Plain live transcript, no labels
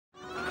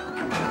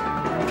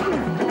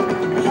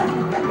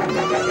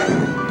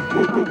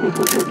We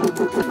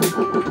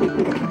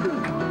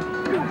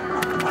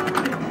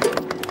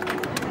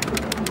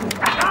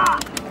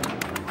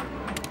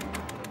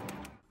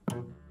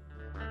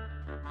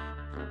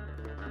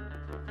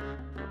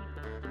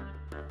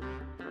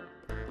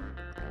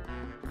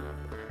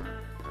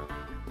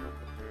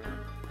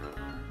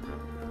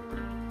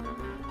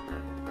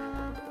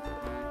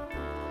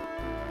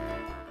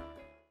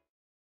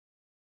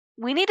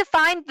need to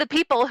find the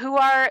people who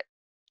are...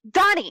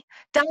 Donnie!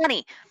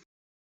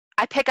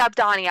 I pick up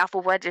Donnie off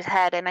of Wedge's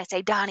head and I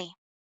say, Donnie.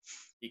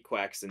 He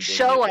quacks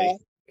Show indignantly.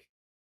 us.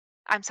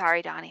 I'm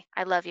sorry, Donnie.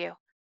 I love you.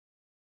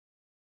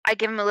 I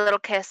give him a little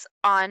kiss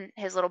on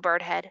his little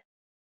bird head.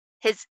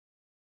 His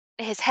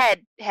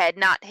head,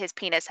 not his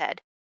penis head.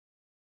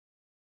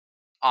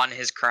 On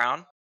his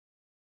crown?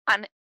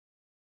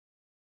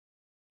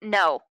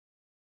 No.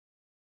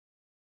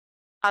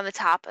 On the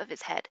top of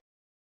his head.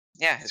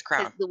 Yeah, his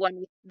crown. The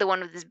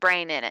one with his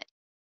brain in it.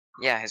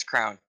 Yeah, his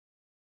crown.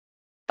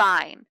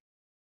 Fine.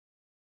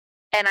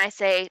 And I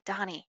say,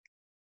 Donnie,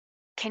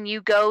 can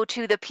you go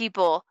to the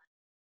people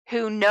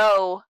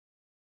who've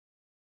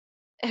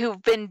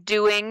been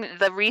doing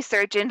the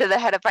research into the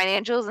head of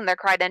financials and their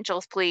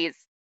credentials, please?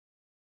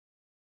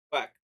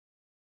 Quack.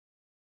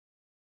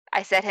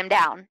 I set him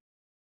down.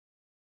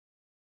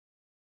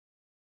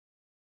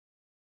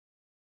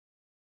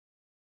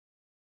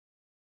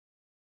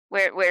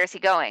 Where is he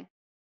going?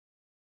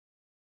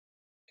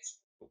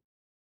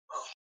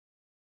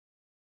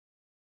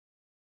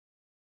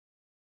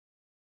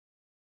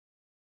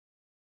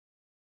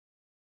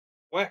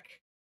 Quack.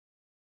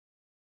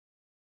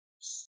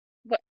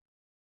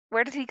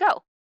 Where did he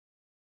go?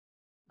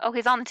 Oh,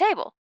 he's on the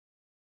table.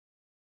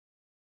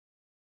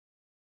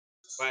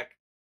 Quack.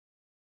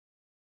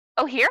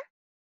 Oh, here?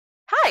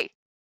 Hi.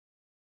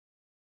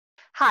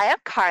 Hi, I'm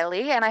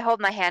Carly, and I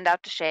hold my hand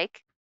out to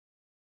shake.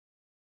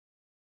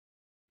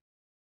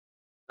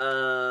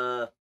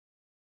 So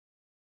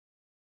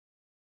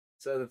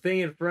the thing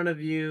in front of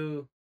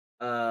you,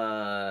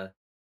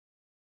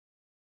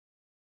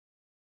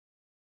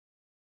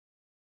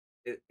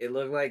 it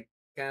looked like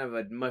kind of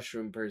a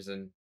mushroom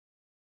person.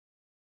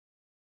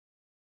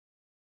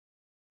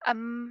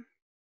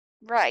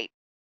 Right.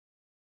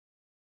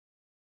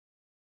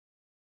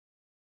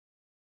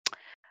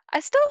 I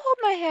still hold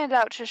my hand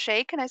out to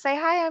shake, and I say,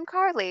 hi, I'm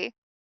Carly.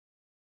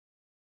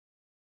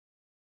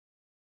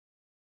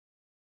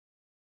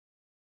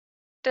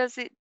 Does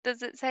it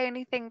say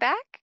anything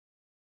back?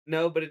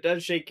 No, but it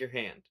does shake your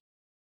hand.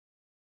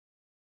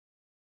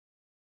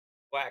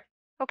 Quack.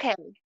 Okay.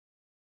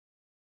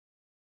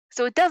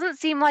 So it doesn't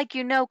seem like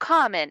you know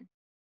Common,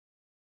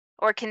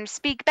 or can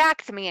speak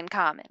back to me in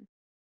Common.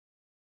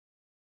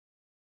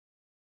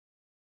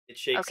 It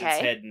shakes its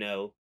head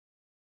no.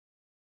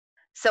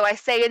 So I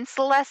say in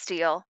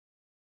Celestial,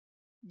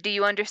 do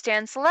you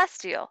understand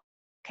Celestial?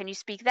 Can you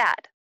speak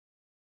that?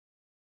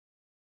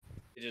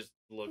 It just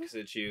looks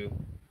at you,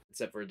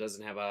 except for it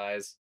doesn't have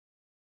eyes.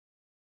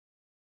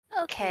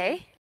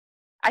 Okay.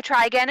 I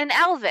try again in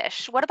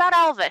Elvish. What about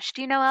Elvish?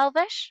 Do you know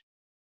Elvish?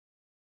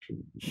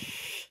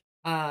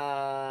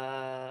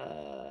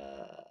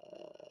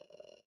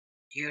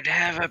 You'd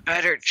have a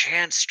better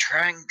chance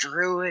trying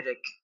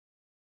Druidic.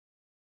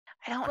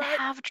 I don't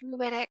have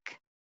Druidic.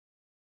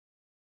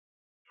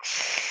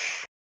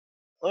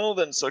 Well,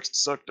 then sucks to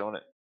suck, don't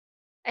it?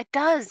 It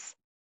does.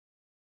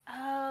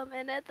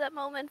 And at that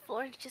moment,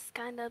 Florence just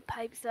kind of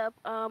pipes up,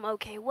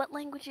 okay, what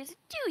languages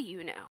do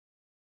you know?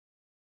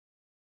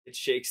 It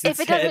shakes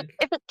its head.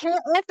 If it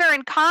can't answer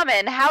in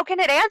Common, how can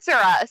it answer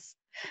us?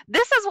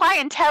 This is why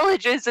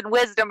intelligence and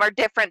wisdom are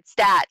different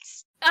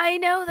stats. I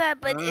know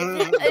that, but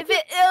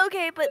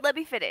okay, but let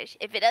me finish.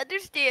 If it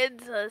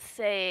understands,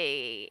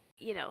 saying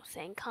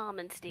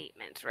common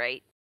statements,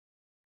 right?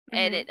 Mm-hmm.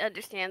 And it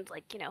understands,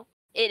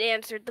 it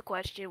answered the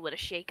question with a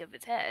shake of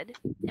its head.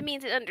 It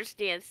means it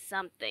understands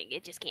something.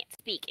 It just can't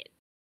speak it.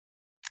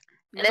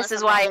 This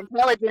is why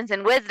intelligence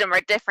and wisdom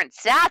are different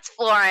stats,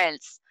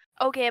 Florence.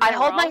 Okay, I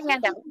hold my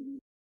hand out.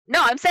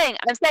 No, I'm saying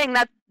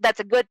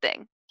that's a good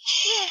thing.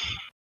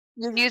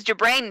 You used your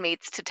brain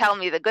meats to tell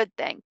me the good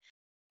thing.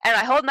 And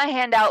I hold my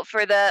hand out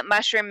for the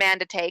mushroom man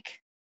to take.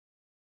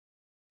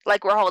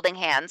 Like we're holding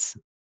hands.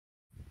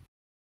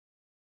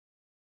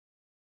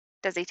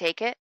 Does he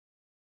take it?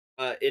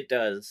 It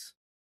does.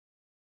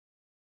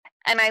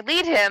 And I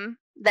lead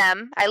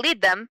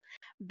them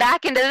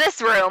back into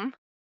this room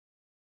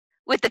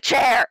with the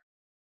chair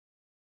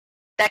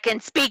that can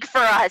speak for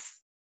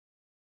us.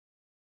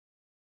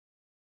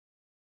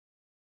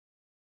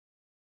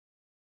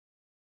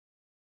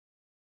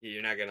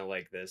 You're not gonna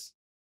like this.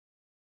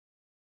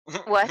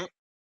 What?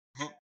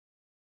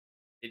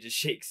 It just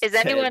shakes. Is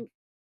anyone?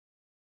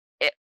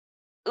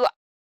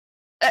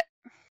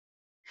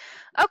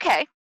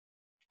 Okay.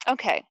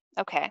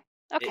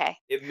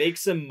 It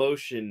makes a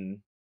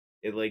motion.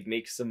 It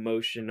makes a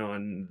motion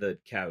on the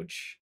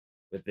couch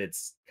with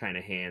its kind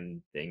of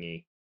hand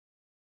thingy.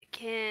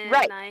 Can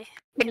I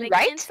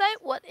insight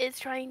what it's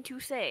trying to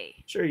say?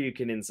 Sure, you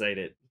can insight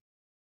it.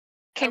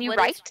 Can you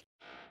write?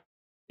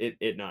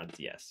 It nods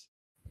yes.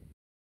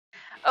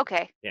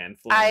 Okay. Yeah, and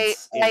I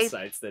Florence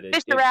insights that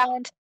fished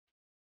around.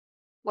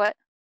 What?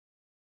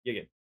 You're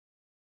good.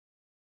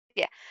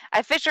 Yeah.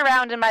 I fish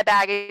around in my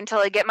bag until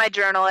I get my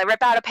journal. I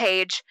rip out a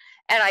page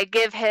and I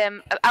give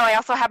him. Oh, I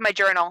also have my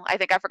journal. I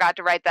think I forgot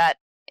to write that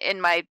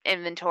in my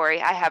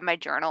inventory. I have my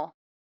journal.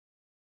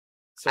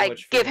 So I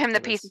much give him the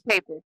piece forgetfulness.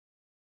 of paper.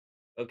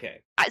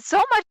 Okay. So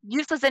much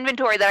useless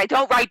inventory that I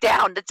don't write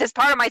down. That's just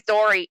part of my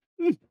story.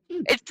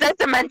 It's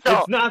sentimental.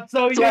 It's not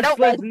so So I don't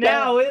useless write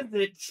now, is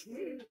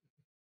it?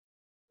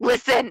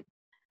 Listen,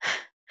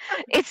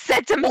 it's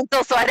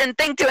sentimental, so I didn't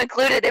think to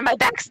include it in my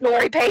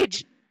backstory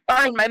page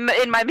or in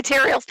my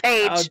materials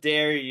page. How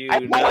dare you? I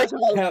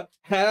apologize.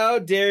 How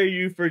dare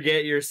you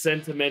forget your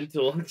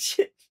sentimental?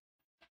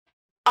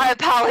 I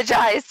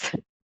apologize.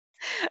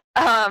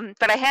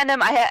 But I hand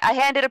him. I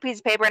handed a piece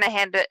of paper and I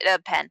handed a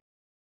pen,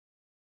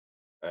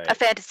 Right. a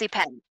fantasy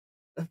pen.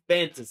 A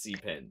fantasy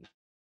pen.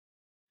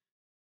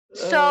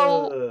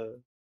 So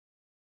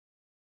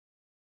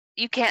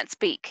you can't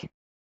speak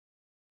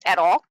at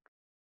all.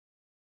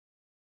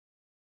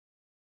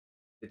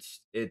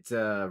 It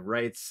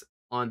writes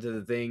onto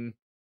the thing.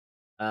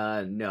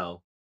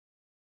 No.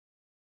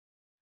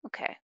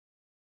 Okay.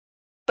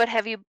 But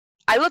have you?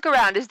 I look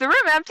around. Is the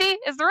room empty?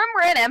 Is the room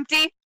we're in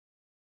empty?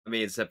 I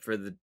mean, except for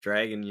the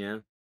dragon, yeah.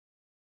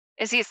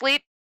 Is he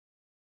asleep?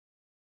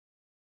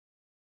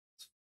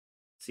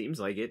 Seems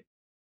like it.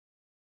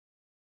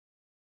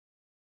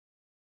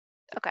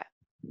 Okay.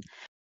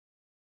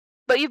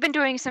 But you've been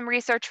doing some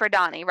research for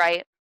Donnie,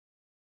 right?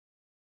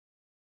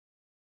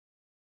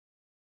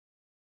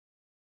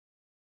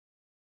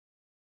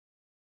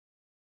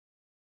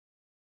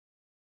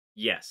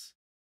 Yes.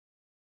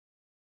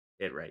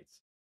 It writes.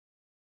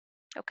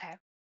 Okay.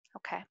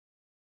 Okay.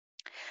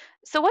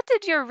 So what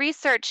did your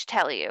research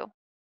tell you?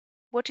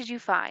 What did you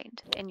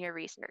find in your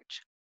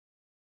research?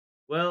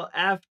 Well,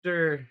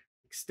 after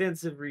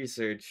extensive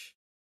research,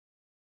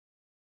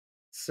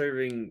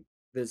 serving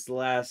this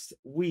last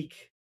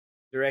week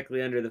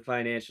directly under the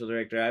financial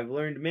director, I've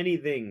learned many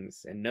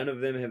things, and none of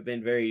them have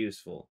been very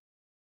useful.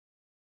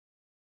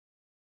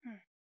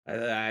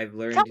 I've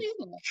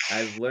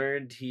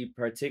learned he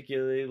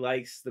particularly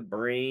likes the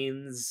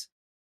brains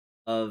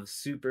of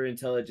super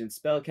intelligent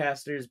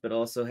spellcasters, but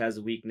also has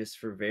a weakness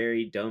for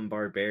very dumb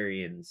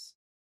barbarians.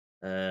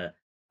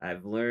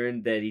 I've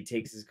learned that he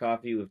takes his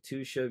coffee with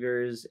 2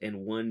 sugars and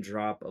 1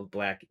 drop of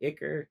black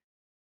ichor.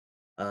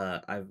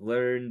 I've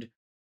learned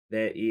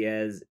that he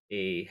has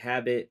a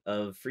habit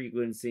of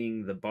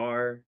frequenting the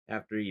bar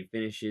after he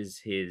finishes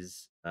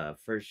his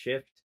first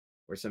shift,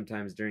 or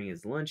sometimes during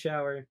his lunch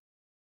hour.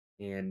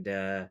 And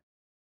I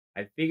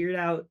figured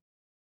out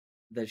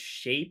the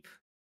shape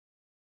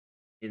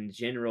and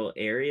general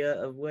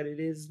area of what it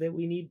is that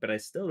we need, but I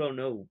still don't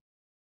know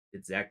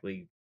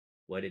exactly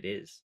what it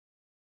is.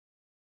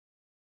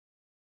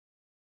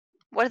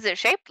 What is it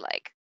shaped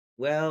like?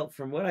 Well,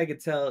 from what I could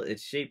tell,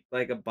 it's shaped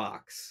like a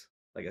box,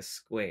 like a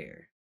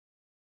square.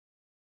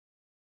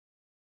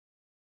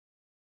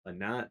 But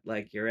not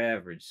like your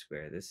average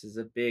square. This is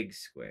a big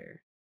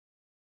square.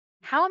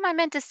 How am I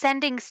meant to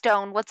sending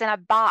stone what's in a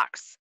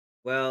box?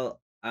 Well,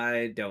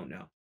 I don't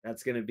know.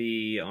 That's gonna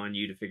be on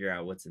you to figure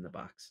out what's in the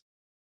box.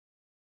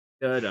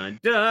 Dun dun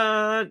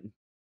dun!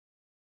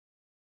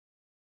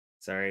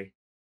 Sorry.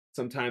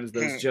 Sometimes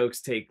those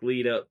jokes take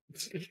lead up.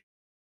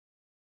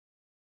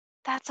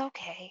 That's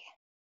okay.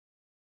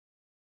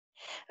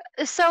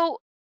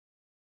 So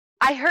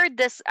I've heard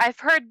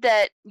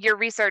that your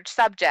research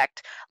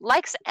subject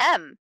likes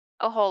M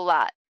a whole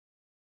lot.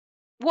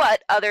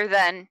 What, other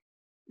than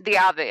the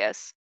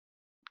obvious,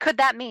 could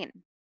that mean?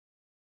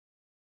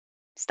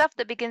 Stuff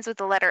that begins with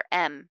the letter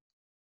M.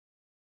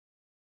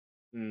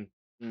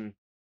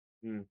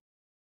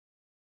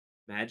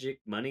 Magic,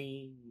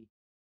 money,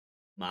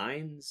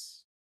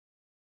 mines,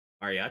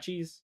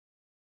 mariachis.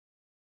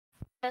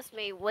 Trust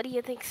me, what do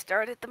you think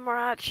started the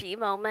Marachi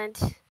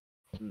moment?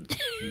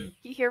 You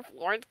hear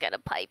Florence kind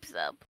of pipes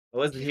up. I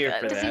wasn't here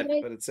for Does he that,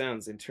 like- but it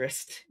sounds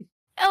interesting.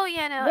 Oh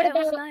yeah, no, What it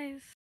was about-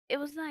 nice. It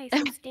was nice.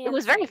 It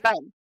was very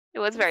fun. It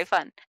was very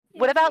fun. It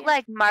What was- about yeah.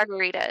 like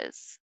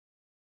margaritas?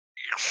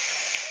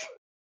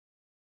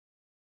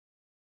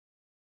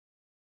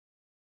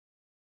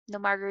 No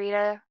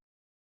margarita?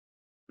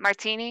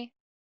 Martini?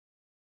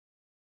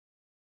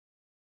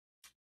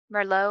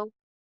 Merlot?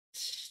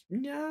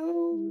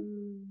 No.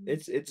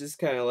 It's just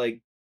kind of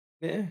like,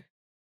 eh.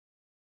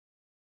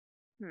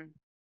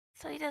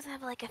 So he doesn't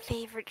have like a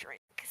favorite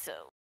drink, so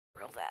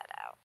rule that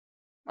out.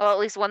 Well, at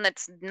least one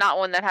that's not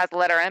one that has the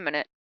letter M in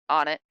it,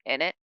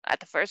 in it, at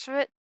the first of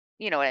it.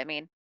 You know what I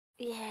mean.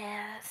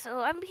 Yeah, so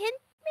I'm hinting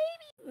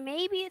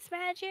maybe it's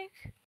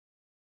magic.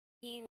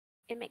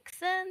 It makes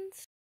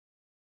sense.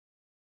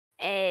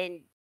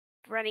 And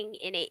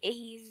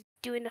he's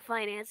doing the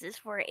finances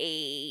for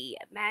a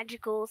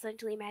magical,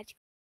 essentially magic.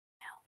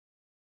 No.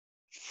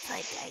 So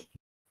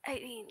I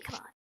mean, come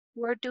on.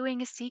 We're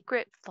doing a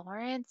secret,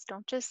 Florence.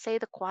 Don't just say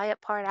the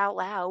quiet part out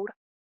loud.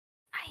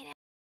 I know.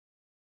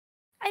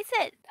 I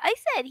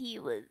said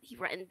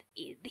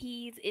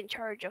he's in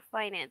charge of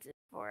finances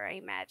for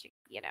a magic,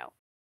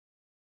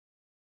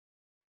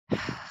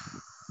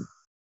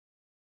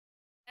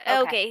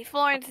 Okay,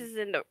 Florence is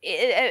in the.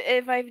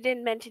 If I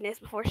didn't mention this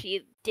before,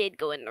 she did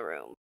go in the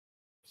room.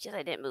 It's just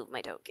I didn't move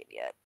my token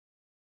yet.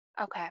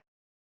 Okay.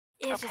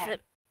 It's just Okay.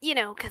 that,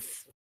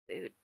 because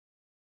food.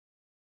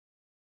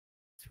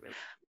 It's really...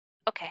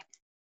 Okay.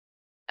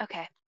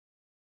 Okay.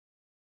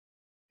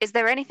 Is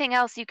there anything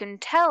else you can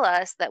tell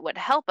us that would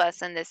help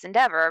us in this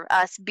endeavor,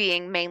 us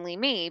being mainly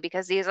me,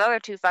 because these other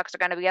two fucks are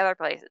going to be other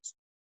places?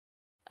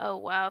 Oh,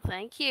 wow,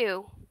 thank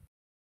you.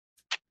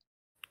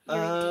 You're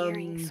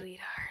endearing,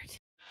 sweetheart.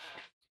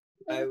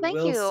 I Thank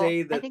will you. say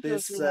I that think you're a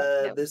this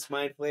sweetheart, too. this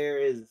mind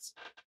flayer is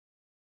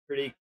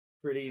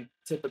pretty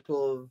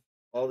typical of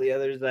all the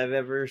others I've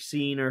ever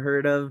seen or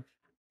heard of.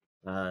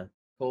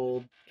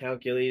 Cold,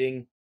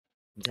 calculating,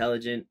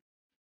 intelligent,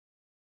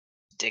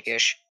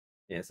 dickish.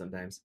 Yeah,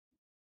 sometimes.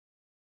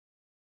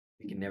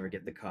 We can never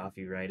get the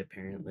coffee right,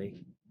 apparently.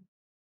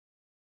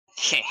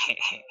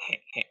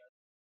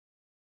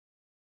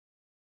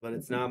 But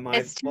it's not my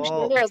It's 2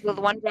 fault. sugars with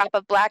 1 drop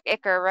of black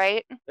ichor,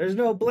 right? There's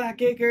no black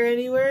ichor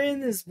anywhere in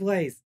this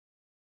place.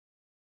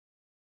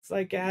 It's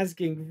like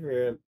asking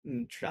for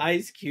an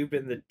ice cube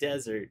in the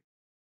desert.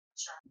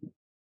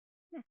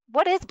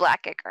 What is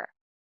black ichor?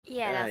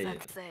 Yeah,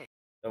 that's it.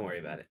 Don't worry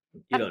about it.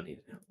 You don't need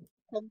to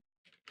know.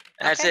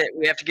 That's it.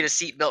 We have to get a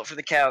seatbelt for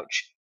the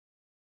couch.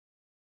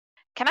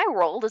 Can I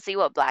roll to see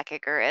what black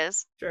ichor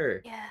is?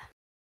 Sure. Yeah.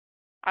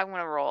 I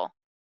want to roll.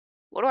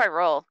 What do I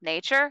roll?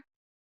 Nature?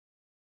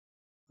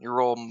 You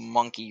roll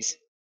monkeys.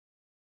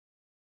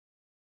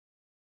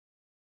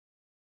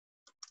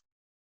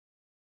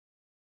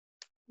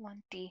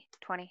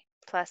 1d20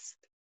 plus.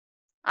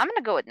 I'm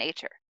gonna go with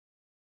nature.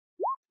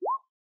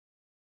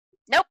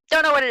 Nope,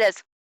 don't know what it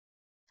is.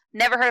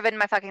 Never heard of it in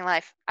my fucking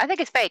life. I think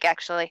it's fake,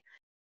 actually.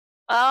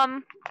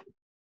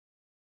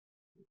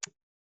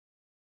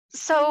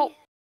 So.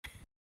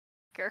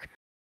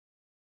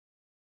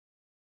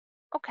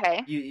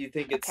 Okay. You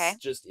think it's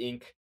just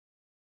ink,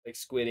 like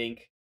squid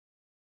ink?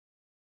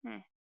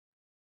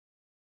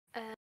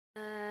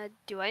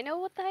 Do I know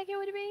what the heck it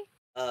would be?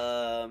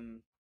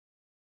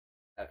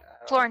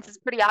 Florence is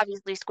pretty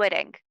obviously squid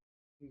ink.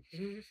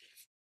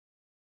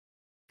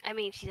 I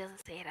mean, she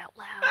doesn't say it out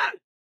loud.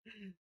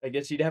 I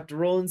guess you'd have to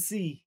roll and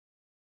see.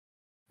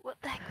 What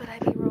the heck would I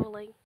be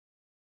rolling?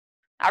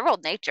 I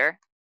rolled nature.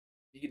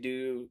 You could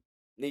do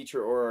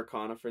nature or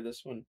arcana for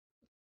this one.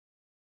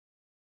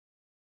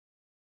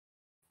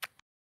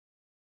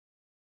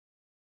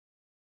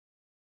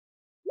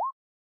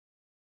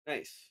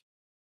 Nice.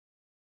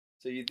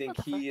 So you think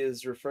he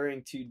is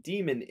referring to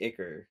demon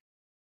ichor,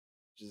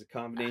 which is a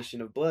combination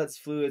of bloods,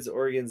 fluids,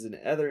 organs, and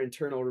other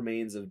internal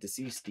remains of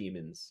deceased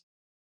demons.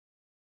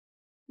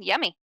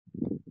 Yummy.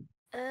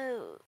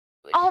 Oh.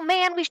 Oh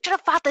man, we should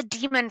have fought the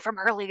demon from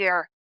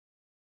earlier.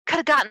 Could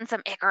have gotten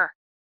some ichor.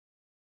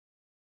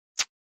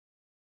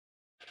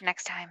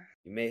 Next time.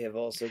 You may have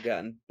also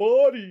gotten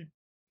bodied.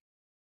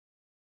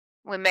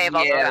 We may have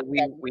also gotten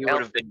we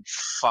would have been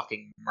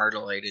fucking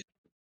mutilated.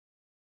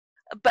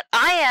 But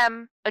I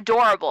am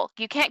adorable.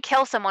 You can't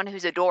kill someone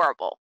who's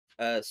adorable.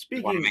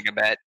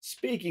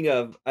 Speaking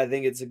of, I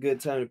think it's a good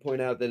time to point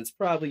out that it's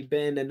probably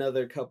been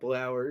another couple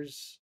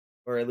hours,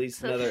 or at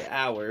least another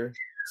hour,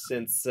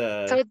 since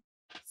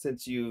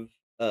you've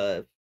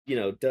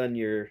done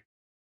your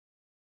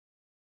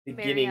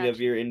beginning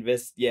of your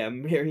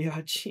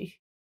mariachi.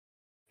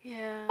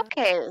 Yeah.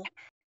 Okay.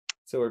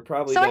 So we're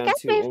probably down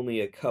to only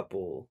a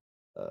couple.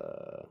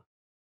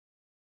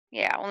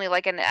 Yeah, only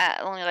like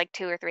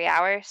 2 or 3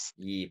 hours.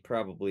 Yeah,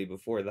 probably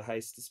before the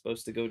heist is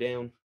supposed to go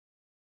down.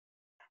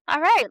 All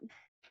right.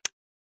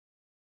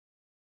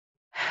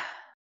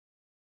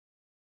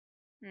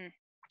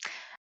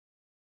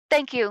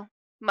 Thank you,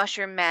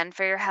 Mushroom Man,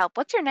 for your help.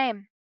 What's your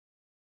name?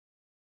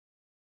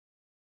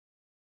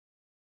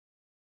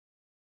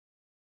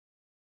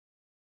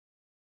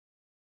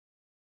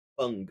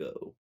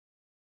 Bungo.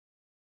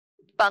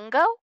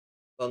 Bungo?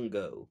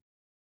 Bungo.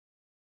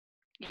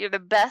 You're the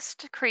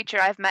best creature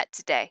I've met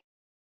today.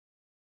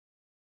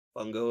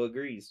 Bungo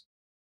agrees.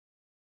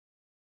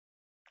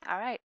 All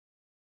right.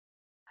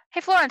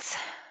 Hey, Florence.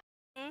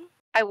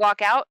 I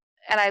walk out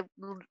and I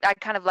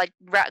kind of like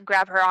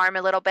grab her arm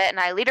a little bit and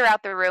I lead her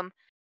out the room.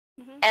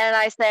 And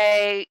I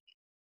say,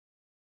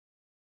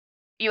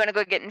 "You want to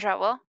go get in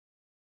trouble?"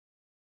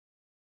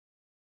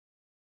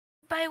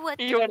 By what?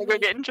 You want to go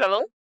get in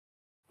trouble?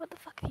 What the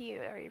fuck are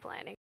you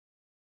planning?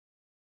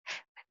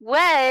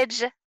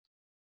 Wedge,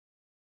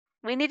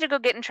 we need to go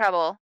get in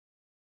trouble.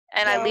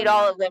 And I lead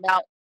all of them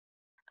out.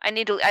 I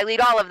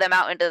lead all of them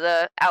out into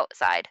the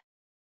outside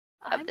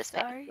of this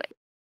place.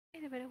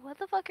 Wait a minute, what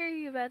the fuck are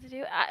you about to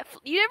do?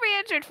 You never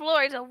answered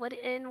Florence.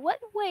 In what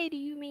way do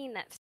you mean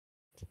that?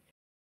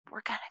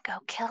 We're gonna go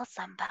kill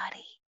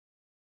somebody.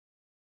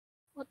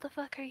 What the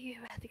fuck are you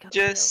about to go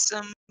Just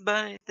kill?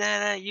 Somebody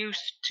that I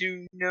used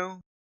to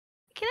know.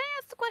 Can I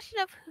ask the question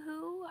of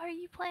who are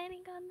you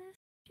planning on this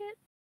shit?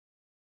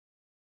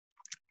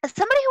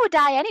 Somebody who would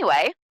die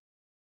anyway.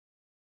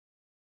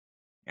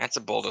 That's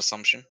a bold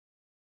assumption.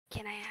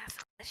 Can I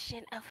ask a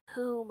question of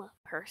whom,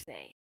 per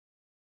se?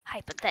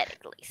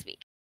 Hypothetically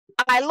speaking.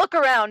 I look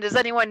around. Is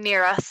anyone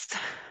near us?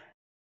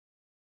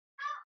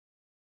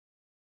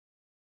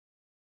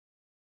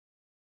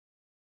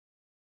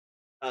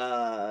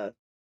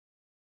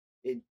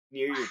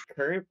 Near your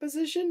current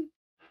position?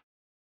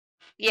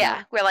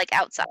 Yeah, we're like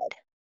outside.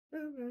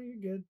 No,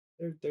 you're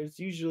good. There's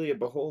usually a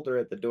beholder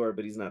at the door,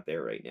 but he's not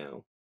there right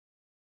now.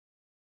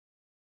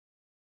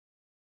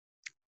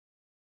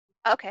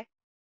 Okay.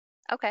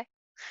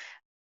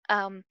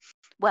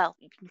 Well,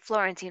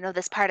 Florence, you know,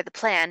 this part of the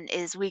plan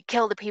is we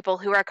kill the people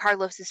who are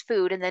Carlos's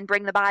food and then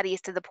bring the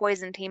bodies to the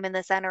poison team in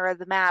the center of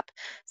the map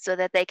so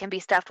that they can be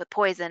stuffed with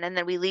poison, and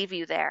then we leave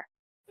you there.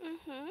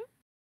 Mm-hmm.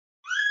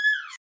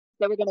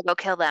 So we're gonna go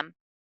kill them.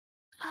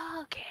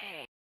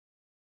 Okay.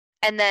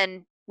 And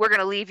then we're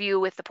gonna leave you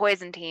with the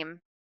poison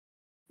team.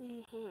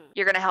 Mm-hmm.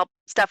 You're gonna help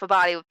stuff a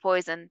body with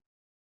poison.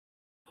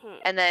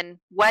 And then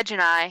Wedge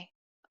and I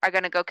are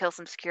gonna go kill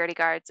some security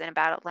guards in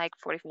about like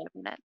 45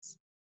 minutes.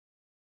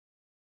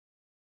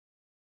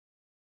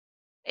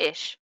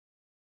 Ish.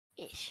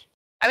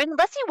 I mean,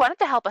 unless you wanted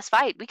to help us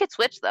fight, we could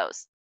switch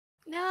those.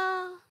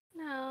 No.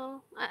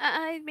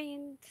 I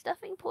mean,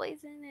 stuffing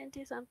poison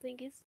into something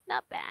is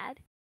not bad.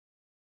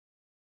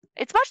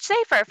 It's much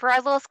safer for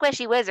our little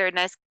squishy wizard,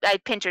 and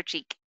I'd pinch her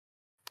cheek.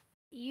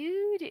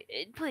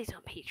 Please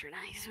don't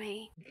patronize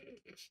me.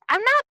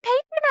 I'm not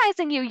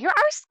patronizing you. You're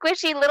our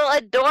squishy little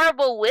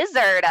adorable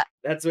wizard.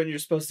 That's when you're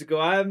supposed to go,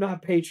 I'm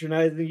not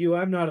patronizing you.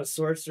 I'm not a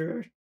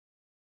sorcerer.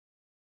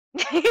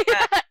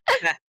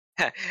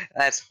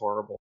 That's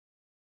horrible.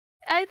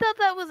 I thought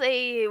that was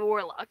a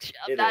warlock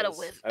job, not a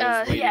wizard.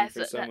 I was waiting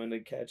for someone to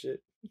catch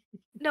it.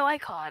 No, I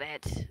caught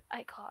it.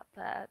 I caught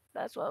that.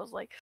 That's why I was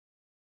like,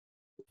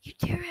 you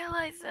do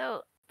realize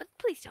though, but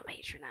please don't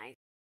patronize me,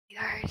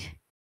 sweetheart.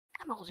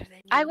 I'm older than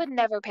you. I would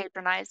never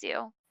patronize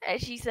you.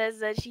 And she says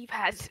that she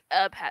pats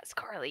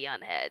Carly on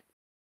the head,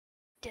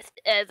 just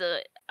as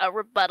a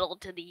rebuttal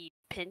to the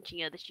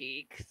pinching of the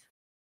cheeks.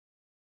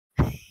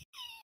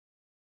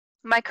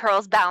 My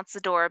curls bounce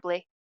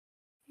adorably.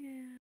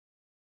 Yeah.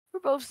 We're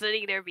both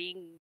sitting there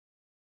being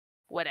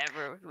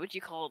whatever would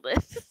you call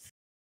this?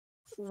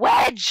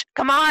 Wedge,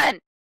 come on!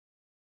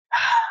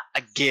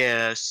 I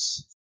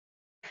guess.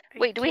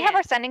 Wait, do we have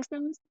our sending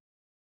stones?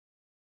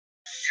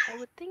 I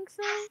would think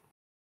so.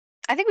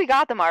 I think we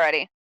got them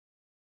already.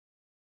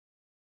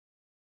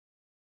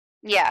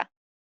 Yeah,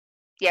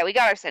 we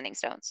got our sending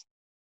stones.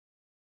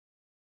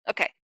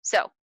 Okay,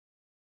 so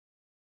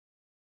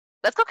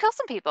let's go kill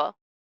some people,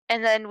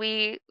 and then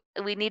we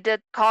need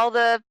to call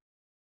the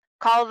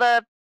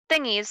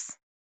thingies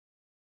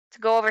to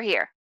go over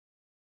here.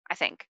 I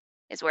think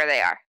is where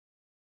they are.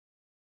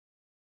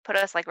 Put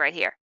us like right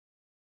here.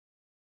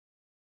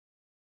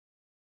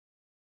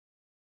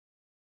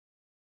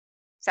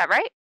 Is that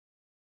right?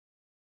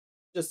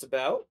 Just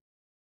about.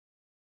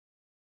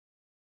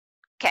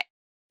 Okay.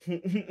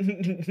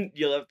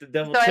 You'll have to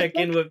double check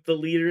in with the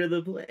leader of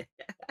the play.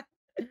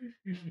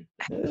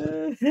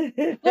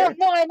 Well,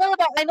 no,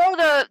 I know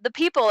the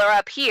people are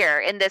up here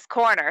in this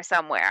corner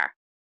somewhere.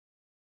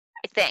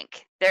 I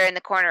think they're in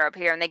the corner up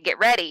here, and they get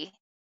ready,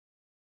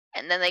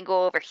 and then they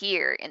go over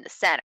here in the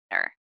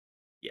center.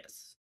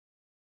 Yes.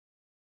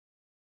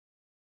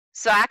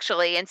 So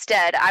actually,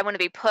 instead, I want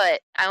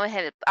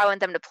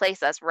them to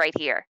place us right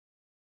here,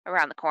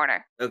 around the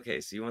corner.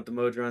 Okay, so you want the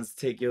Modrons to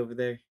take you over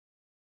there?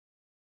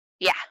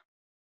 Yeah.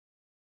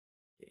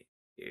 Okay.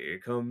 Here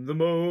come the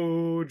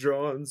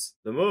Modrons.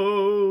 The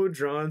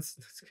Modrons.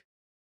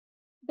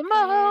 The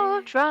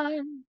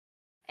Modron.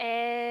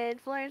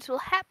 And Florence will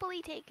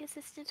happily take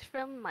assistance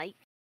from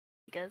Mike,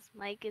 because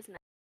Mike is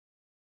not.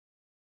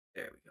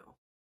 There we go.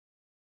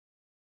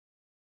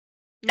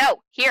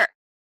 No, here.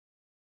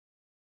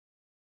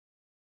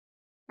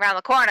 Around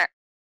the corner.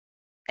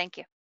 Thank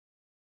you.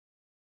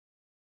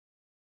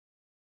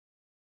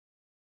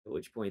 At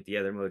which point the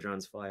other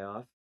Modrons fly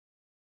off.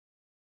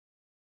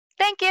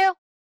 Thank you.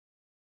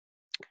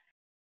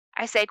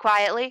 I say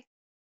quietly.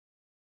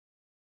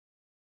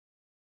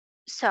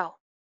 So,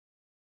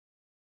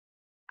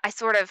 I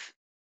sort of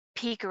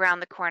peek around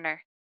the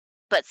corner,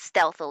 but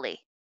stealthily.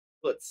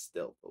 To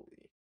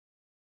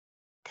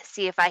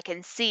see if I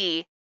can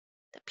see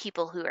the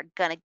people who are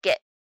gonna get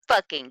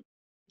fucking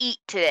eat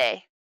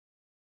today.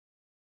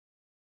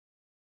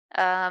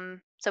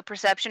 So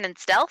perception and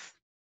stealth?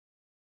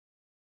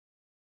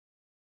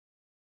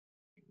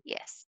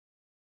 Yes.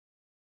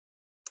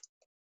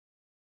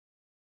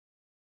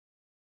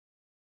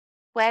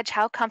 Wedge,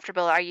 how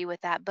comfortable are you with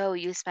that bow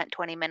you spent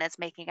 20 minutes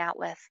making out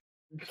with?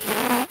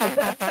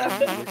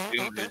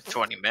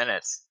 20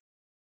 minutes.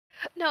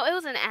 No, it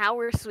was an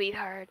hour,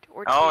 sweetheart.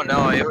 Or Oh two.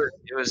 no, it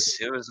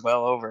was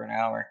well over an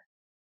hour.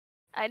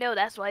 I know,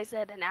 that's why I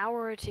said an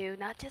hour or two,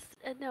 not just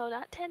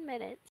not 10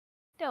 minutes.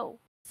 No,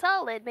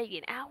 solid, maybe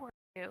an hour or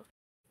two.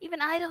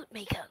 Even I don't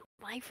make up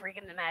my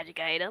friggin' magic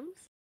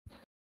items.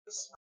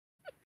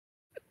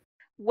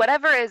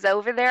 Whatever is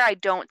over there, I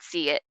don't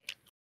see it.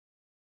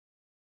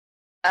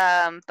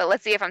 But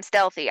let's see if I'm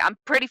stealthy. I'm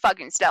pretty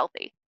fucking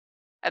stealthy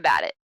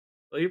about it.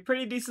 Well, you're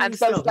pretty decently I'm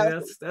so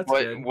stealthy. That's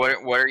good.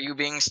 What are you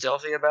being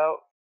stealthy about?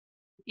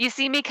 You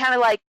see me kind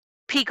of like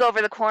peek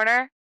over the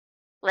corner,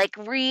 like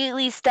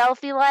really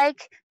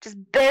stealthy-like, just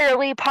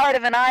barely part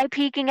of an eye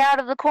peeking out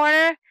of the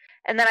corner,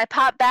 and then I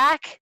pop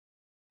back,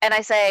 and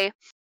I say,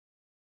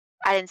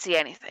 I didn't see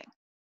anything.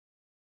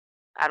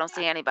 I don't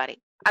see anybody.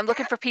 I'm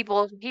looking for people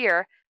over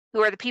here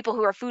who are the people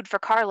who are food for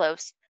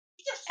Carlos,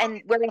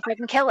 and we're gonna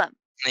fucking kill him.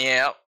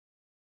 Yeah.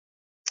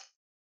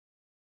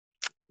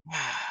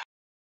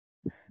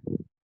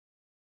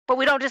 But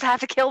we don't just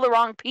have to kill the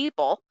wrong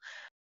people.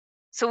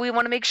 So we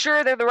want to make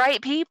sure they're the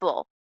right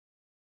people.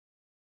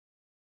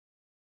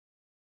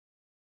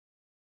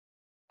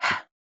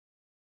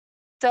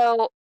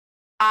 So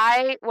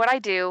what I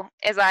do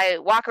is I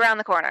walk around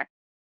the corner.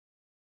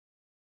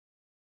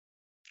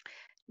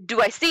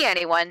 Do I see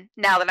anyone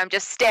now that I'm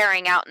just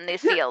staring out in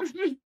this field?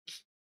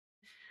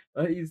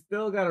 You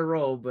still got to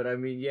roll, but I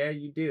mean, yeah,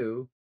 you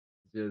do.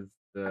 Just,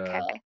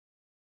 Okay.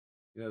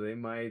 you know, they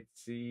might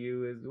see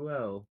you as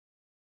well.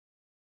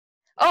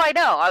 Oh, I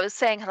know. I was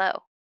saying hello.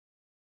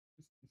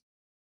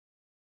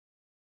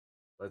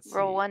 Let's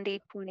Roll see.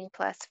 1d20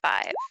 plus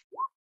 5.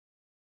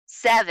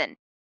 7.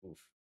 Oof.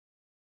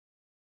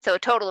 So a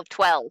total of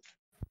 12.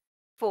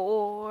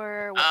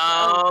 For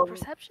what?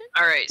 Perception?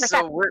 All right, so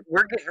Perception.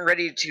 we're getting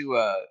ready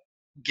to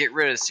get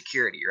rid of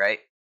security, right?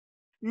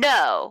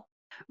 No.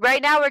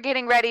 Right now we're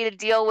getting ready to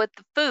deal with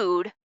the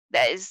food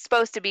that is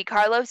supposed to be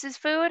Carlos's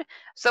food.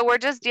 So we're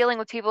just dealing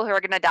with people who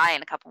are going to die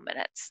in a couple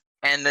minutes.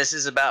 And this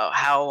is about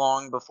how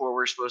long before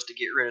we're supposed to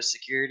get rid of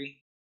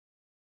security?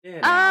 Yeah,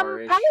 an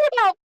hour-ish. Probably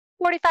about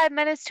 45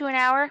 minutes to an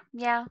hour.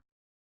 Yeah.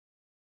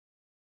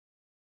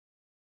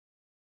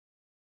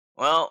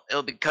 Well,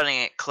 it'll be cutting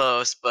it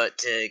close, but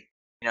to,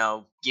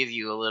 give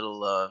you a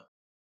little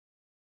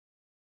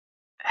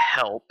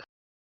help,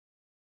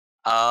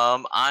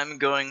 I'm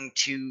going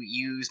to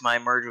use my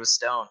merge with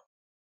stone.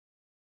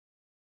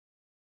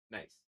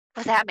 Nice.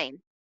 What's that mean?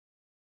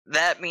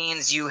 That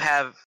means you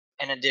have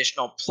an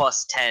additional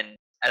 +10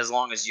 as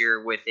long as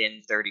you're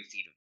within 30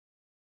 feet of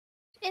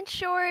me. In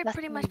short, Plus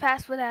pretty 10. much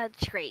pass without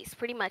trace.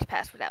 Pretty much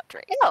pass without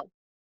trace. Oh.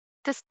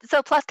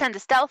 So plus 10 to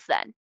stealth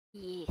then?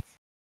 Yes.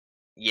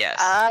 Yes.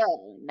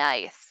 Oh,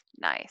 nice.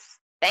 Nice.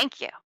 Thank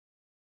you.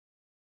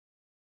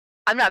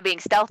 I'm not being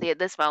stealthy at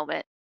this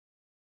moment.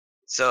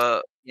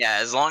 So, yeah,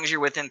 as long as you're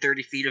within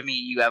 30 feet of me,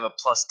 you have a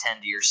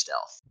 +10 to your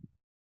stealth.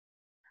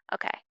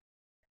 Okay.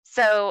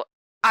 So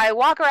I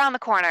walk around the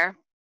corner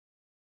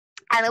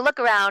and I look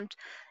around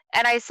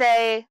and I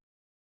say,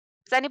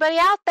 is anybody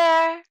out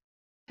there?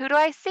 Who do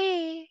I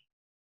see?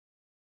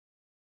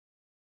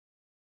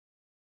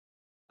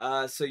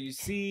 So you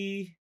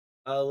see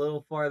a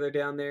little farther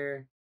down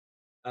there,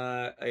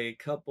 a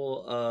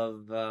couple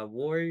of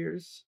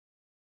warriors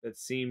that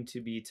seem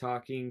to be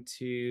talking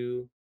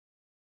to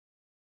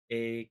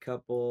a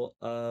couple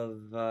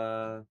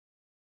of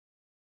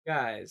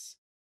guys.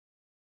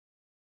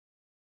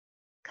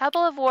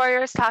 Couple of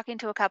warriors talking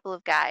to a couple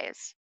of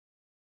guys.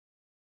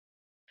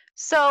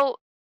 So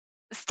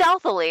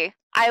stealthily,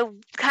 I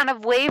kind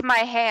of wave my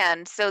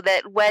hand so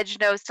that Wedge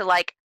knows to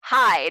like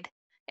hide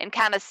and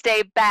kind of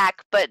stay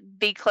back, but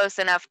be close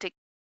enough to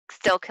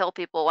still kill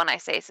people when I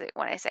say to.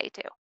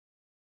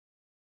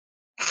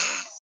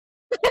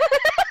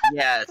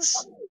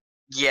 Yes.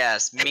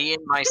 Yes, me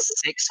and my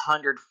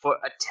 600-foot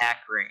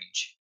attack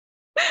range.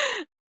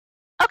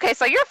 Okay,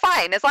 so you're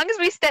fine as long as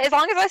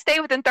I stay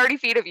within 30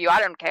 feet of you. I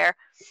don't care.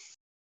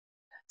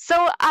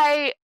 So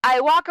I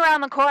walk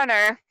around the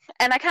corner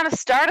and I kind of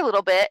start a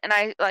little bit and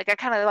I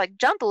kind of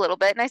jump a little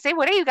bit and I say,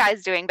 "What are you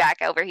guys doing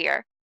back over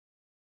here?"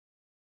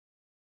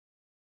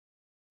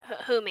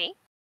 Who, me?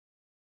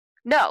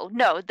 No,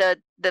 the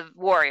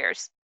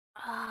warriors.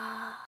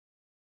 Ah.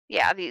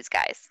 Yeah, these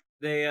guys.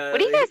 What are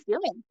you guys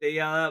doing? They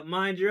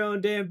mind your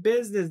own damn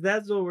business.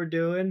 That's what we're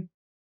doing.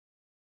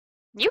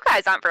 You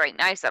guys aren't very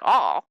nice at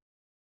all.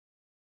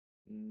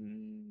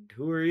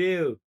 Who are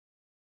you?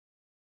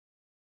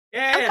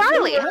 Yeah, I'm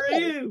Carly. Who are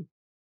you?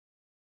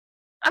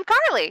 I'm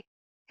Carly.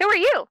 Who are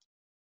you?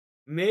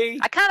 Me?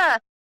 I kind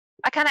of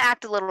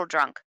act a little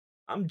drunk.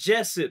 I'm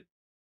Jessup.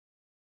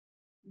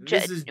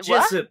 This is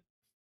Jessup.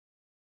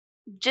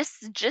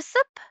 Jessup?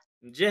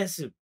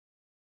 Jessup.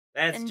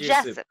 That's And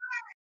Jessup.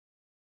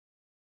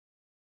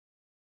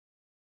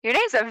 Your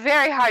names are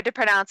very hard to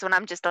pronounce when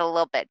I'm just a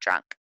little bit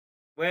drunk.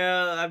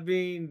 Well, I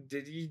mean,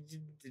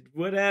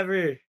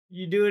 whatever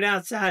you doing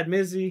outside,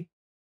 Missy?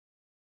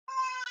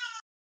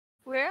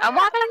 Where? I'm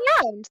walking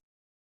around.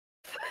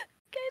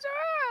 Guys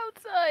are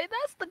outside.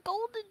 That's the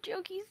golden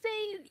joke you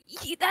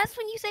say. That's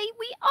when you say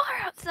we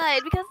are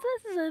outside because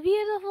this is a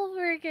beautiful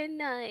freaking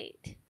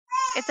night.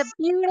 It's a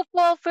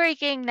beautiful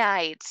freaking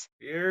night.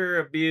 You're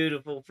a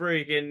beautiful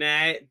freaking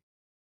night.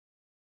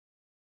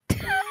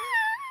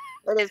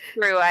 It is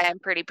true, I am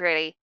pretty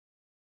pretty.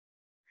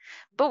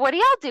 But what are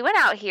y'all doing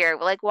out here?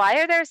 Like, why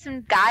are there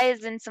some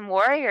guys and some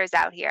warriors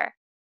out here?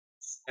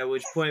 At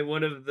which point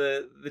one of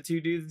the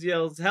two dudes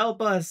yells,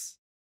 "Help us!"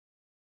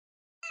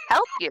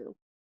 Help you?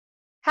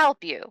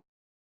 Help you?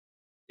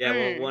 Yeah,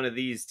 well, one of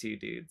these two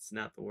dudes,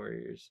 not the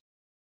warriors.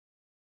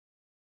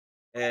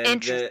 And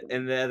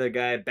Interesting. the other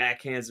guy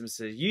backhands him and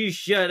says, "You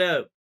shut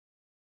up."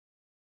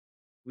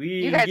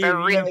 We You guys give are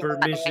you really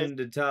permission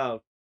to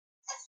talk.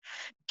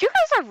 You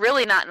guys are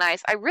really not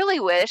nice. I really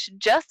wish,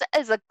 just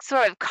as a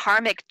sort of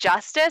karmic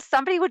justice,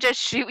 somebody would just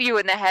shoot you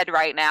in the head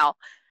right now.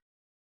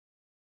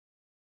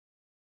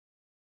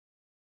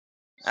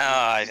 Oh,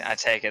 I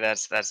take it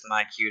that's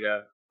my cue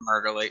to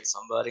murderate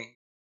somebody.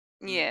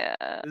 Yeah.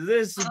 Is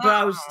this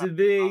supposed to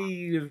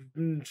be a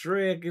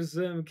trick of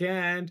some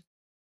kind?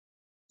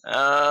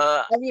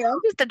 I mean, I'm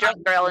just a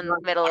drunk girl in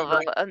the middle of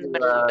a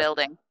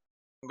building.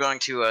 I'm going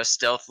to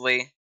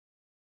stealthily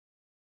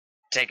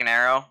take an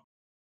arrow,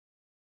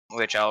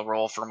 which I'll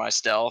roll for my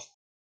stealth.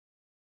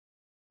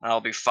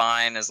 I'll be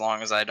fine as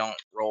long as I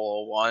don't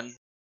roll a 1.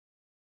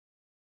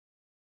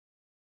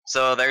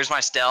 So there's my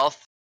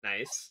stealth.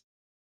 Nice.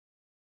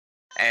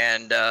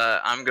 And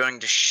I'm going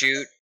to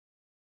shoot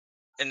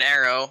an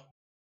arrow,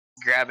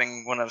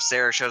 grabbing one of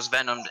Sarashow's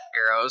venomed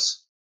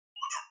arrows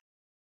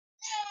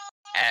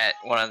at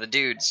one of the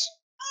dudes.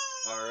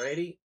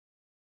 Alrighty.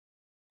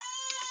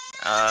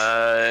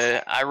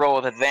 I roll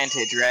with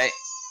advantage, right?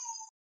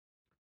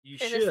 You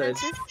In should. a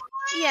sense,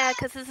 yeah,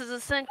 because this is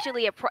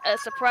essentially a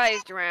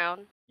surprised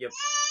round. Yep.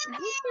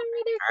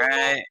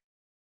 Alright.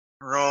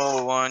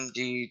 Roll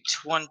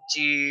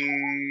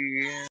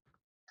 1d20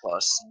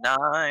 plus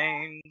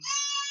 9.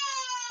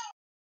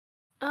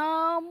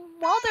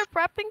 While they're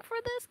prepping for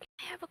this, I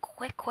have a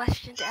quick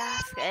question to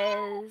ask.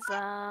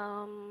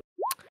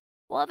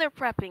 While they're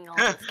prepping all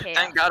this chaos.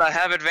 Thank God I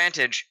have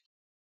advantage.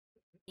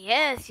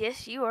 Yes,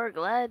 you are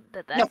glad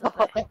that that's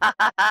a thing.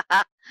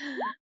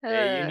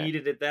 Yeah, you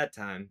needed it that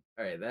time.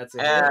 Alright, that's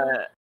a hit.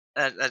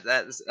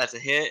 That's a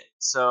hit.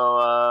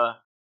 So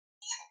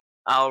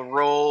I'll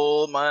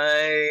roll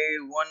my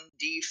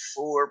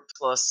 1d4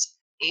 plus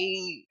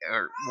 8,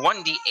 or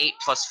 1d8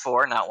 plus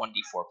 4, not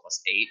 1d4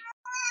 plus 8.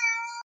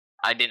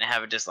 I didn't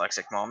have a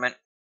dyslexic moment.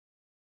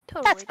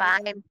 Totally That's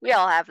fine. We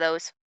all have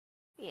those.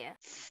 Yeah.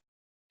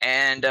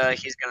 And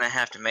he's gonna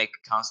have to make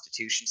a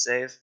Constitution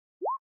save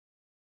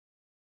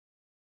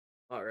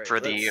Alright. for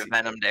the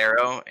venomed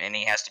arrow, and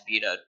he has to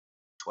beat a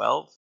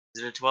 12.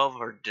 Is it a 12,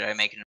 or did I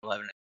make it an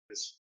 11?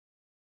 It's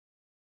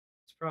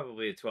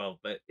probably a 12,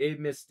 but it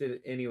missed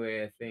it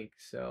anyway, I think,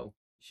 so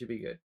should be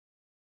good.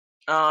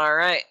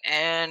 Alright,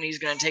 and he's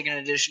gonna take an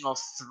additional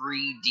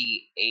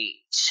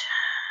 3d8.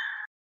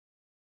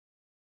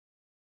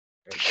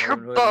 Your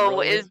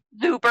bow is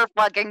super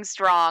fucking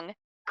strong.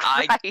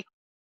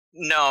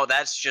 No,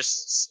 that's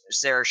just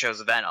Sarashow's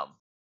venom.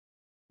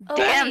 Oh,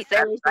 Damn, wait.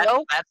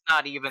 Sarashow. That's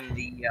not even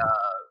the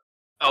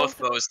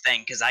Oathbow's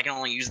thing, because I can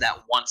only use that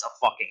once a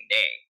fucking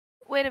day.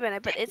 Wait a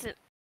minute, but it's an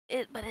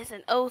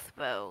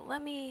Oathbow.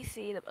 Let me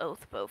see the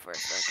Oathbow for a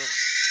second.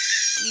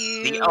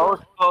 The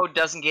Oathbow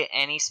doesn't get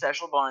any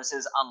special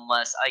bonuses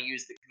unless I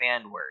use the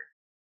command word.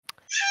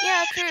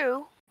 Yeah,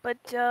 true. But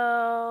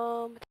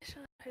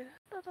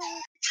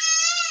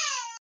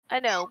I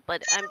know,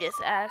 but I'm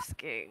just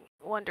asking,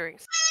 wondering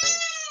something.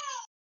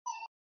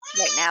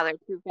 Right now, they're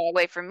too far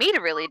away for me to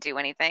really do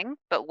anything,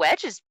 but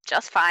Wedge is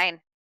just fine.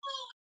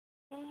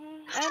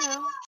 I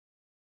know.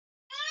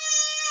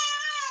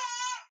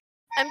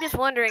 I'm just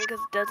wondering because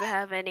it doesn't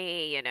have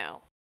any,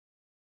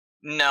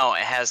 No,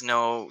 it has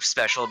no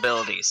special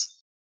abilities.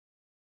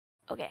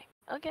 Okay,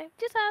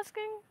 just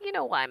asking. You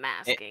know why I'm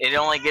asking. It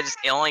only gets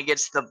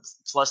the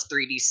plus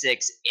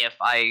 3d6 if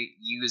I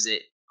use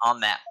it on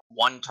that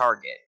one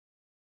target.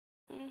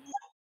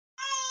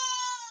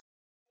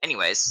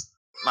 Anyways,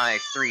 my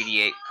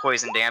 3d8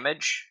 poison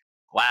damage.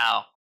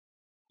 Wow.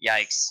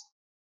 Yikes.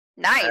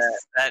 Nice.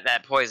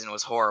 That poison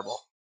was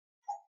horrible.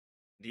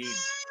 Indeed.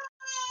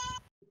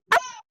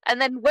 And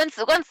then once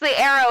the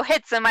arrow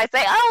hits him, I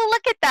say, "Oh,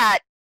 look at that!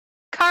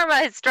 Karma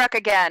has struck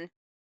again."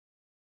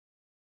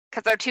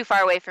 Because they're too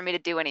far away for me to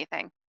do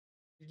anything.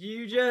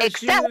 You just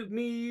shoot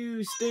me,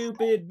 you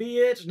stupid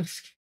bitch.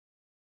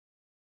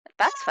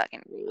 That's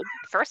fucking rude,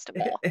 first of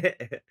all.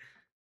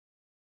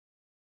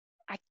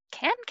 I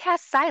can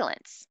cast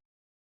silence.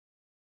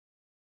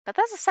 But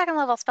that's a second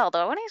level spell. Do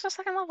I want to use a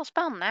second level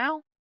spell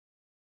now?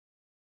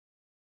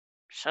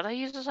 Should I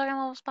use a second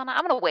level spell now?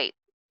 I'm gonna wait.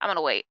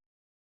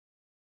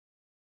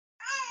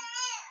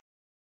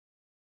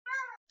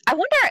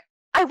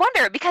 I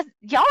wonder, because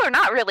y'all are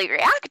not really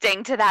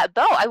reacting to that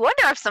bow. I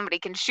wonder if somebody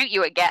can shoot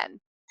you again.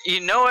 You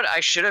know what I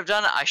should have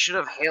done? I should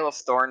have Hail of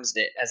Thorns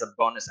it as a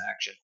bonus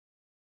action.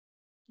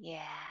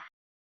 Yeah.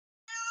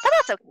 But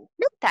that's okay.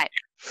 Next time.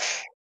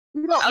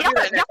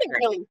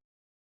 Really.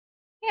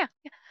 Yeah.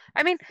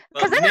 I mean,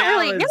 because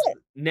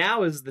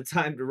now is the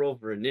time to roll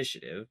for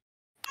initiative.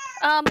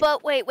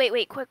 But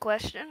wait. Quick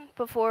question.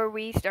 Before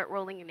we start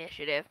rolling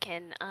initiative,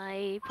 can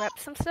I prep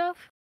some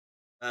stuff?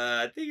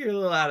 I think you're a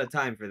little out of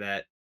time for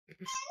that.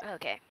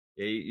 Okay.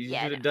 Yeah, you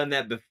should have done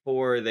that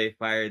before they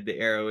fired the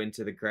arrow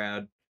into the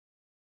crowd.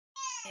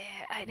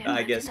 Yeah, I know.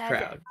 I guess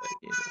crowd, but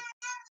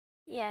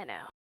Yeah, I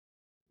know.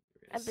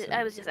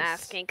 I was just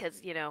asking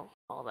because,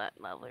 all that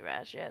lovely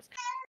razz jazz.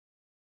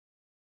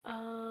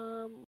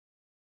 Actually,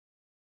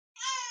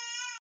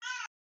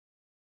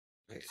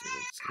 we're just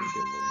gonna do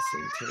them on the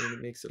same turn.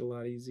 It makes it a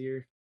lot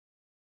easier.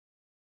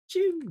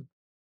 Choo!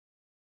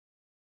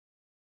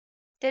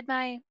 Did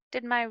my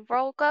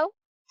roll go?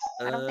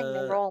 I don't think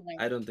my roll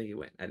went. I don't think it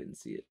went. I didn't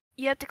see it.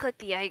 You have to click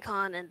the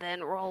icon and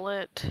then roll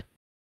it.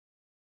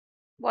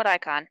 What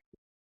icon?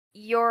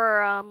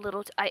 Your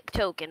little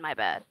token. My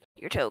bad.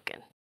 Your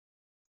token.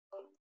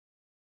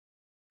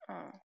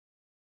 Oh.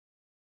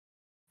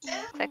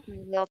 Click my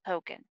little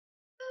token.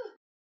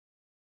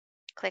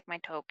 Click my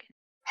token.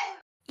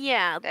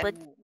 Yeah, Then but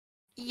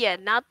yeah,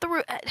 not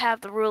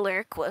have the ruler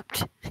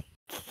equipped.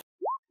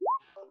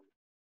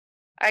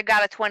 I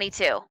got a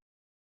 22.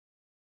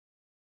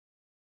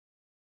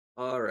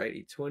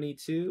 Alrighty,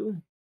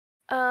 22.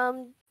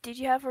 Did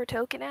you have her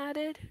token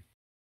added?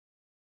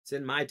 It's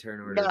in my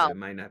turn order, No. but it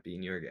might not be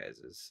in your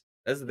guys's.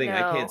 That's the thing.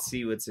 I No. can't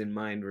see what's in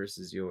mine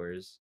versus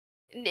yours.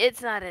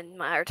 It's not in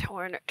my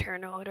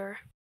turn order.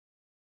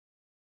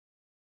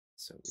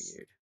 So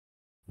weird.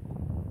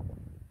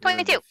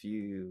 22. There's a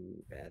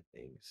few bad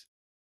things.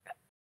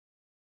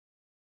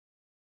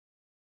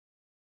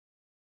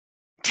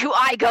 Do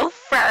I go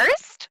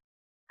first?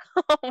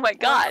 Oh my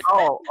god.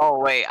 Oh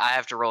wait, I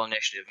have to roll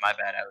initiative. My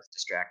bad, I was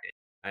distracted.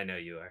 I know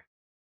you are.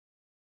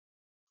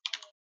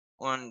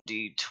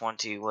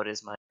 1d20, what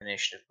is my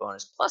initiative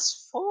bonus?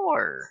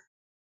 +4.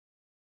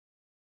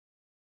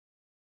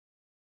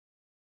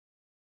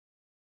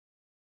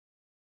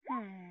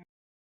 Hmm.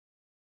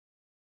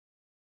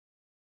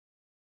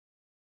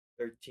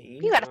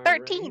 13. You got a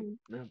Alright, 13.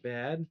 not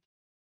bad.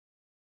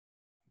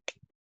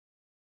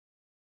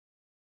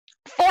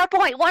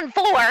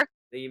 4.14.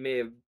 You may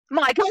have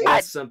My god.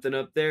 messed something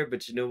up there,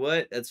 but you know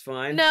what? That's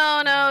fine.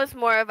 No, it's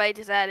more of I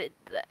just added.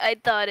 I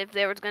thought if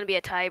there was going to be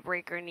a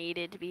tiebreaker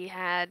needed to be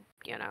had,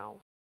 you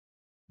know.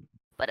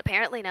 But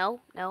apparently,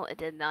 no, it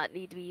did not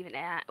need to be even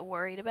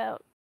worried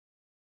about.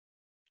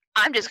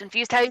 I'm just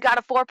confused how you got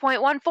a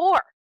 4.14.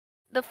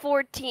 The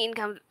 14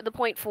 comes. The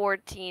point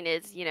 14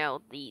 is, you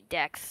know, the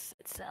dex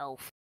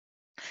itself.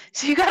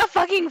 So you got a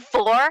fucking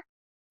 4?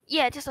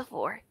 Yeah, just a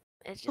 4.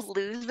 It's just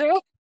Loser.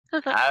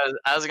 I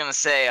was gonna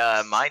say,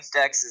 my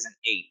dex is an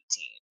 18,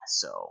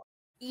 so.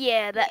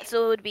 yeah.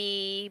 So it would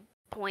be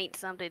point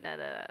something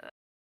at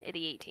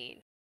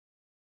 18.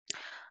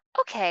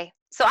 Okay,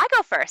 so I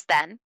go first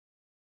then.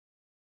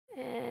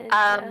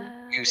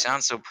 And, You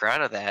sound so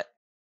proud of that.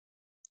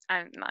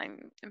 I'm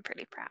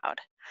pretty proud.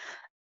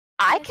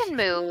 I can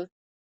move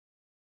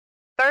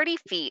 30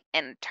 feet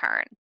in a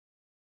turn.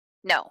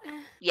 No.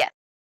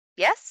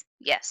 Yes.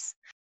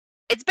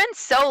 It's been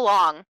so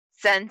long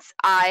since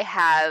I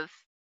have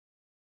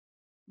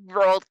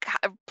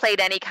played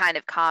any kind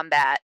of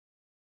combat.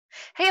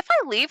 Hey, if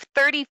I leave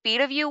 30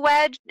 feet of you,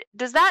 Wedge,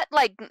 does that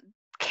like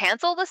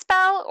cancel the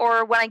spell,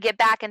 or when I get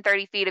back in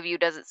 30 feet of you,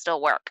 does it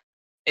still work?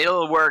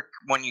 It'll work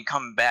when you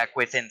come back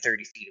within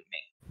 30 feet of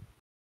me.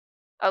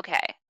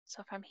 Okay,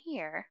 so if I'm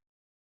here.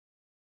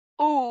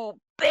 Ooh,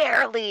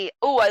 barely.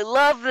 Ooh, I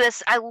love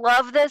this. I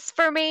love this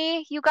for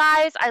me, you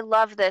guys. I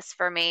love this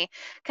for me.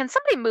 Can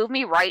somebody move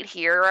me right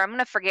here? I'm going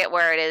to forget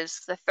where it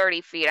is, the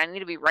 30 feet. I need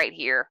to be right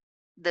here,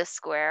 this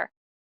square.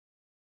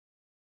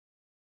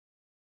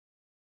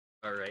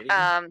 Alrighty.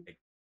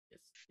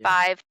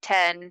 5,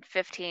 10,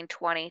 15,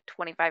 20,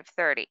 25,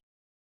 30.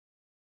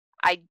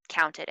 I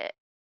counted it.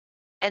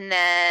 And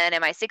then,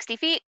 am I 60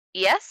 feet?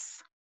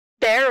 Yes.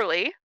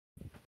 Barely.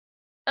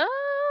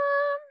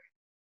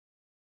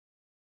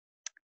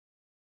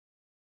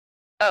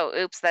 Oh,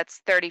 oops,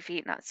 that's 30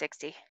 feet, not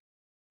 60.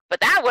 But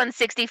that one's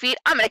 60 feet.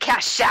 I'm going to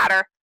cast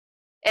Shatter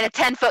in a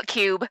 10-foot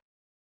cube.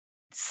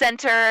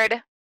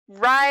 Centered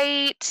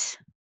right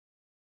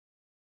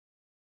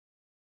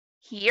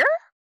here?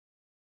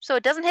 So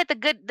it doesn't hit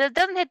it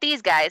doesn't hit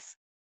these guys.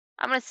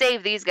 I'm going to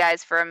save these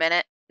guys for a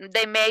minute.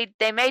 They may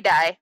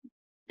die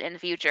in the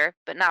future,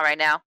 but not right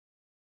now.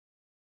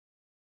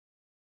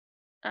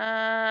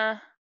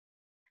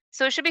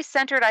 So it should be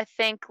centered, I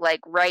think, like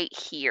right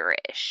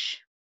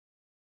here-ish.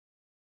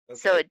 Okay.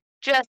 So it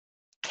just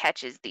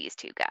catches these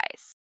two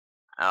guys.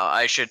 Oh,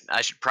 I should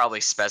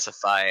probably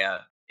specify.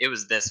 It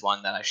was this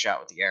one that I shot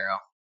with the arrow.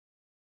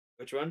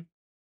 Which one?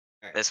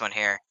 Right. This one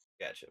here.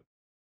 Gotcha.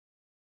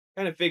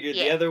 Kind of figured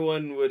the other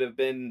one would have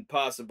been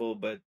possible,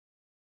 but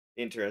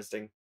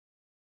interesting.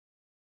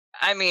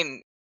 I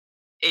mean,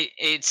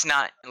 it's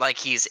not like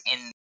he's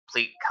in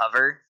complete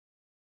cover,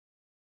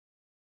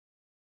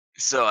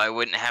 so I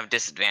wouldn't have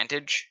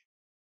disadvantage.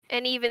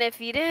 And even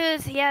if it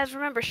is, he has,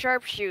 remember,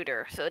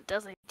 sharpshooter, so it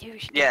doesn't do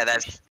shit. Yeah,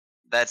 that's.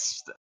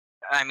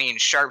 I mean,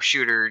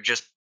 sharpshooter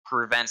just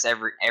prevents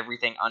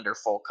everything under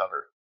full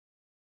cover.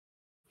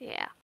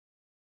 Yeah.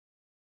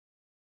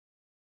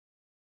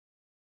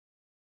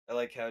 I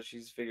like how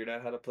she's figured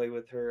out how to play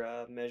with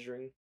her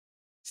measuring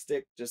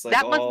stick, just like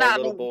That was all not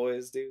little me.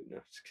 boys do. No,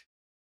 just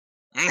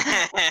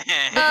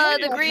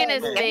The green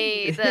is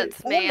me.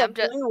 That's me. I'm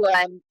the blue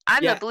one.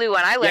 I'm the blue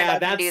one. I learned how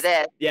to do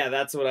this. Yeah,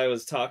 that's what I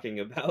was talking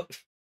about.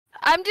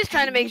 I'm just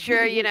trying to make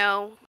sure, you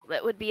know,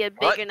 that would be a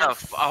big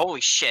enough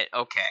holy shit,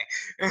 okay.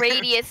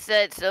 radius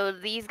set so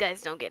these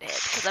guys don't get hit.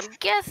 Because I'm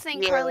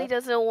guessing Carly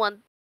doesn't want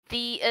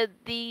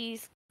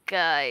these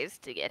guys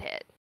to get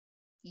hit.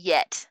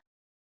 Yet.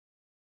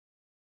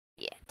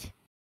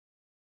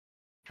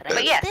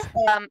 But yes,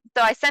 so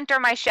I center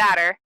my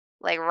shatter,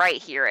 like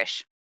right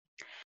here-ish.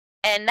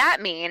 And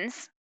that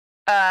means,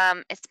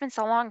 it's been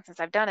so long since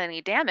I've done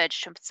any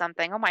damage to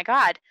something. Oh my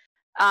god.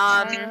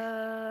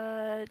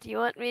 Do you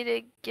want me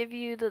to give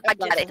you the I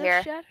got it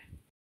here. shatter?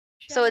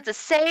 So it's a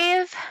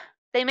save.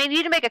 They may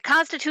need to make a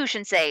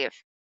Constitution save.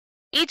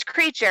 Each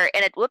creature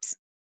in it,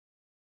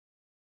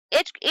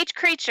 each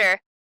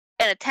creature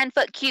in a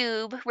 10-foot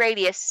cube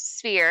radius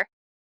sphere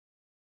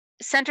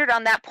centered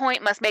on that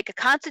point must make a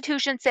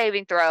Constitution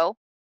saving throw.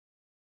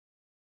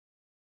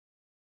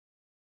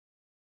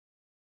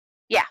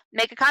 Yeah,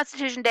 make a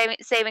Constitution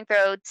saving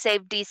throw,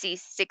 save DC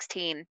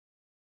 16.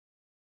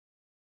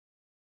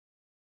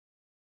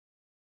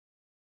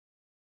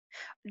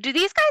 Do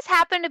these guys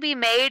happen to be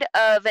made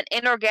of an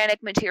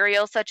inorganic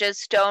material such as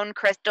stone,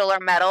 crystal, or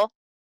metal?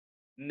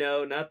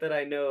 No, not that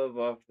I know of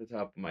off the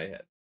top of my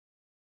head.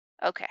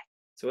 Okay.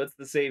 So what's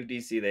the save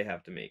DC they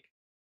have to make?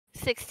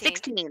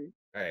 16.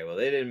 Alright, well,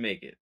 they didn't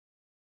make it.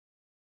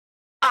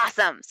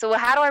 Awesome. So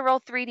how do I roll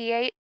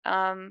 3d8?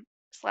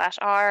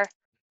 /R.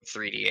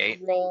 3d8.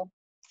 Roll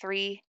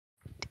 3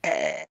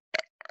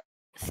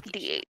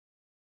 d8.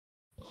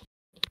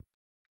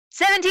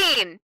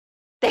 17!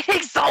 They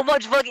take so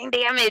much fucking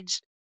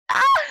damage!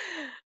 Ah!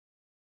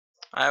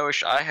 I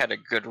wish I had a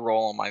good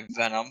roll on my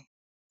venom.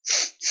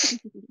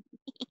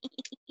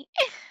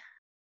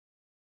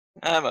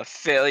 I'm a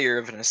failure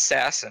of an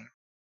assassin.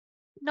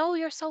 No,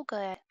 you're so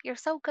good. You're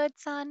so good,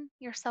 son.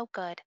 You're so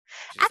good.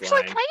 Just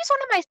Actually, lying. can I use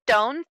one of my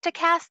stones to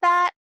cast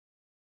that?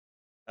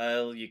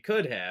 You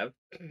could have.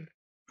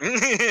 That's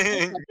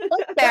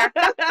fair.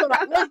 That's all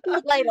right. Let's do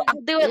it later.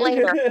 I'll do it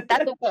later.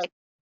 That's okay.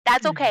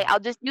 That's okay. I'll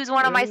just use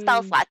one of my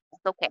spell slots.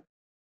 That's okay.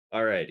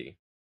 Alrighty.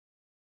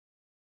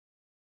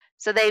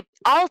 So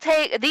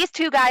these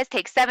two guys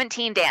take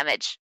 17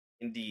 damage.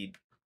 Indeed.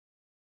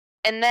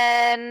 And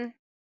then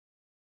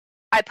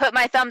I put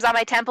my thumbs on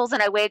my temples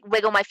and I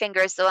wiggle my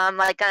fingers, so I'm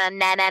like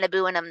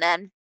na-na-na-booing them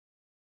then.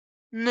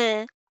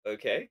 Meh.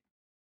 Okay.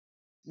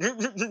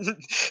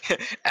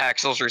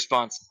 Axel's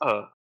response,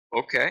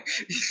 okay.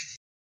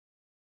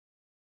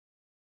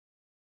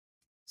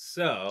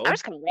 So... I'm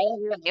just gonna roll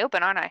you in the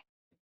open, aren't I?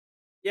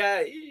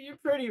 Yeah, you're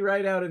pretty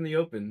right out in the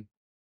open,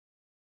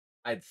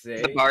 I'd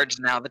say. The bard's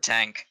now the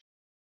tank.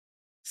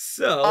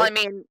 So... Well, I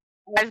mean,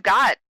 I've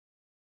got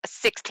a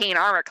 16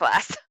 armor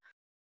class.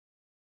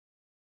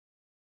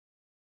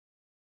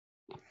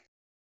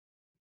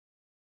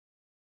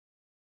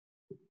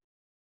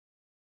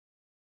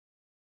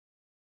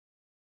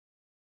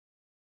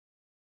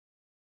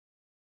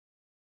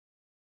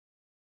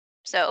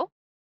 So?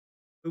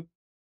 Oop.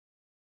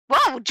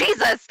 Whoa,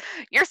 Jesus!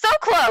 You're so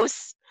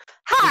close!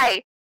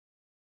 Hi!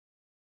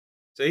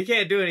 So he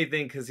can't do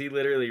anything because he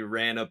literally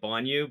ran up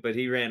on you, but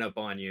he ran up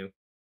on you.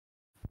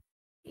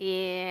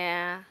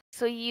 Yeah.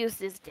 So he used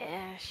his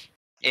dash.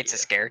 It's a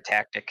scare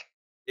tactic.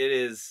 It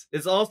is.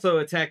 It's also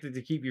a tactic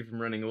to keep you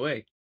from running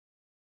away.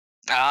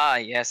 Ah,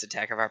 yes,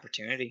 attack of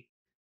opportunity.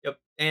 Yep.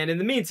 And in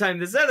the meantime,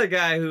 this other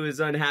guy who is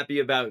unhappy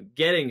about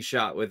getting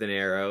shot with an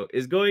arrow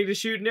is going to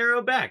shoot an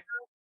arrow back.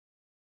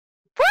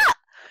 What?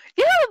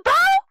 You have a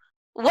bow?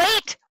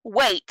 Wait.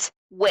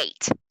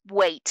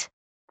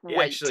 He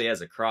actually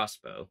has a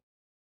crossbow.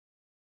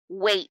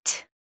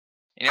 Wait.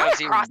 You know I what's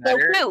have even crossbow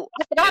better too.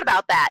 I forgot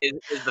about that.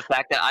 is the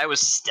fact that I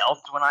was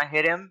stealthed when I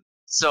hit him,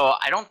 so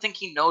I don't think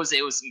he knows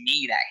it was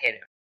me that hit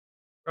him.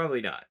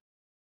 Probably not.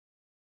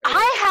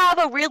 I have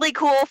a really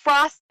cool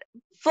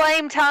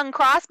flame tongue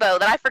crossbow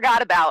that I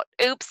forgot about.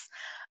 Oops.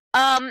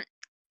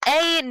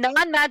 A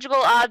non-magical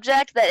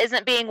object that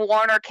isn't being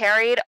worn or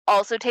carried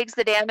also takes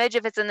the damage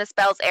if it's in the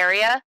spell's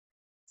area.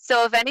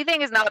 So if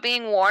anything is not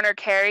being worn or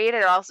carried,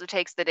 it also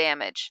takes the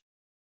damage.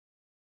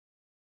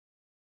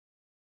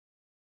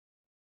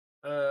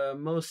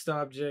 Most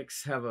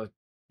objects have a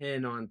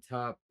 10 on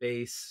top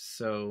base,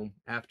 so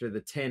after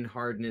the 10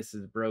 hardness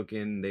is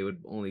broken, they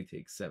would only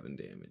take 7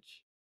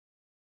 damage.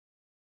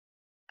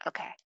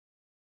 Okay.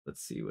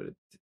 Let's see what its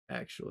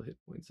actual hit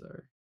points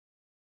are.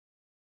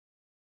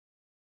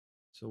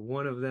 So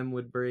one of them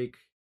would break.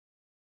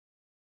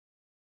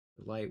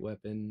 The light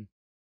weapon.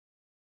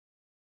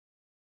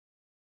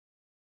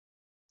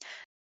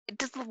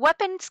 Does the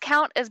weapons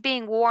count as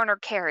being worn or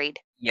carried?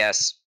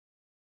 Yes.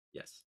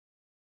 Yes.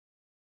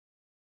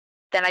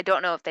 Then I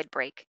don't know if they'd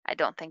break. I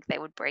don't think they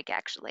would break,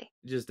 actually.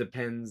 It just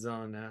depends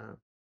on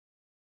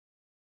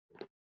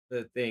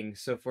the thing.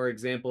 So, for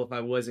example, if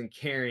I wasn't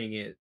carrying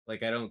it,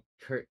 like I don't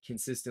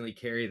consistently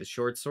carry the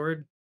short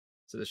sword,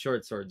 so the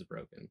short sword's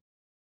broken.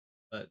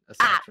 But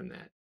aside from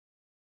that,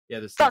 yeah,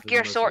 the stuff Fuck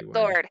your short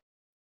sword.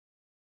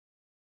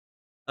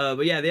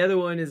 But yeah, the other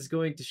one is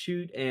going to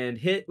shoot and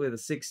hit with a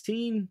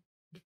 16.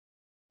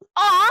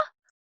 Aw!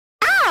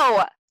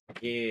 Ow!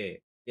 Yeah,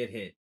 it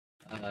hit.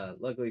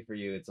 Luckily for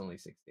you, it's only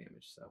 6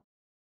 damage, so.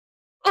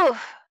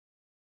 Oof.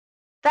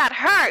 That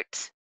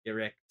hurt!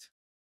 Correct.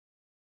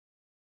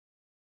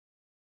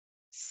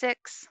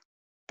 6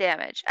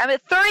 damage. I'm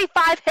at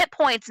 35 hit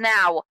points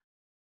now.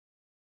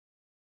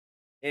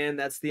 And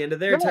that's the end of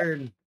their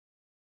turn.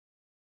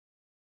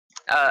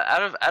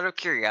 Out of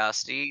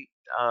curiosity,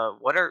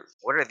 what are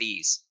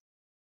these?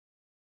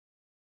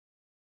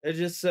 They're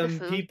just some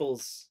food.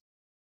 peoples.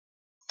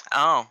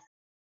 Oh,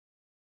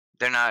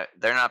 they're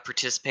not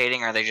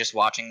participating. Are they just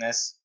watching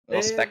this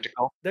little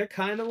spectacle? They're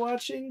kind of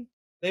watching.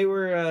 They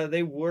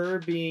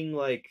were being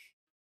like,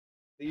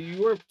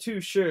 you weren't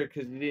too sure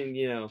because you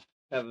didn't,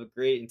 have a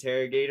great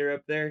interrogator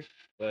up there,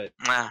 but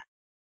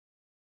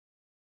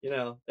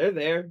they're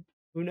there.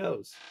 Who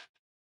knows?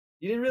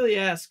 You didn't really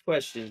ask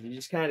questions. You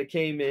just kind of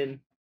came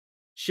in,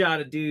 shot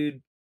a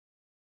dude.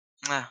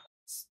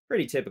 It's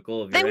pretty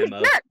typical of your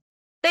MO.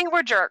 They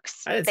were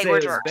jerks. I didn't they say were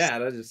it was jerks.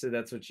 bad. I just said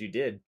that's what you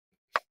did.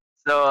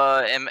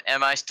 So,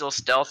 am I still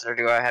stealth, or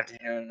do I have to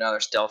do another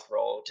stealth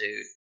roll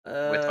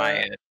with my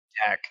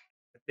attack?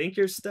 I think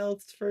you're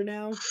stealthed for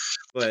now,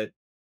 but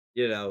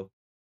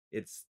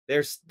it's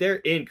they're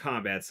in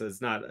combat, so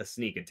it's not a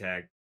sneak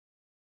attack.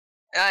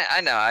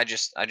 I know. I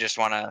just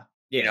want to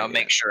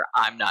make sure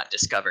I'm not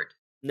discovered.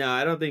 No,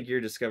 I don't think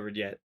you're discovered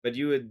yet, but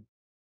you would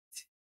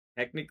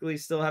technically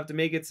still have to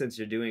make it since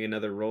you're doing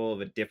another roll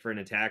of a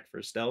different attack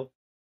for stealth.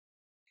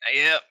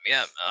 Yep.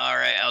 All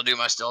right, I'll do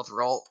my stealth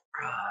roll.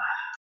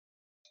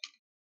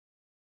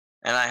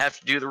 And I have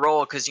to do the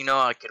roll because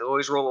I could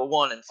always roll a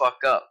 1 and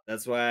fuck up.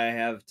 That's why I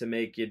have to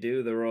make you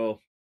do the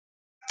roll.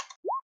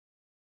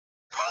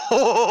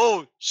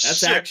 Oh, that's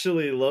shit.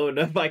 actually low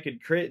enough I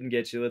could crit and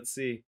get you. Let's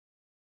see.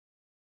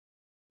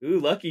 Ooh,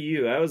 lucky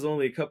you. I was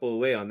only a couple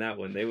away on that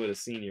one. They would have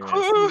seen your ass.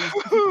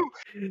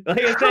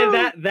 Like I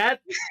said, that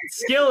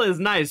skill is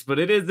nice, but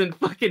it isn't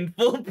fucking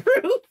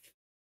foolproof.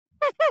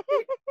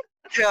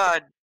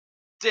 God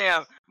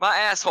damn. My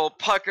asshole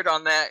puckered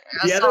on that.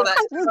 I saw that.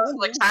 I was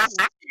like,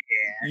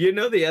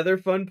 yeah. The other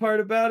fun part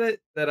about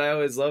it that I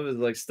always love is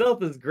like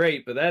stealth is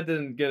great, but that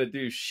isn't gonna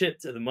do shit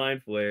to the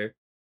mind flayer.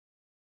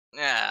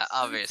 Yeah,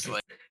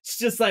 obviously. It's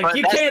just like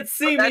you can't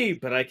see me,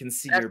 but I can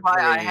see your brain.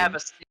 That's why I have a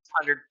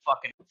 600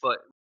 fucking foot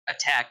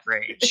attack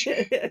range.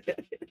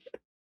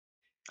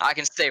 I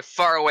can stay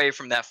far away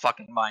from that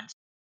fucking mind.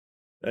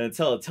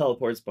 Until it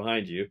teleports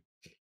behind you.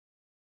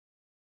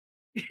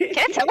 Can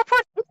it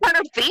teleport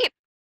 600 feet?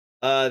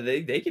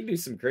 They can do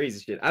some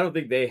crazy shit. I don't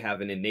think they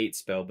have an innate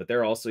spell, but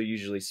they're also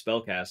usually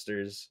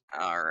spellcasters.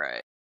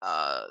 Alright.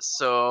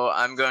 So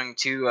I'm going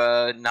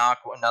to knock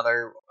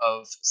another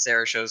of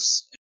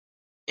Sarasho's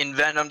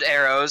envenomed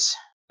arrows.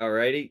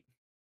 Alrighty.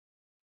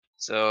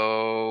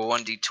 So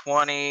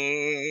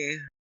 1d20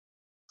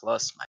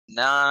 plus my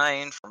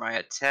 9 for my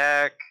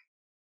attack.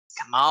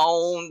 Come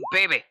on,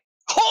 baby.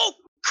 Oh,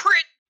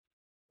 crit!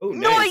 Oh,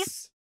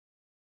 nice.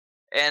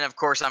 And of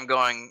course I'm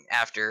going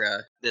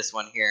after this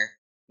one here.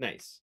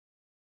 Nice.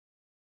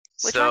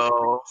 Which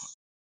one?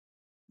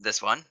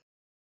 This one.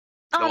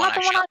 Oh, not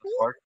the one on me?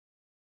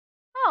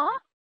 Oh.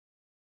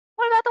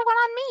 What about the one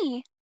on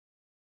me?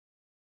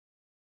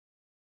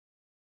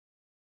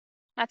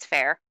 That's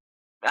fair.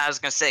 I was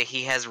gonna say,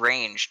 he has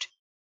ranged.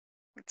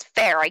 It's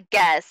fair, I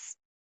guess.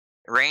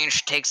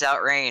 Ranged takes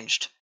out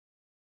ranged.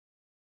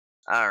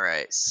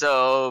 Alright,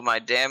 so my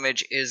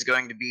damage is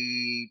going to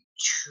be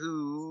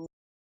 2.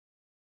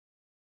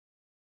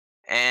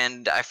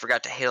 And I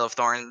forgot to Hail of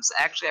Thorns.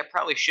 Actually, I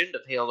probably shouldn't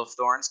have Hail of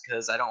Thorns,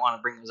 because I don't want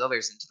to bring those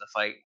others into the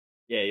fight.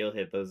 Yeah, you'll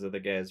hit those other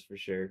guys for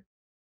sure.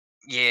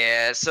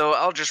 Yeah, so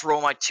I'll just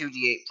roll my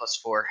 2d8 plus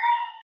 4.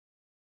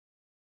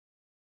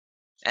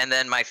 And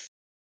then my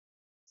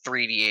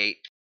 3d8,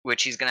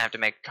 which he's going to have to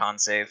make a con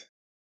save.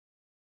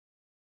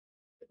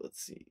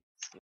 Let's see.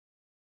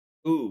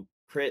 Ooh,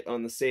 crit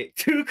on the save.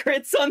 2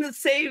 crits on the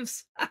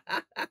saves!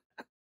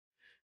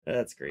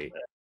 That's great.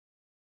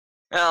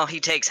 Well, he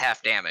takes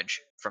half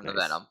damage from the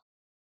venom.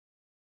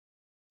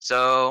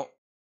 So,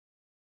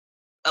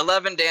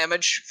 11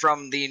 damage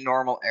from the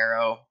normal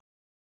arrow.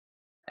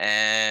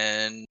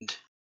 And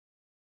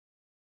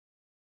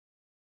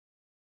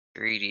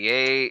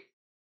 3d8.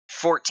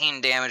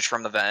 14 damage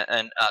from the venom.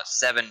 And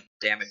 7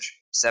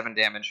 damage. 7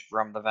 damage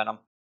from the venom.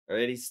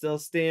 Alright, he's still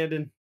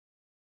standing.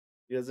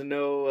 He doesn't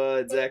know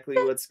exactly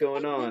what's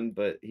going on,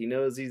 but he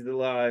knows he's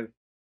alive.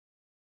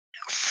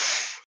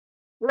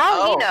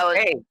 Bro, he knows.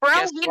 Hey,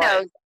 Bro, he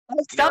knows.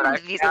 Some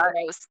of these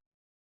arrows.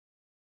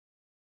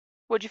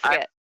 What'd you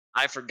forget?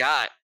 I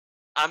forgot.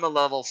 I'm a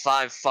level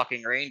 5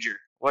 fucking ranger.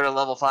 What do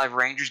level 5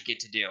 rangers get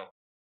to do?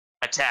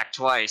 Attack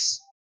twice.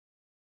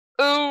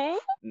 Ooh.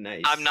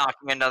 Nice. I'm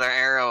knocking another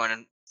arrow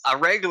and a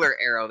regular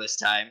arrow this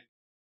time.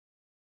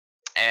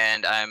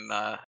 And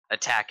I'm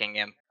attacking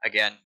him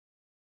again.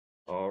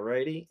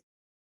 Alrighty.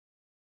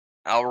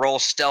 I'll roll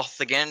stealth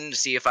again to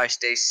see if I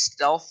stay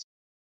stealth.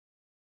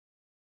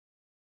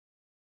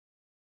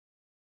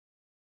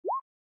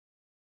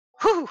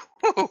 Whew!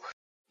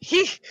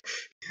 He.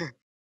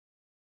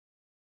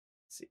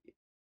 See.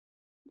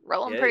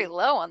 Rolling pretty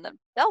low on the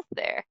stealth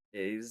there.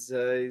 Yeah,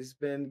 he's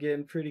been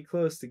getting pretty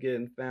close to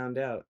getting found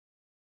out.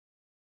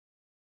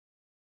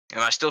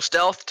 Am I still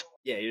stealthed?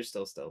 Yeah, you're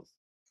still stealth.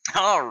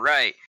 All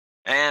right,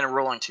 and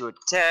rolling to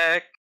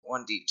attack.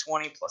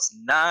 1d20 plus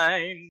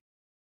 9.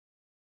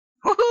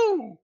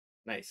 Woohoo!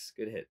 Nice,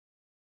 good hit.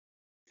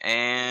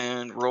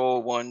 And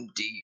roll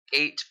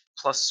 1d8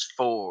 plus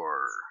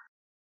 4.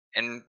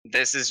 And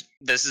this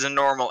is a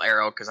normal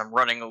arrow because I'm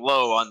running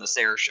low on the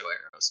Sarah Show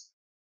arrows.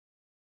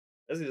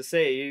 I was gonna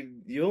say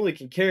you only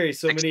can carry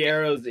so many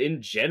arrows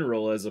in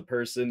general as a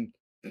person.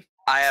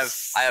 I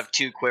have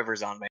 2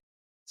 quivers on me.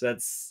 So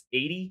that's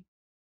 80.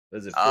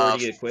 Was it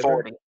 40 a quiver?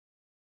 40.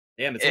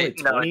 Damn, it's only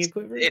 20 a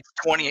quiver. It's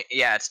 20.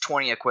 Yeah, it's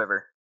 20 a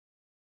quiver.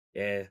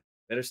 Yeah,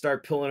 better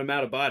start pulling them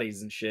out of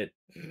bodies and shit.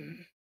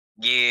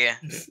 Yeah.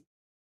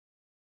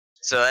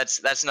 So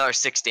that's another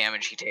 6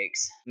 damage he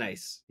takes.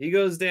 Nice. He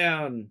goes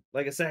down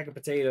like a sack of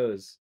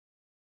potatoes.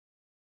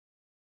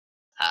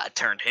 I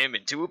turned him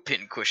into a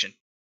pincushion.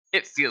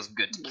 It feels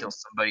good to kill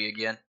somebody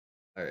again.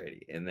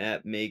 Alrighty, and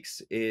that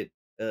makes it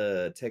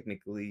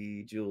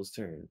technically Jules'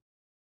 turn.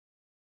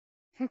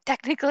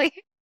 Technically.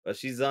 Well,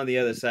 she's on the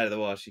other side of the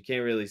wall. She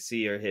can't really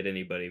see or hit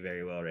anybody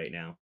very well right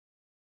now.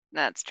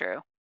 That's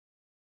true.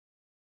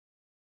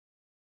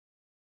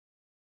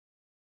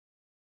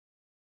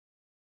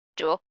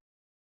 Jewel.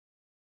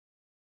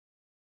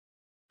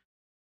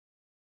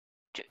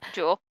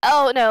 Jewel.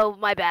 Oh no,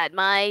 my bad.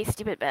 My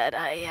stupid bad.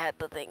 I had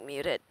the thing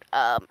muted.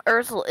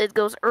 Ursula. It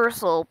goes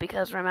Ursula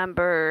because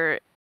remember.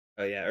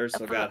 Oh yeah,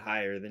 Ursula got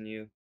higher than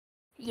you.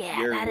 Yeah,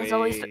 You're that is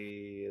always.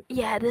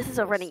 Yeah, this is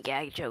a list. running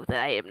gag joke that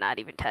I am not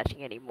even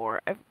touching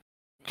anymore.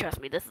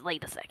 Trust me, this is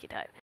like the second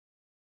time.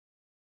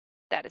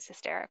 That is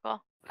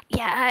hysterical.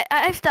 Yeah,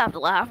 I stopped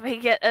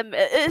laughing.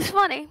 It's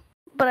funny,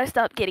 but I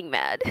stopped getting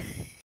mad.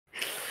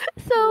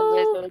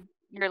 So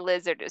your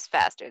lizard is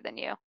faster than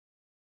you.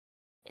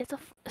 It's a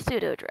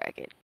pseudo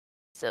dragon.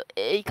 So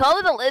you call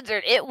it a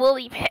lizard, it will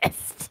be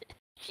pissed.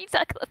 She's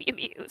not gonna be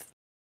amused.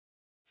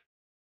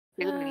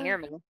 She doesn't hear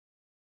me.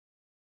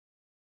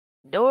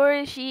 Nor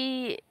is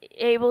she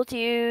able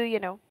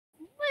to,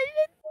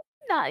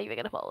 not even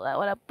gonna follow that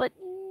one up, but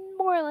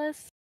more or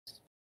less.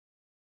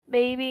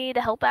 Maybe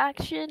the help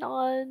action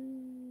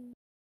on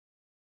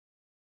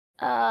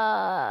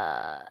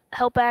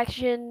help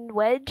action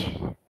Wedge.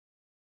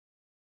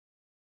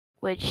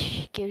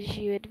 Which gives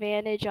you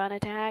advantage on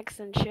attacks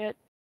and shit.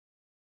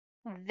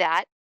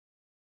 That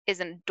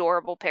is an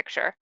adorable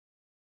picture.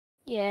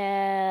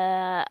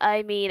 Yeah,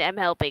 I mean, I'm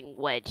helping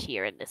Wedge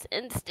here in this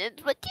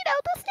instance, but the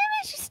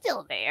damage is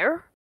still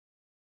there.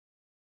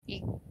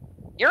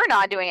 You're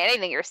not doing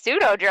anything. Your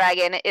pseudo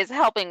dragon is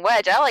helping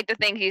Wedge. I like to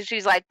think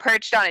she's like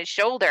perched on his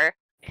shoulder.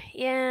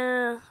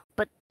 Yeah,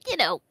 but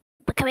the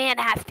command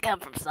has to come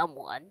from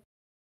someone.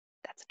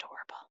 That's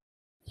adorable.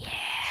 Yeah.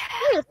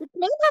 Wait, the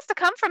command has to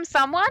come from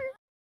someone?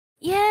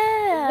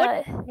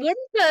 Yeah. Wouldn't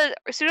the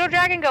pseudo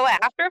dragon go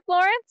after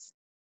Florence?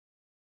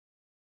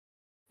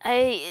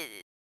 I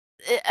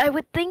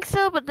would think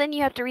so, but then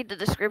you have to read the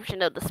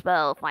description of the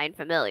spell. Find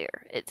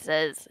familiar. It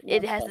says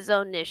it has its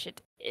own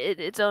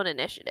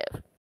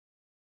initiative.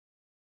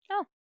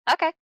 Oh,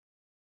 okay.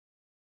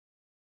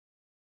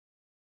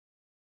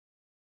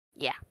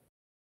 Yeah.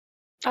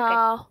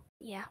 Okay.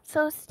 Yeah.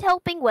 So it's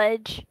helping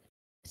Wedge,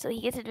 so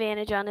he gets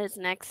advantage on his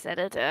next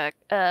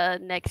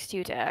next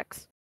 2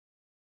 attacks.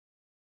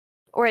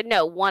 Or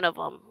no, one of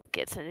them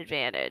gets an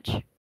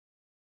advantage.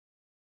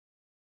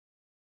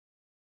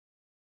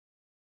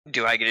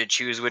 Do I get to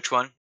choose which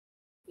one?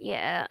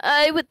 Yeah,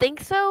 I would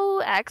think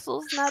so.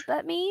 Axel's not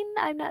that mean.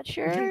 I'm not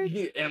sure.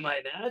 Am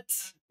I not?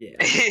 Yeah.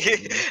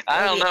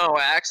 I don't know.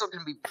 Axel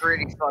can be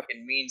pretty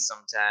fucking mean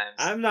sometimes.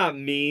 I'm not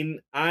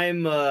mean.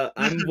 I'm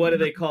what do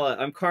they call it?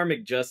 I'm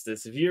karmic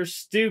justice. If you're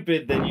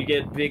stupid, then you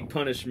get big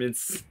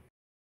punishments.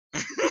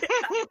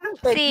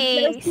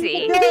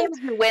 See.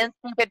 You win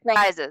stupid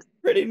prizes.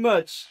 Pretty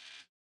much.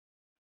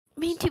 I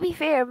mean, to be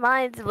fair,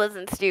 mine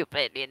wasn't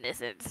stupid in this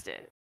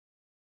instant.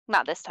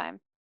 Not this time.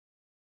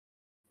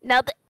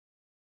 Now,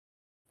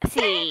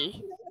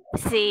 see.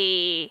 This is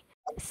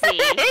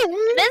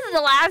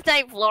the last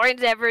time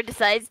Florence ever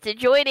decides to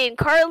join in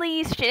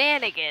Carly's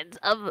shenanigans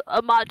of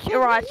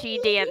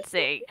amachirachi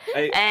dancing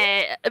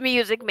and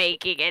music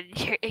making,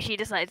 and she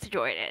decides to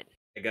join in.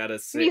 I gotta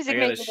say, Music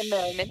making a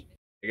moment.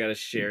 I gotta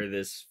share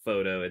this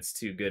photo. It's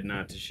too good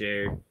not to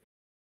share.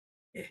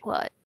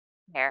 What?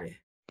 There. Yeah.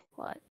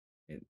 What?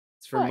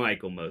 It's for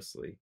Michael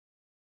mostly.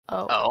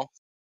 Oh.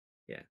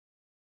 Yeah.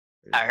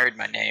 I heard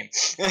my name.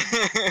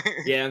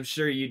 Yeah, I'm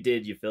sure you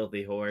did, you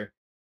filthy whore.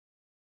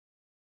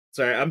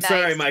 Sorry, I'm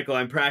sorry, Michael.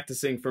 I'm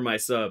practicing for my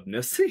sub.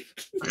 No, see.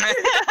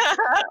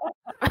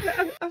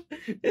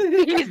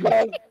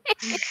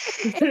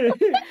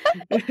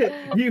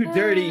 You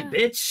dirty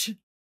bitch.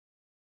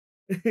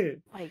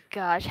 My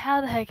gosh, how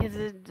the heck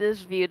is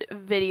this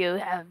video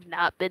have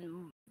not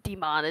been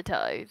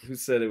demonetized? Who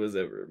said it was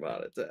ever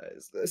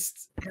monetized?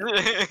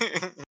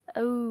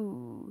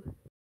 Oh.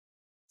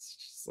 It's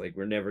just like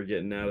we're never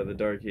getting out of the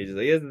dark ages.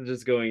 I guess it's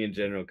just going in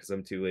general because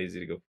I'm too lazy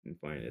to go and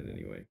find it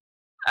anyway.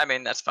 I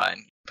mean, that's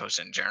fine. Post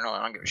it in journal.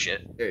 I don't give a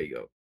shit. There you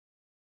go.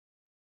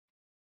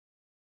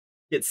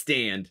 Get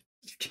stand.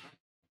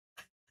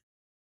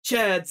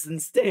 Chads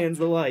and stands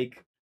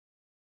alike.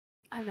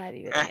 I'm not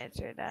even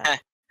answering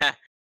that.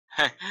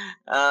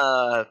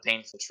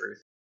 Painful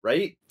truth.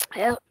 Right?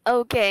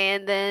 Okay,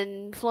 and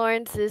then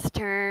Florence's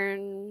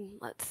turn.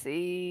 Let's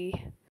see.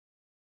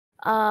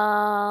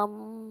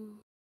 Well,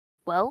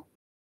 well,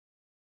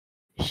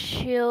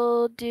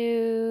 she'll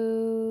do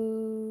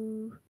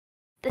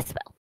this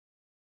spell.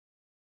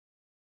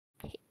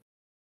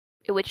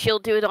 Which she'll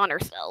do it on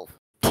herself.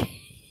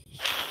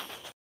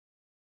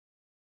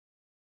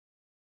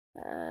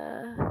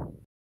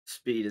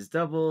 Speed is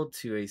doubled,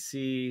 2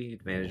 AC,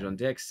 advantage on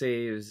dex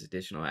saves,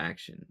 additional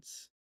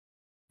actions.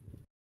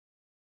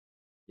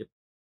 Yep.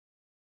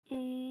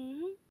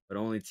 But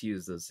only to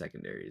use those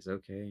secondaries,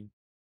 okay.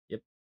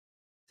 Yep.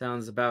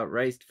 Sounds about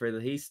right for the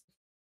haste.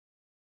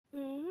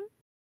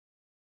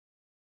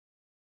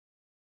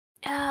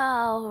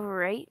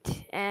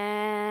 Alright,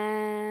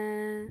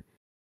 and...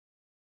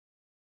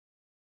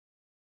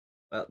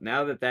 Well,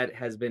 now that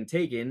has been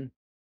taken,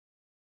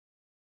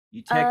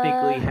 you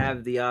technically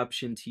have the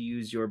option to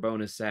use your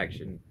bonus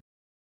action.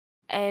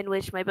 And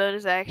which my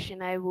bonus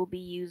action, I will be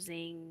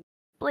using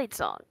Blade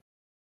Song.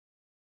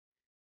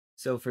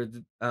 So for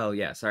oh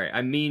yeah, sorry.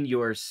 I mean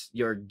your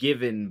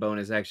given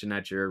bonus action,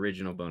 not your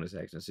original bonus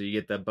action. So you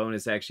get the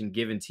bonus action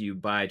given to you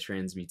by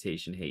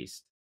transmutation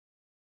haste,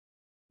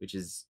 which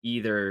is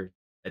either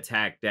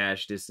attack,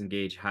 dash,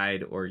 disengage,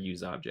 hide, or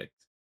use object.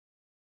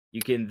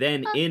 You can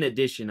then, in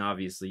addition,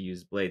 obviously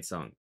use Blade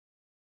Song.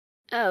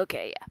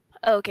 Okay, yeah.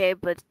 Okay,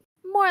 but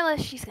more or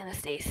less she's gonna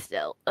stay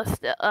still.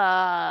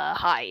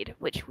 Hide,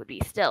 which would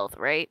be stealth,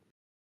 right?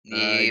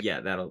 Yeah,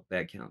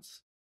 that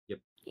counts. Yep.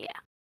 Yeah.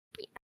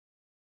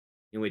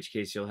 In which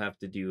case you'll have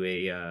to do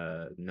a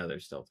another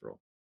stealth roll.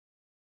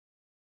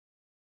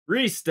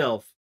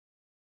 Re-stealth.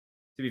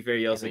 To be fair,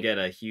 you also get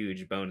a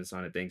huge bonus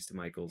on it thanks to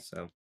Michael,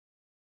 so.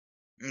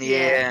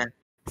 Yeah.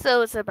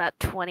 So it's about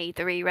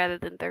 23 rather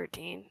than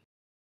 13.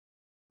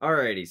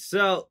 Alrighty,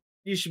 so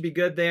you should be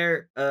good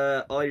there.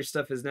 All your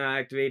stuff is now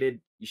activated.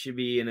 You should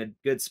be in a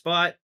good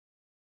spot.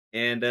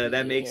 And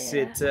that makes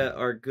it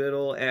our good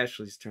old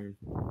Ashley's turn.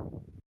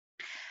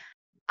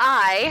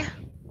 I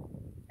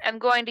am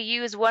going to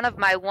use one of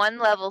my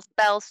 1-level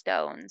spell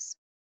stones.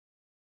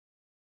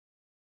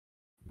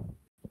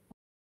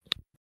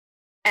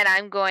 And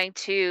I'm going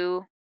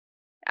to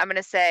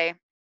say,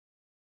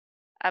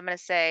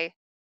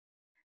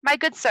 my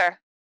good sir,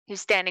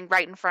 who's standing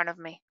right in front of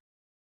me.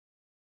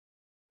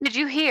 Did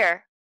you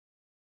hear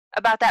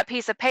about that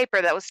piece of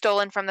paper that was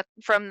stolen from the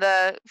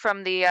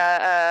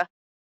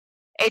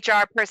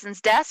HR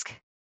person's desk?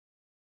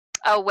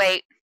 Oh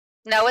wait,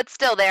 no, it's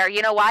still there.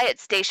 You know why?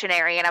 It's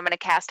stationary, and I'm going to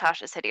cast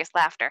Tasha's Hideous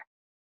Laughter.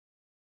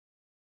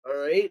 All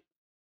right.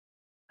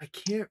 I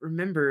can't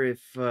remember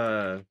if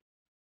I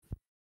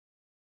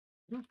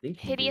don't think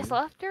Hideous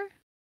Laughter?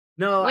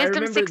 No, Wisdom I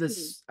remember 16.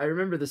 this. I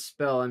remember the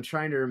spell. I'm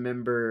trying to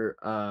remember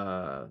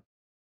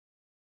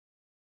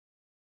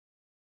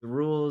the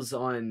rules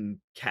on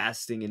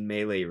casting in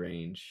melee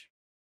range.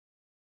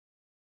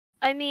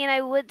 I mean,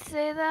 I would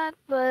say that,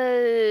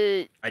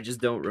 but I just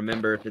don't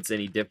remember if it's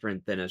any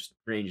different than a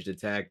ranged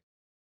attack.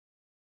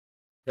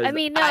 I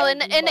mean, no,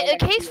 in a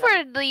case for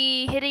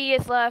the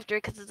Hideous Laughter,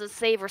 because it's a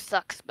save or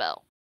suck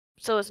spell.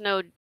 So it's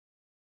no...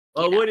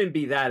 Well, it wouldn't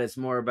be that. It's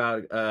more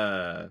about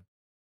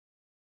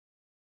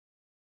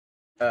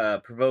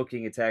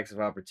provoking attacks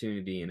of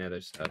opportunity and other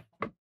stuff.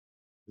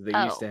 They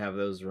used to have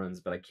those runs,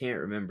 but I can't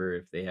remember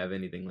if they have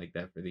anything like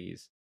that for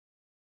these.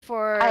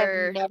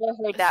 I've never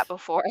heard that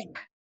before.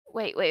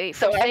 Wait.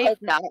 So I hope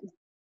not.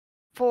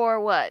 For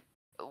what?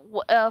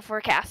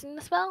 For casting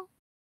the spell?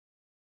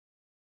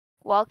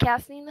 While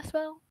casting the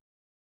spell?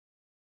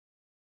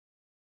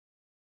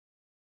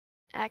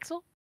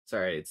 Axel?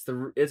 Sorry,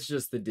 it's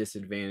just the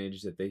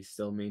disadvantage that they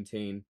still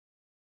maintain.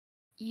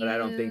 But I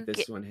don't think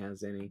this one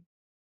has any.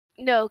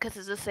 No, because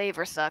it's a save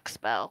or suck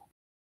spell.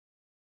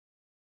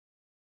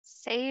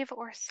 Save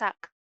or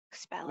suck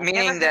spell.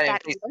 Meaning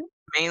that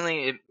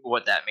mainly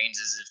what that means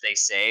is if they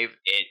save,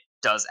 it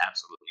does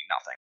absolutely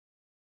nothing.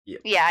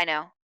 Yeah, I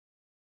know.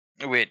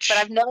 But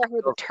I've never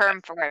heard the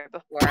term for it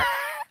before.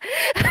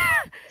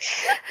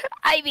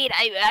 I mean,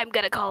 I'm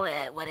gonna call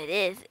it what it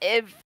is.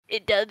 If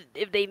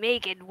they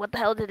make it, what the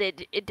hell did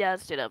it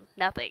does to them?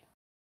 Nothing.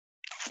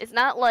 It's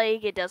not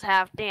like it does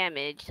half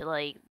damage.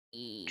 Like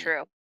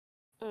True.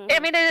 I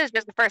mean, it is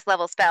just the first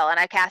level spell, and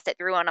I cast it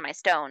through one of my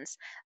stones.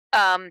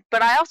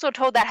 But I also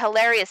told that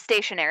hilarious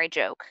stationary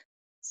joke.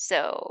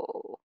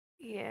 So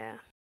yeah,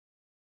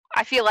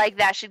 I feel like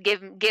that should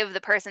give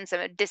the person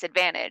some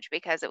disadvantage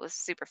because it was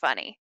super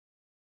funny.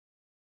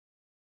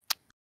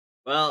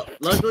 Well,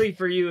 luckily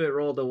for you, it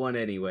rolled a 1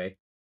 anyway.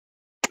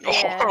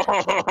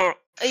 Yeah.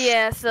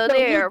 Yeah. So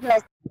there.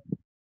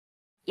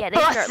 Yeah, they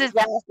busts his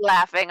ass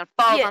laughing and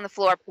falls on the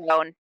floor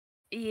prone.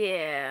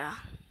 Yeah.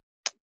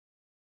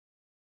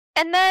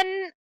 And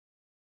then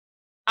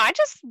I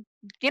just,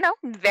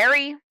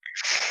 very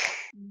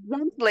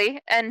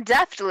gently and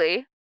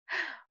deftly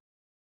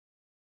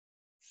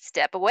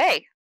step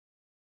away.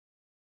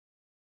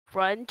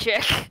 Run,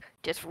 check.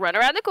 Just run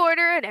around the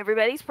corner and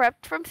everybody's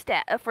prepped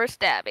for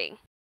stabbing.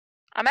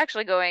 I'm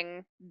actually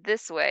going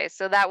this way.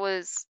 So I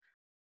was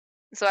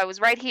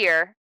right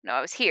here. No,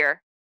 I was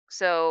here.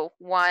 So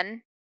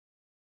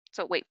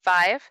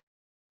 5,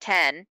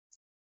 10,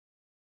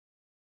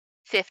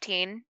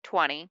 15,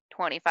 20,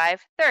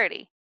 25,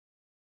 30.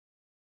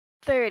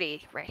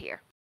 30 right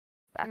here.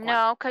 Back one.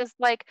 No,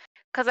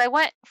 because I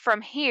went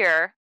from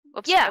here.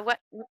 Oops, Yeah. I went.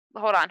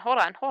 Hold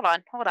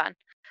on.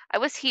 I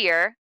was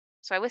here.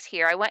 So I was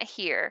here. I went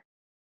here.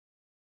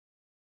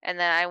 And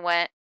then I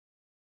went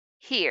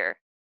here.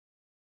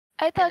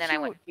 I And thought then I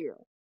you went were. here.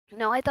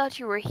 No, I thought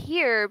you were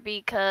here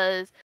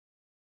because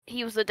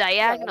he was a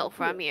diagonal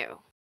from you.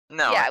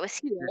 No. Yeah, I was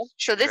here.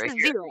 So this is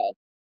 0.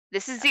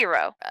 This is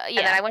 0. Yeah.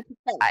 And then I went to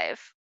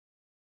 5.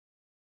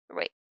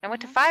 Wait, I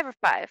went to 5 or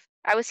 5?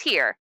 I was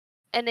here.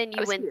 And then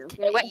you went.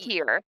 I went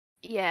here.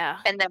 Yeah.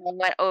 And then I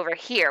went over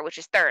here, which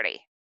is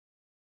 30.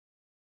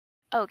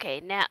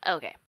 Okay, now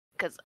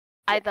because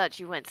I thought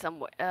you went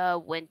somewhere.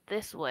 Went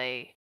this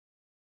way.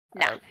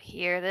 No.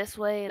 Here this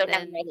way, and So then.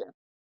 now I'm right here.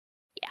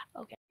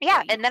 Yeah. Okay.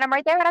 Yeah, and then I'm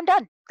right there, and I'm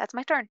done. That's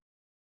my turn.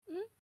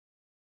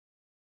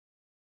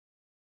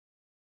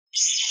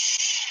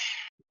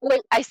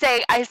 Wait, I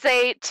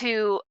say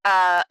to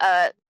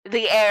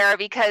the air,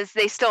 because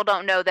they still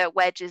don't know that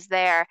Wedge is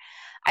there.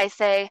 I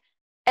say,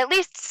 at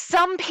least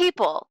some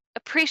people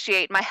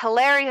appreciate my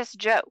hilarious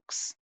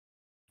jokes.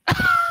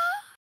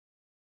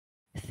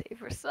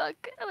 Saber suck.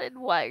 And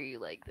why are you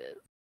like this?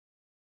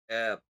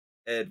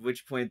 At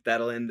which point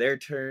that'll end their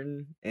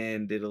turn,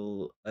 and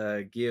it'll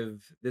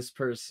give this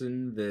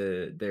person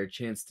their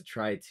chance to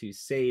try to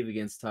save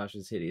against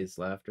Tasha's hideous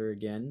laughter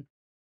again.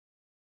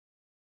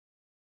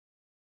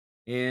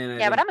 And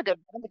but I'm a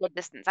good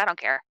distance. I don't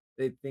care.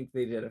 They think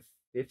they did a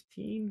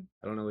 15.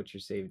 I don't know what your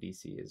save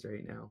DC is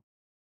right now.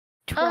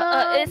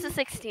 It's a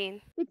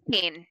 16.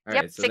 16. All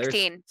Yep, right, so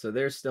 16.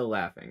 They're still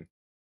laughing.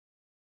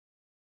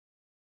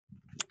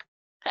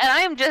 And I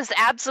am just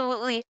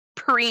absolutely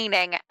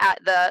preening at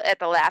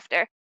the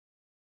laughter.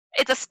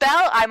 It's a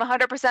spell. I'm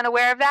 100%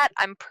 aware of that.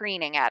 I'm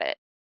preening at it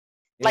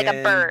like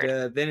a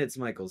bird. Then it's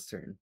Michael's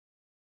turn.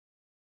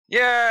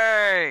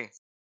 Yay!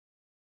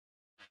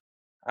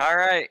 All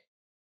right.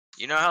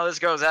 You know how this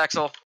goes,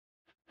 Axel.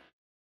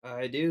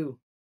 I do.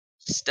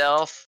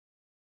 Stealth.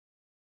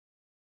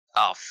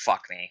 Oh,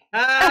 fuck me.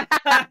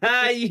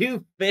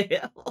 You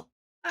fail.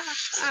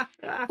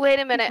 Wait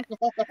a minute.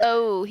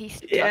 Oh, he's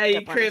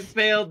he crit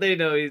failed. They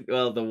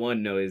know the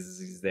one knows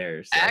he's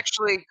there. So.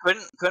 Actually,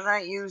 couldn't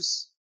I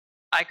use?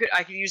 I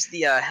could use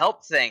the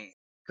help thing,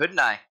 couldn't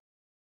I?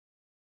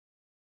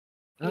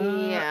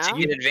 Yeah. To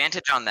get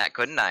advantage on that,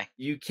 couldn't I?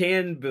 You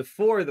can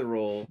before the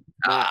roll,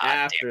 not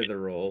after the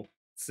roll.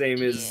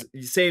 Same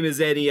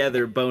as any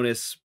other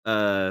bonus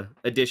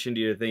addition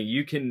to your thing.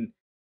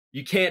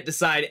 You can't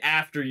decide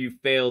after you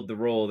failed the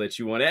roll that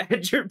you want to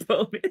add your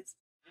bonus.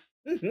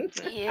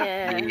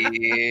 Yeah.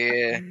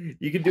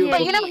 You can do it.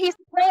 But he's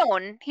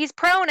prone. He's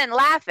prone and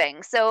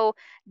laughing. So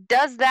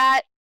does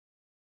that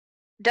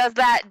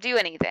do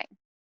anything?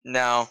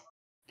 No.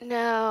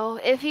 No.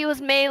 If he was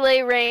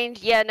melee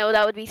range,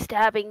 that would be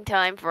stabbing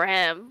time for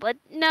him. But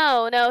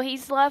no,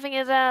 he's laughing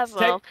his ass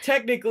off.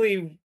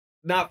 Technically,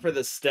 not for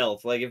the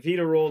stealth. Like if he'd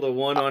have rolled a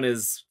 1 on an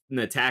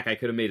attack, I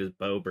could have made his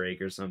bow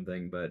break or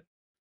something. But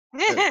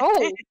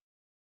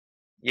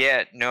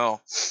yeah, no.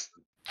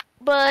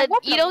 But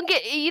you don't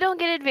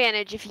get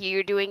advantage if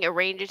you're doing a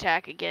range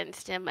attack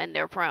against him and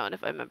they're prone,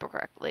 if I remember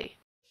correctly.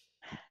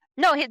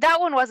 No, that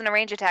one wasn't a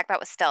range attack. That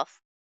was stealth.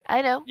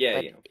 I know.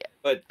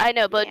 But I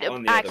know, but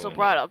Axel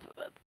brought up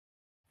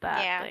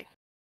that thing.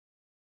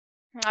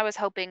 I was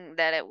hoping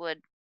that it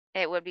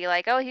would be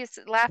like, oh, he's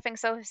laughing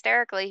so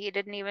hysterically he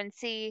didn't even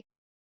see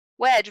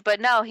Wedge,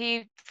 but no,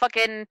 he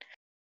fucking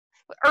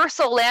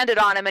Ursula landed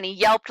on him and he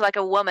yelped like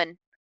a woman.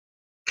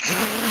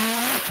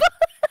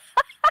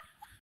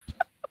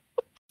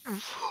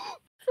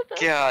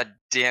 God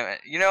damn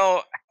it!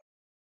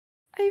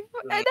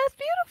 That's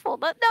beautiful.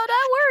 No,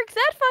 that works.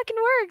 That fucking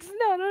works.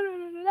 No,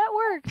 that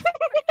works.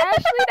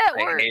 Ashley, that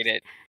works. I hate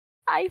it.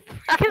 I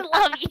fucking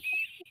love you.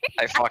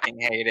 I fucking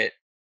hate it.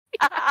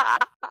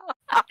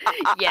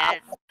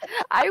 Yes,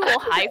 I will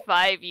high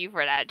five you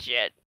for that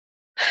shit.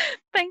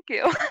 Thank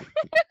you.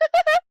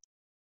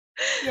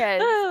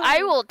 Yes,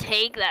 I will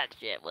take that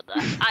shit with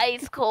an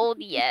ice cold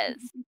yes.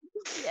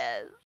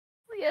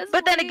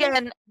 But then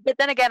again,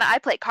 I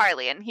play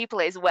Carly and he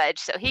plays Wedge,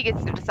 so he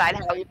gets to decide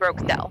how he broke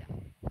stealth.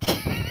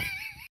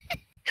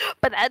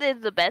 But that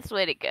is the best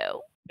way to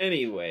go.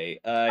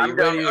 Anyway, I'm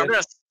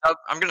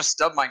gonna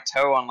stub my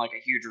toe on like a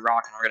huge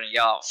rock and we're gonna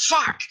yell,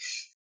 "Fuck!"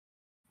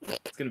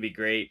 It's gonna be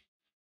great.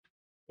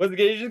 Once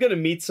again, you're just gonna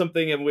meet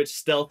something in which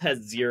stealth has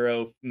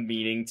 0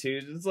 meaning to.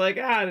 It's like,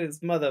 this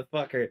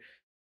motherfucker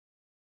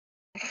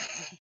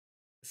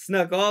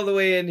snuck all the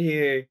way in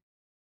here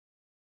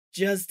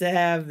just to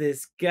have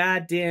this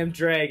goddamn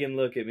dragon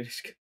look at me.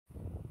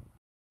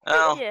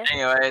 Well,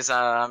 anyways,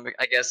 I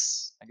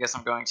guess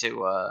I'm going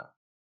to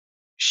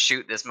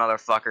shoot this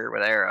motherfucker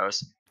with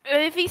arrows.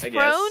 If he's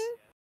prone,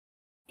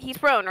 he's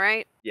prone,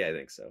 right? Yeah, I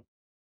think so.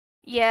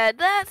 Yeah,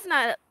 that's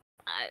not.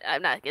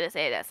 I'm not gonna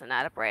say that's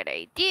not a bright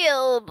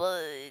idea,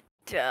 but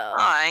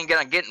I ain't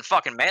gonna get in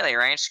fucking melee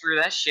range. Screw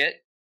that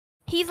shit.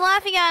 He's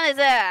laughing on his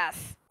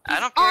ass. I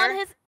don't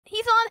care.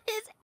 He's on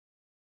his.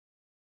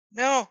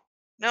 No,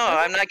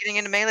 I'm not getting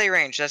into melee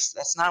range.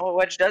 That's not what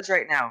Wedge does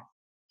right now.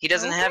 He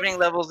doesn't have any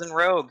levels in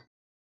Rogue.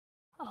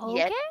 Okay.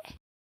 Yep.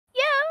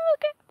 Yeah,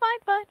 okay.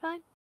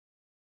 Fine.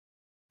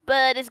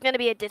 But it's gonna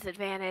be a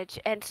disadvantage,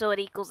 and so it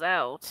equals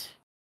out.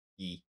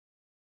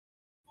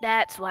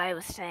 That's why I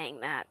was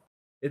saying that.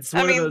 It's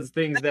one of those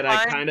things that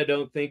I kind of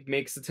don't think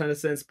makes a ton of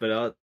sense,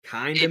 but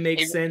kind of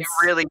makes sense.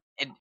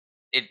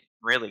 It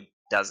really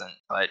doesn't,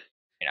 but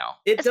you know.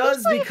 It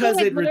does because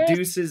it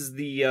reduces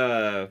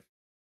the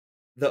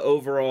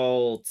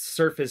overall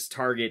surface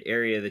target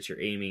area that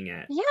you're aiming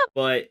at. Yeah.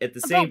 But at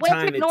the same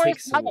time, it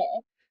takes.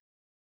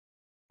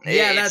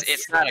 Yeah,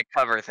 it's not a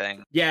cover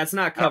thing. Yeah, it's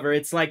not cover.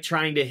 It's like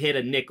trying to hit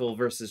a nickel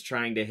versus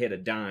trying to hit a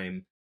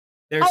dime.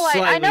 They're I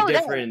slightly know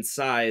different in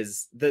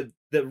size. The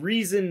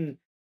reason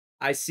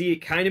I see it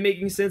kind of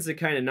making sense and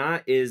kind of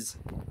not is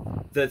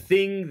the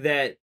thing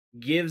that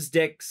gives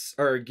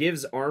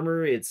gives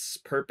armor its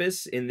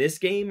purpose in this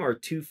game are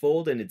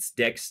twofold, and it's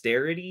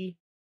dexterity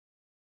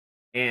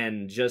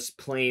and just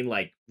plain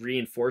like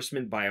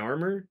reinforcement by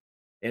armor.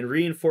 And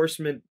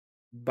reinforcement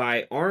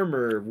by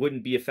armor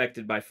wouldn't be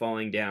affected by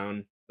falling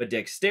down, but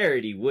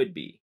dexterity would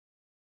be.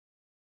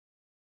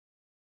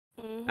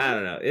 I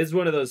don't know. It's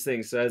one of those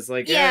things. So I was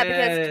like, yeah,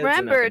 because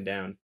remember,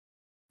 down.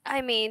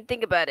 I mean,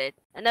 think about it.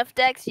 Enough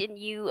dex, and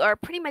you are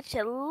pretty much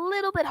a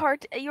little bit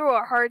hard. You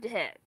are hard to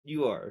hit.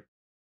 You are.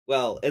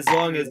 Well, as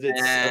long as it's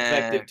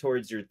effective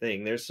towards your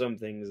thing. There's some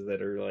things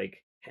that are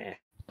like,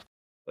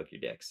 fuck your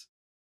dex.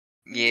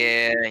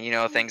 Yeah, you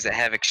know, things that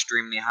have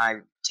extremely high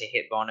to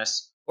hit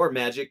bonus. Or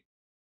magic.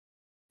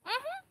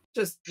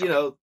 Just, you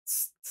know,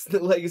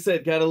 like you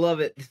said, gotta love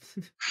it.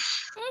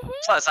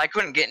 Plus, I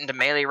couldn't get into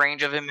melee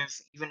range of him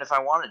even if I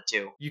wanted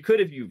to. You could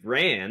if you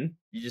ran.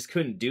 You just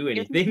couldn't do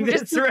anything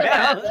this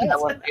round. I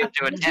wouldn't be able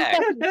to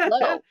attack.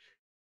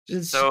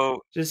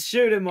 Just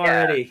shoot him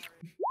already.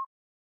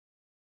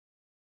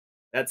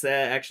 That's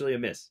actually a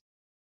miss.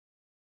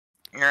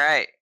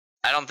 Alright.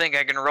 I don't think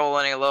I can roll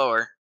any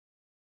lower.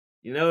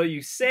 You know,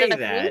 you say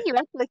that,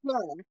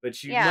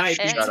 but you might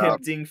be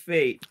tempting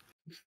fate.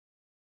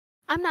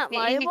 I'm not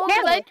liable.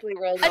 Well,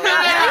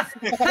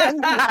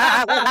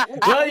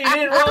 you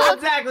didn't roll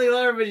exactly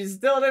lower, but you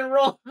still didn't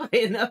roll high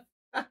enough.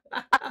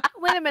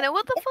 Wait a minute,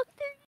 what the fuck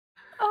did...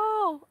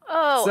 Oh,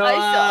 so, I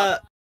saw.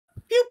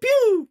 Pew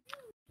pew!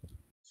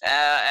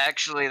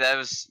 Actually, that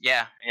was...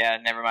 Yeah,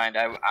 never mind.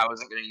 I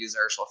wasn't going to use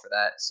Ursula for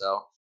that,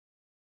 so...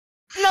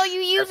 No, you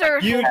use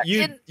Ursula.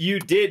 You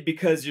did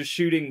because you're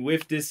shooting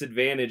with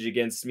disadvantage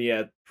against me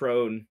at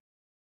prone.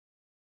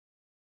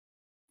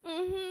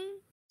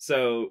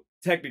 So,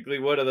 technically,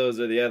 one of those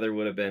or the other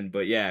would have been,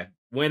 but yeah.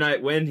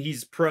 When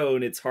he's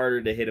prone, it's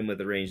harder to hit him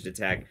with a ranged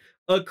attack,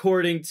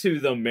 according to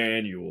the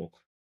manual.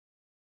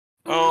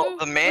 Oh,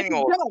 the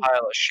manual is a pile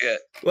of shit.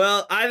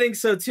 Well, I think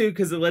so too,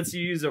 because it lets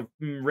you use a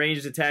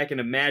ranged attack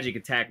and a magic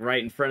attack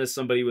right in front of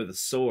somebody with a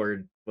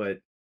sword, but...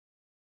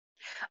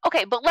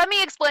 Okay, but let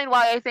me explain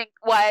why I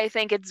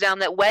think it's dumb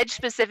that Wedge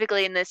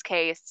specifically in this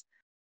case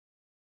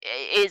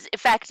is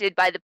affected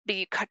by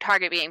the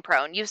target being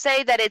prone. You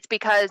say that it's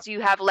because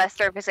you have less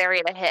surface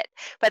area to hit,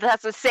 but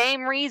that's the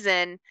same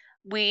reason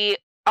we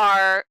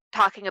are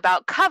talking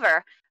about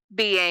cover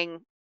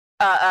being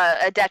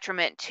a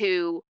detriment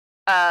to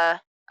a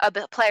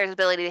player's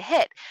ability to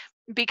hit,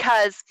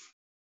 because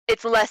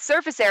it's less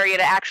surface area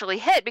to actually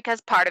hit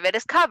because part of it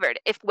is covered.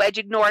 If Wedge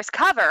ignores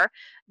cover,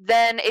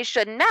 then it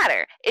shouldn't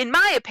matter, in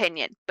my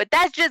opinion. But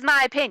that's just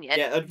my opinion.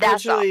 Yeah,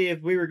 unfortunately,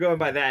 if we were going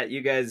by that,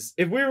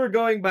 if we were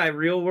going by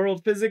real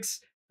world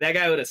physics, that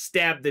guy would have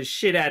stabbed the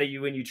shit out of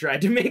you when you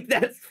tried to make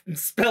that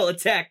spell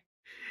attack.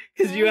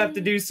 Because you have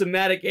to do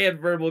somatic and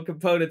verbal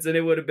components, and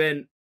it would have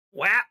been,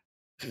 whap.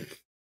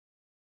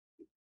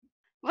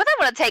 Well, that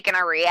would have taken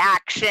a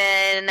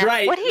reaction.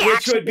 Right,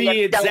 which would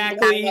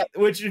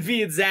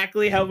be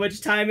exactly how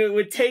much time it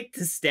would take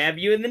to stab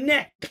you in the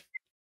neck.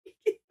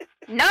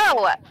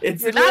 No,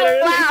 it's you're not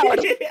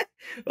allowed.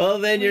 Well,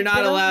 then you're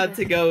not allowed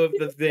to go with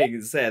the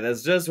things said.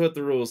 That's just what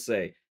the rules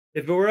say.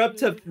 If it were up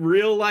to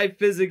real life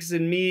physics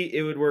and me,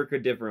 it would work a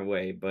different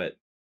way, but...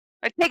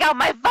 I take out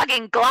my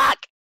fucking Glock!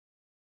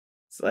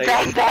 It's like,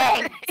 bang,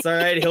 bang! It's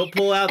alright, he'll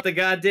pull out the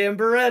goddamn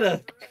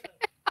Beretta.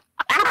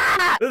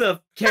 Who the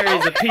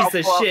carries a piece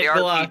of shit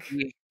Glock?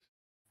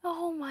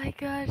 Oh my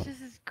gosh, this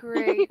is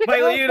great.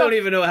 Michael, you don't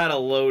even know how to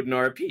load an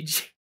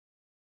RPG.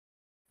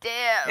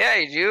 Damn. Yeah,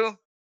 you do.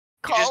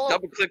 You just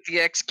double-click the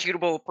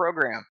executable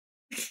program.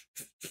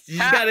 You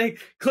gotta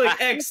click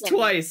X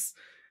twice.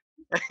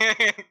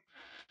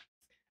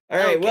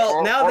 Alright,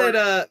 well, now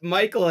that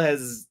Michael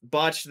has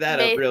botched that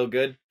up real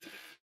good.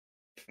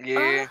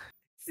 Yeah.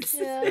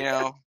 You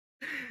know.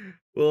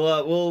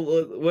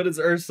 Well, what does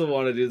Ursula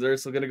want to do? Is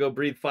Ursula gonna go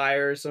breathe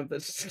fire or something?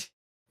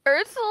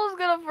 Ursula's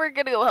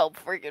gonna go help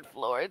freaking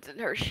Florence and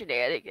her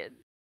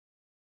shenanigans.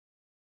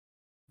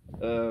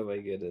 Oh my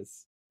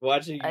goodness.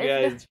 Watching you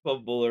guys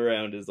fumble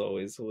around is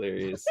always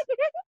hilarious.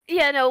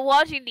 Yeah, no,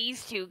 watching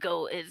these two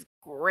go is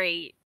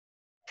great.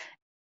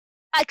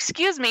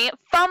 Excuse me,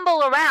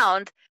 fumble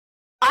around?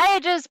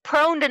 I just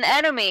proned an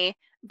enemy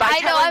by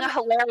telling a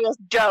hilarious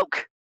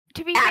joke.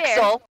 To be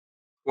Axel. fair.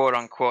 Quote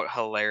unquote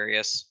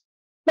hilarious.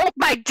 Suck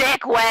my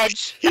dick,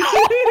 Wedge!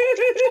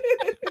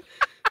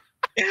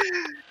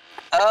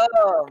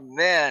 Oh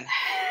man.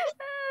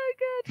 Oh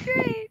god,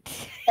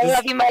 great. I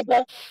love you,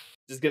 Michael.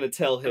 Just gonna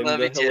tell him Love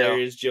the you too.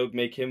 hilarious joke,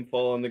 make him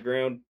fall on the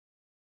ground.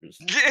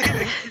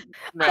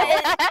 No.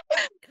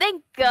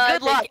 Thank God.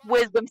 Good luck,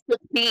 Wisdom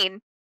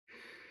 16.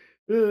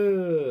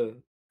 only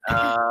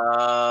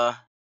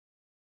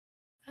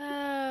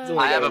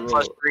I have gotta a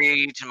roll.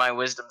 +3 to my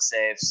wisdom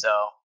save, so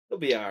He'll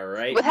be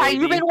alright. With how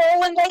you've been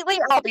rolling lately,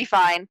 I'll be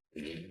fine.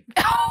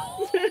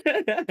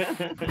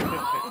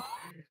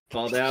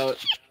 Called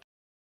out.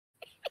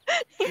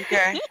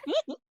 okay.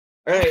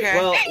 Alright, Okay.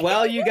 well,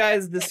 while you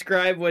guys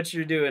describe what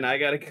you're doing, I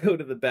gotta go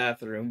to the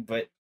bathroom,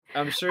 but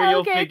I'm sure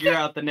you'll figure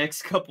out the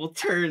next couple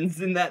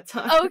turns in that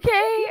time.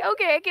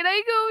 Okay, can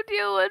I go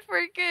deal with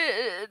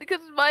freaking... Because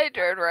it's my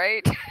turn,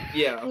 right?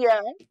 Yeah.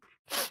 Yeah.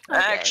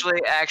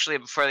 Okay. Actually,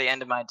 before the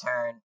end of my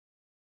turn.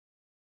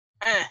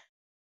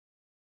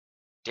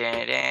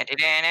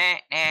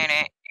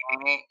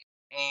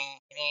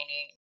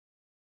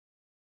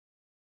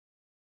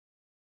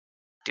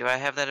 Do I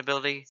have that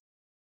ability?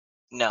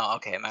 No,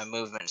 okay, my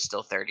movement is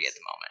still 30 at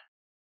the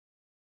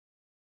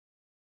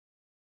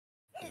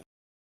moment.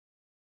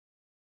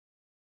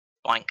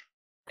 Boink.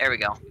 There we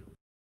go.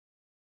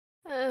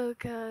 Oh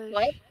gosh.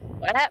 What?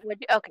 What?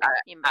 Okay.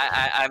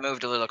 I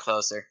moved a little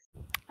closer.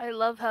 I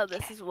love how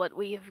this is what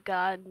we have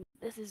gotten.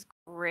 This is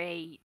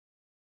great.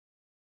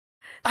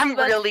 I'm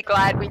really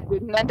glad we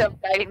didn't end up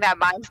fighting that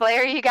mind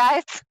flayer, you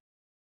guys.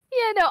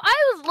 Yeah, no,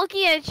 I was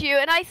looking at you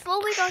and I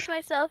slowly thought to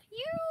myself,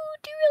 you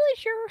do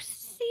realize you're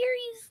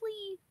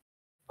seriously...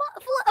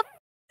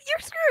 You're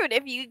screwed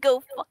if you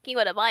go fucking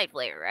with a mind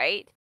flayer,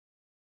 right?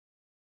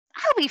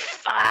 I'll be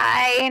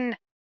fine.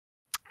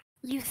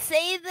 You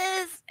say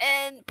this,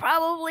 and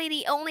probably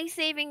the only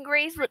saving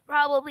grace would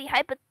probably,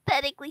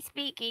 hypothetically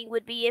speaking,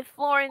 would be if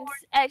Florence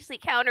actually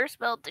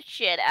counterspelled the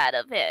shit out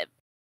of him.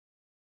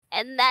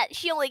 And that,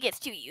 she only gets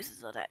 2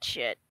 uses of that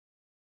shit.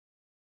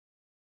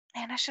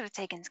 Man, I should have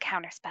taken his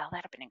counterspell.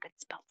 That'd have been a good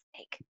spell to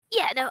take.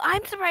 Yeah, no,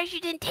 I'm surprised you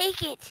didn't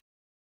take it.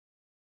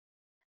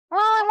 Well,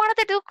 I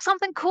wanted to do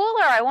something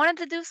cooler. I wanted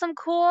to do some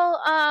cool,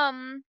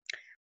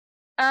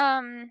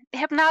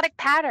 hypnotic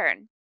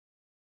pattern.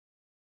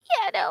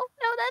 Yeah, no,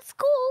 that's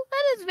cool.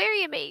 That is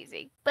very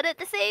amazing. But at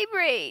the same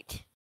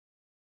rate.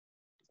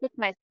 It's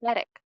my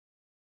aesthetic.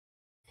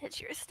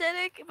 It's your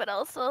aesthetic, but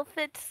also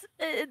fits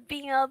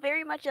being a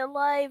very much a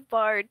live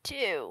bard,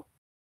 too.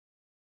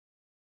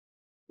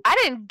 I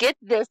didn't get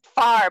this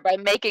far by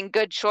making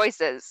good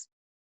choices.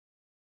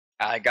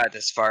 I got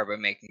this far by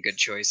making good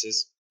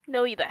choices.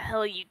 No, the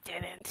hell you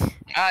didn't.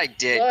 I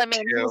did, Well, I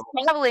mean, too.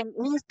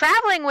 he's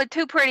traveling with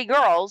 2 pretty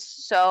girls,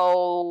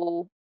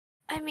 so...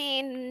 I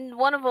mean,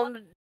 one of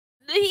them...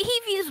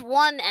 He views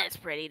one as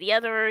pretty, the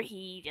other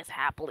he just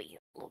happily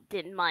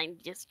didn't mind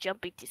just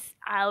jumping to...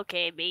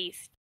 Okay, me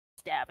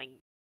stabbing.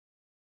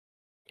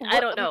 I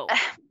don't know.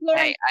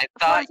 Hey, I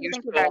thought you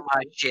stole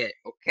my shit,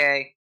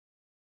 okay?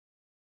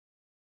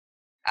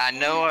 I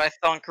know I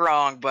thunk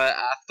wrong, but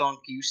I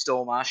thunk you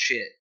stole my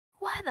shit.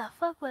 Why the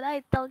fuck would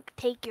I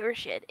take your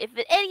shit if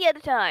at any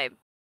other time?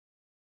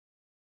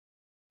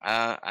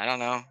 I don't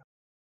know.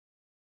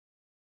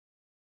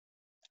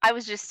 I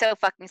was just so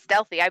fucking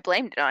stealthy, I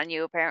blamed it on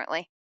you,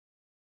 apparently.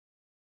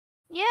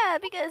 Yeah,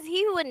 because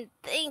he wouldn't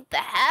think the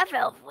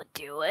half-elf would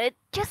do it,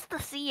 just the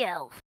sea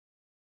elf.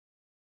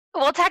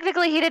 Well,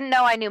 technically, he didn't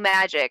know I knew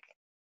magic.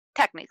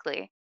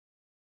 Technically.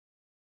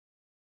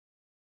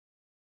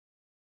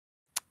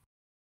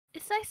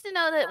 It's nice to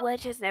know that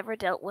Wedge has never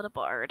dealt with a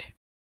bard.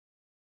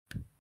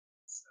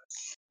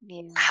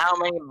 Yeah. How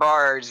many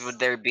bards would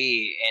there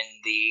be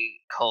in the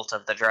Cult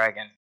of the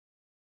Dragon?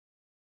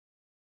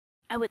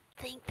 I would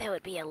think there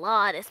would be a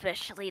lot,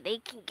 especially they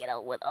can get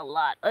out with a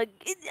lot. I mean,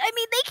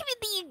 they can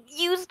be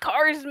used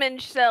carsman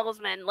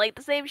salesmen, like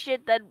the same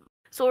shit that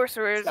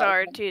sorcerers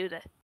are too,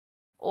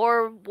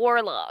 or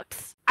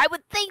warlocks. I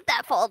would think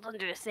that falls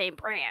under the same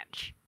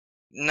branch.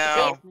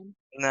 No.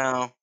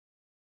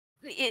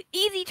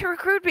 Easy to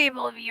recruit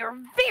people if you're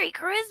very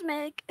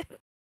charismatic.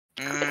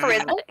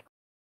 Charismatic?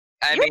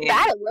 You're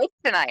bad at looks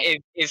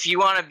tonight. If you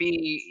want to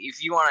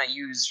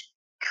use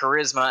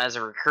charisma as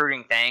a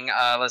recruiting thing,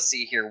 let's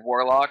see here: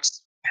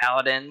 warlocks,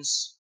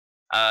 paladins,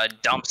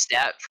 dump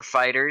stat for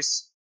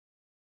fighters.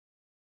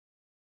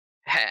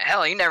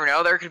 Hell, you never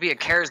know. There could be a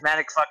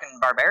charismatic fucking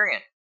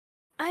barbarian.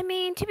 I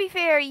mean, to be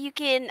fair, you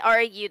can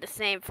argue the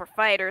same for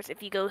fighters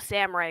if you go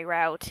samurai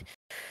route.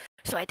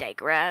 So I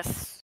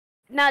digress.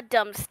 Not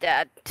dumb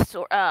stat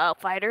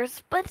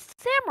fighters, but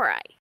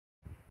samurai.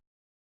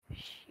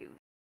 Shoot.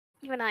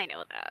 Even I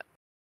know that.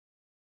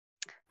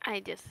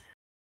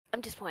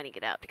 I'm just pointing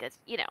it out because,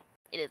 you know,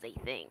 it is a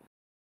thing.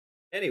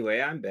 Anyway,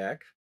 I'm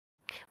back.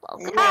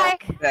 Welcome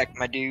back,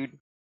 my dude.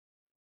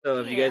 So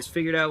have you guys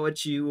figured out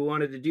what you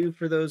wanted to do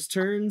for those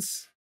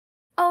turns?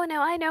 Oh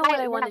no, I know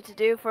what I wanted to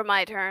do for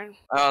my turn.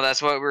 Oh,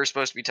 that's what we were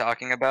supposed to be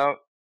talking about?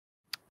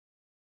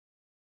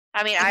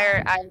 I mean,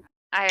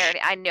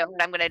 I know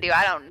what I'm gonna do.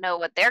 I don't know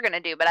what they're gonna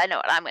do, but I know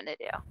what I'm gonna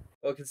do.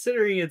 Well,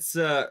 considering it's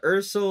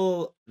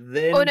Ursel,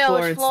 then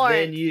Florence,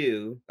 then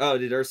you. Oh,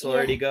 did Ursel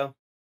already go?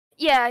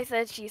 Yeah, I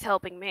said she's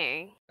helping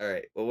me.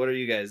 Alright, well, what are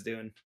you guys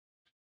doing?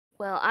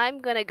 Well, I'm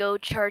gonna go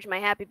charge my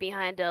happy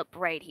behind up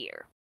right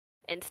here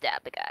and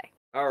stab the guy.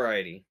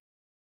 Alrighty.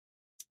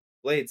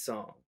 Blade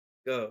Song,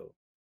 go.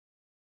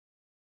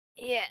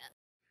 Yeah.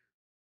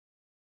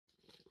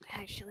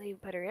 Actually,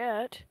 better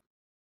yet.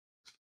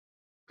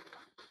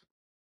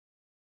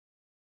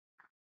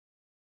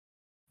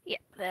 Yep,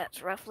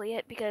 that's roughly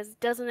it, because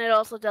doesn't it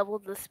also double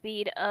the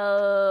speed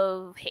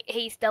of...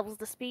 Haste doubles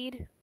the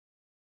speed?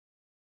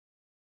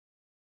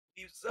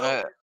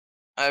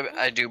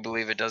 I do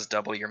believe it does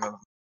double your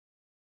movement.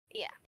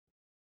 Yeah.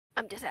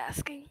 I'm just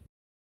asking.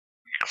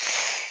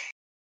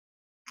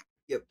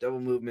 Yep, double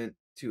movement,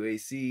 2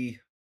 AC,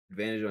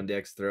 advantage on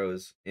dex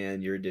throws,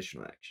 and your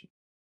additional action.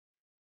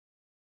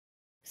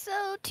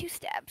 So, 2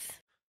 stabs.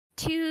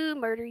 2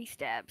 murdery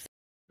stabs.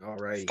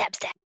 Alrighty. Stab,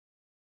 stab.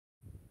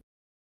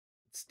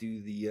 Let's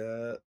do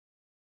the,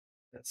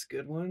 that's a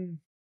good one.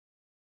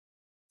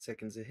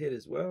 Second's a hit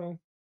as well.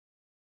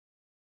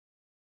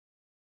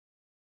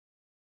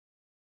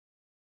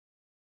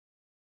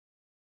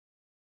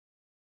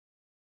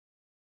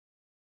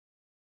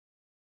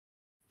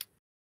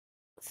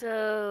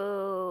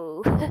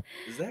 So...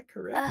 Is that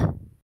correct?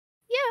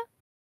 Yeah.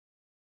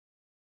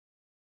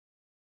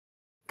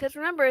 Because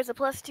remember, it's a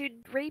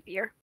 +2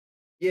 rapier.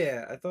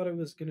 Yeah, I thought it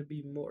was gonna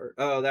be more.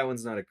 Oh, that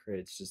one's not a crit,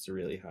 it's just a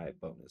really high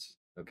bonus.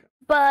 Okay.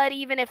 But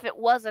even if it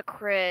was a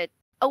crit...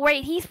 Oh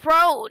wait, he's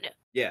prone!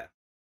 Yeah.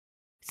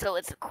 So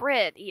it's a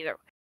crit, either.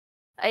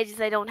 I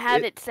don't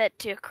have it set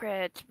to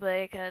crit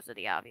because of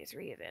the obvious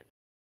reason.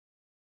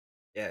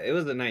 Yeah, it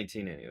was a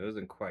 19 anyway. It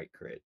wasn't quite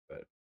crit,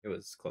 but it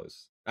was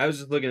close. I was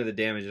just looking at the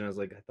damage and I was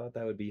like, I thought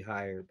that would be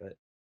higher, but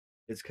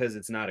it's because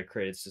it's not a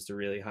crit. It's just a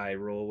really high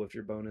roll with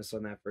your bonus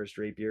on that first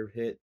rapier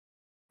hit.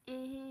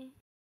 Mm-hmm.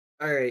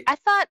 All right. I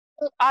thought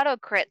it auto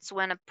crits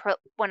when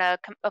a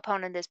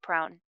opponent is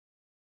prone.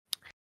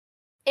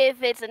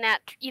 If it's a nat,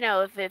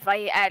 if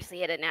I actually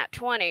hit a nat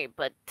 20,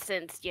 but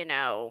since,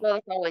 Well,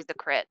 it's always the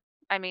crit.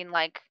 I mean,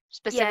 like,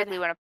 specifically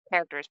when a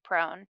character is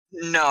prone.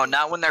 No,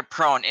 not when they're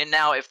prone. And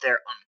now if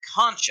they're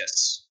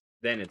unconscious.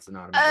 Then it's an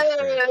automatic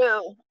crit.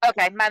 Oh,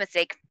 okay, my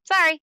mistake.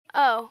 Sorry.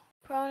 Oh,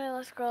 prone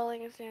and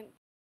scrolling is in.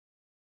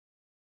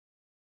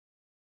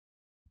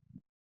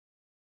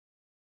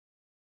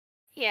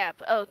 Yeah.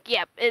 Oh,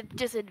 yeah. It's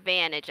just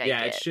advantage.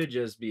 Yeah, it should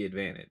just be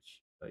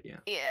advantage, but yeah.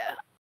 Yeah.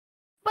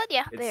 But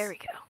yeah, there we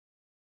go.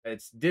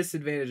 It's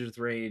disadvantage with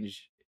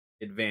range,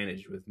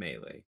 advantage with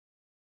melee.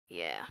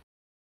 Yeah.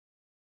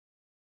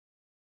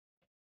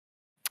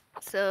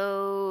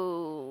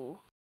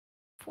 So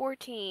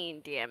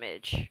 14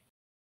 damage.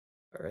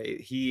 All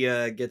right, he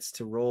gets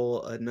to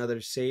roll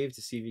another save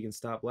to see if he can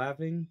stop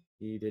laughing.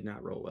 He did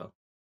not roll well.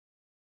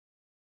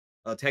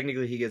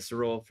 Technically, he gets to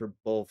roll for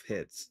both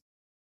hits.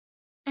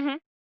 Mm-hmm.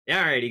 Yeah,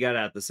 all right, he got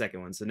out the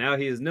second one, so now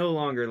he is no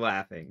longer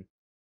laughing.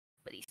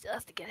 But he still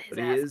has to get his But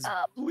ass he is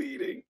up.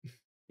 bleeding.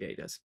 Yeah, he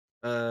does.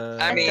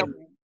 I mean,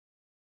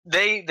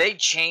 they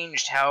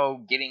changed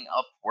how getting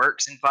up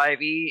works in 5e.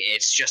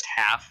 It's just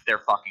half their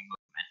fucking movement.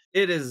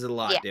 It is a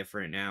lot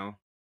different now.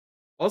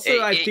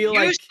 Also, I feel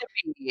like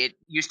it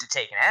used to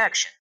take an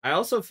action. I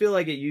also feel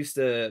like it used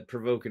to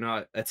provoke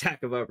an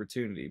attack of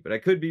opportunity, but I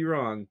could be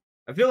wrong.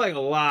 I feel like a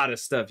lot of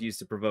stuff used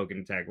to provoke an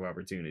attack of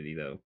opportunity,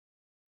 though.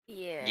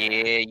 Yeah.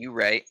 Yeah, you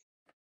right.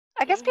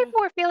 I guess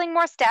people were feeling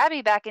more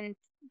stabby back in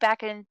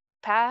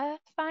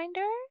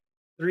Pathfinder.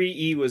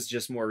 3E was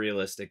just more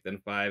realistic than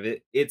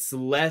 5. It's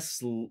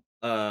less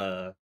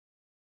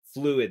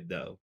fluid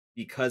though,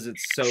 because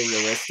it's so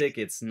realistic.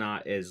 It's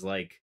not as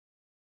like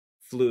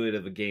fluid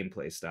of a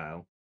gameplay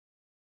style.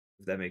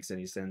 If that makes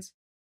any sense.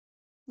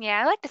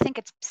 Yeah, I like to think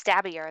it's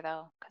stabbier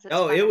though.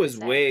 It was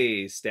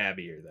way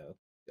stabbier though.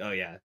 Oh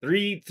yeah,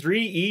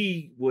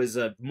 3E was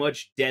a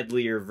much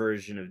deadlier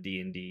version of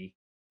D&D.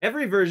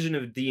 Every version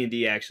of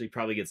D&D actually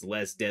probably gets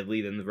less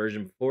deadly than the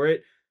version before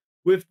it,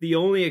 with the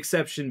only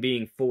exception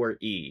being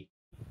 4E.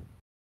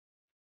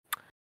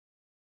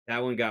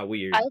 That one got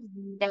weird. I've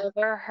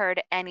never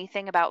heard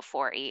anything about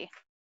 4E.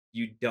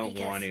 You don't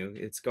want to.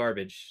 It's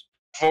garbage.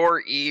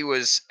 4E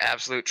was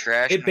absolute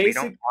trash.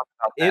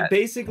 It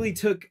basically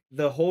took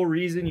the whole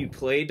reason you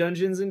play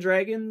Dungeons and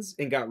Dragons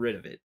and got rid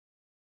of it.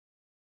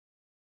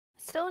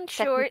 So in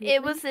short,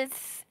 it was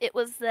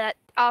that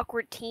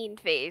awkward teen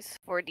phase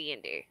for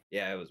D&D.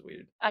 Yeah, it was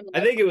weird. I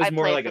think it was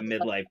more like a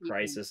midlife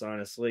crisis,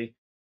 honestly.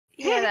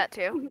 Yeah, that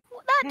too.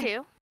 That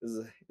too.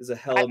 It was a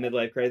hell of a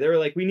midlife crisis. They were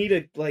like, we need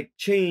to like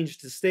change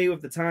to stay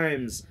with the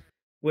times,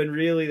 when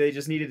really they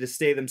just needed to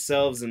stay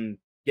themselves and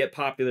get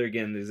popular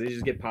again. They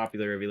just get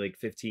popular every like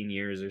 15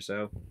 years or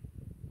so.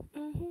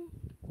 Mm-hmm.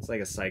 It's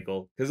like a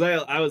cycle. Because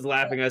I was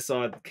laughing. I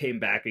saw it came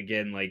back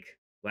again like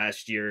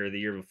last year or the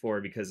year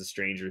before because of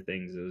Stranger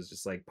Things. It was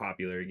just like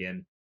popular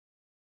again.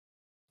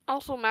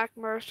 Also, Mac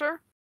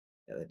Mercer.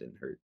 Yeah, that didn't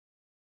hurt.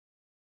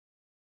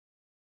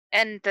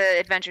 And the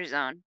Adventure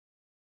Zone.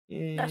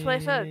 Yeah, that's what I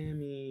said. I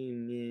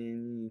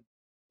mean,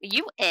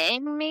 You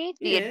aim me?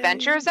 The Yeah,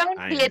 Adventure Zone?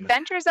 I The am.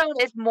 Adventure Zone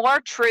is more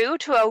true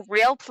to a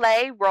real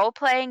play,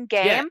 role-playing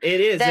game. Yeah,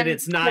 it is, and than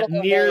it's not Critical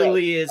Role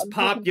nearly is. as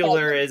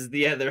popular as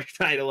the other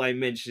title I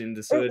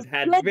mentioned. So It it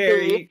had could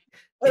very.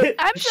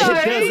 I'm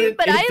sorry,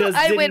 but it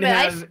I wait a didn't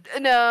minute.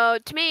 have. No,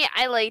 to me,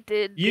 I liked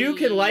it. You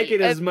can like it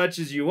as much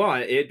as you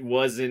want. It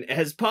wasn't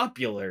as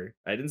popular.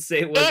 I didn't say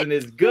it wasn't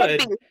as could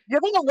good. be.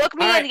 You're gonna look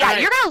me in the eye.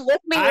 Alright. You're gonna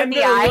look me in I'm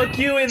the eye. gonna look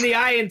you in the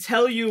eye and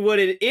tell you what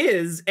it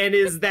is, and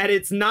is that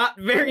it's not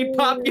very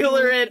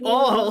popular at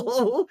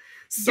all.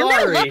 You're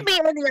gonna Sorry. look me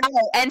in the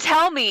eye and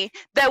tell me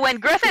that when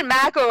Griffin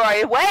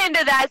McElroy went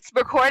into that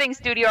recording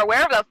studio or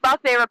wherever the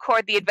fuck they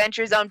record the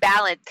Adventure Zone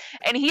balance,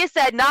 and he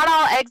said not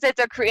all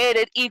exits are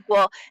created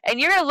equal, and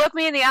you're gonna look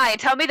me in the eye and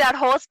tell me that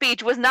whole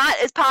speech was not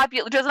as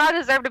popular, does not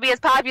deserve to be as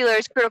popular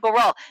as Critical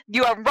Role.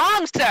 You are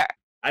wrong, sir.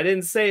 I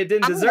didn't say it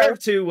didn't deserve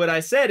to. What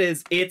I said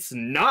is it's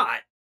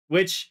not,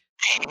 which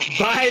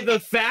by the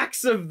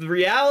facts of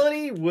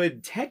reality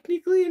would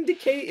technically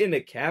indicate in a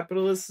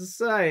capitalist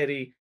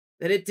society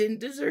that it didn't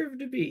deserve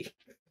to be.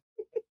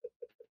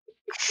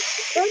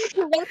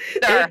 Incorrect,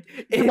 sir.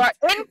 You are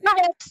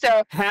incorrect,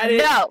 sir.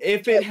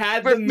 If it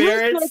had the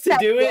merits to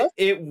do it,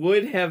 it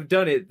would have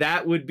done it.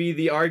 That would be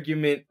the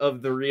argument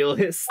of the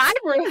realist. I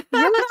refuse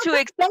to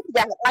accept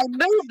that. I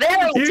move there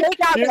and take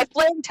out my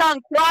flame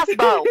tongue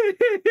crossbow.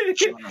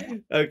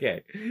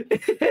 Okay.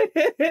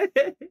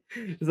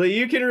 So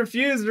you can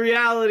refuse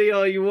reality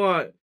all you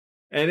want.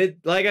 And it,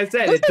 like I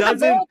said, it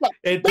doesn't.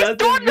 It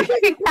doesn't.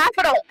 The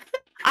capital.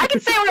 I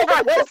can say whatever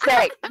I want to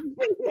say.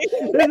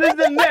 This is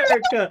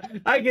America.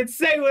 I can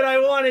say what I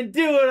want and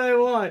do what I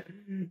want.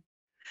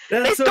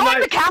 They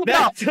stormed the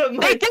capital.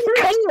 They didn't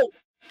kill you.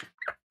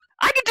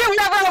 I can do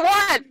whatever I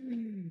want.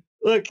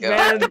 Look,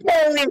 man.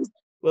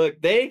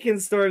 Look, they can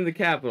storm the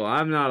Capitol.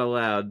 I'm not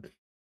allowed.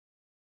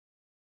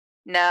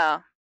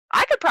 No.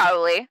 I could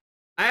probably.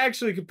 I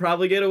actually could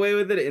probably get away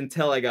with it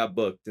until I got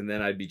booked, and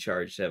then I'd be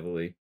charged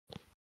heavily.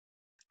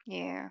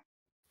 Yeah.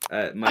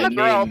 I'm a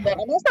girl, but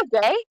I'm also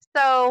gay,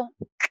 so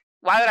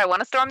why would I want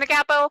to storm the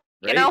Capitol?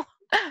 Right? You know?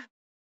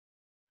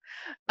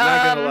 I'm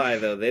not gonna lie,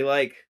 though. They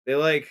like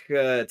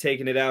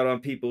taking it out on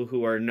people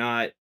who are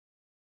not,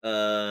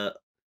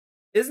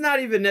 it's not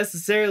even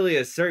necessarily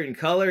a certain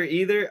color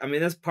either. I mean,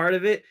 that's part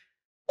of it.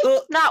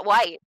 It's not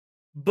white.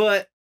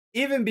 But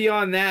even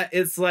beyond that,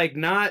 it's like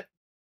not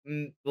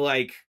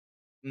like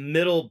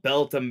middle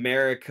belt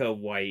America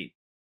white.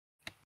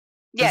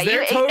 Yeah,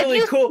 they're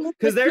totally cool.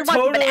 Because they're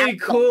totally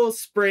cool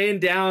spraying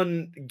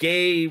down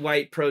gay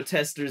white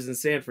protesters in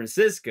San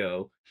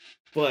Francisco,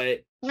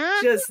 but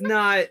just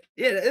not.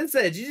 Yeah, it's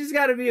it. You just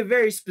got to be a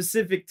very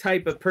specific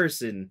type of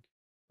person,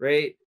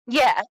 right?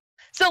 Yeah.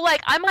 So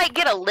like, I might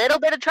get a little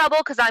bit of trouble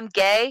because I'm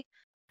gay,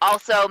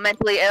 also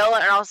mentally ill,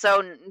 and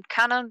also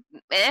kind of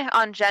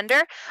on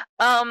gender.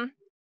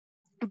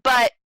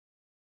 But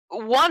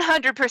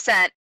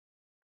 100%,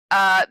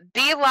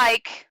 be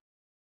like,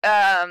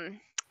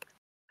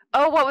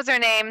 oh, what was her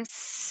name?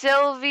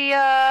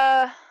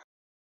 Sylvia.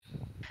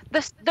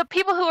 The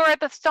people who were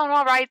at the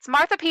Stonewall riots,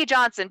 Martha P.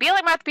 Johnson. Be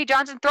like Martha P.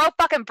 Johnson, throw a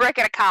fucking brick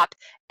at a cop.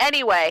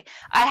 Anyway,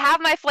 I have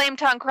my flame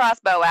tongue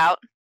crossbow out.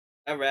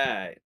 All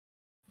right.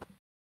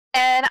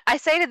 And I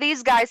say to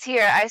these guys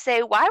here, I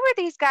say, why were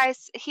these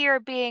guys here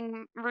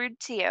being rude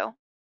to you?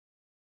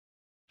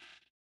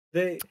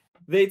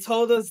 They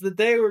told us that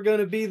they were going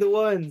to be the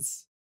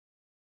ones.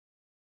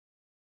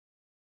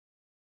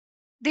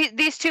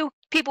 These two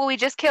people we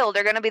just killed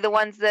are going to be the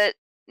ones that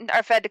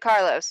are fed to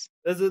Carlos.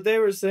 That's what they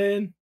were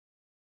saying.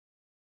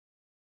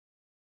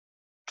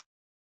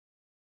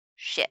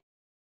 Shit.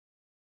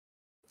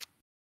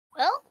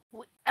 Well,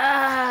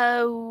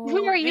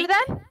 who are you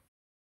then?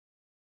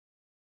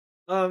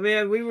 Oh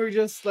man, we were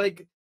just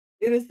like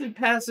innocent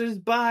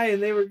passersby,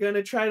 and they were going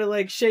to try to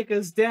like shake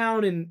us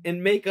down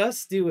and make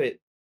us do it.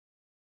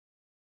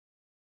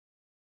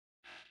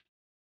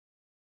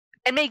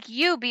 And make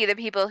you be the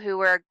people who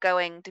were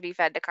going to be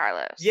fed to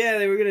Carlos. Yeah,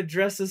 they were going to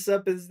dress us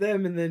up as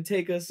them and then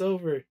take us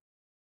over.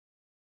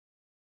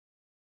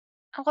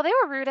 Oh, well, they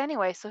were rude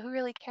anyway, so who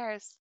really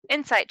cares?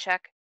 Insight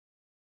check.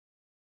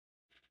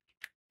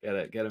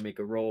 Gotta make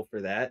a roll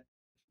for that.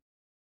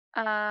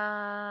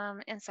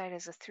 Insight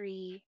is a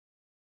 3.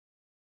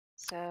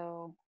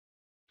 So,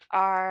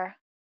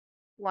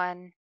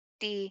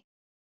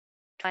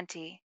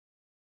 R1D20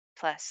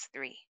 plus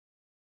 3.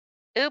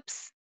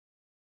 Oops.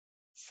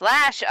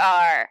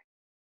 /R.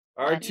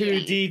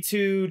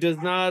 R2D2 does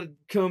not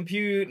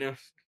compute. No.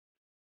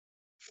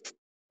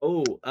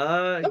 Oh,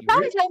 You're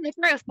probably telling the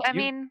truth. I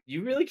mean,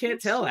 you really can't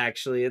tell.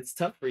 Actually, it's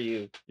tough for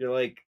you. You're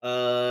like,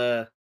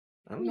 I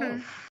don't know.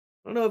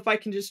 I don't know if I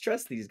can just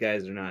trust these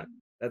guys or not.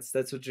 That's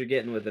what you're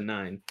getting with a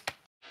 9.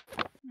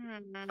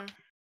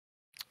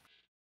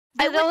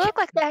 They don't look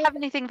like they have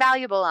anything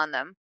valuable on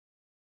them.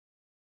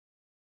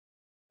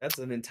 That's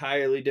an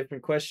entirely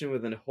different question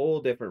with a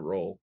whole different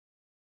roll.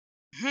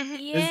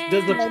 Yeah.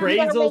 Does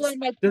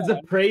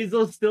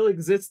appraisal still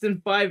exist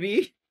in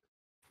 5e?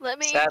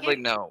 Sadly,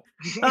 no.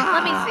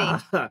 Let me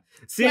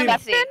see. See,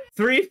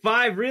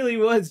 3.5 really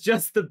was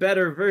just the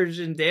better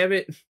version, damn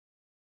it.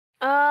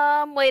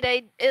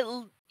 Wait,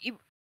 you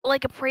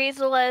like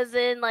appraisal as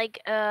in like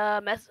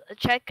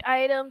check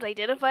items,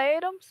 identify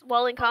items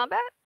while in combat?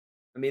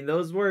 I mean,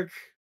 those work,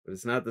 but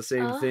it's not the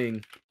same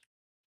thing.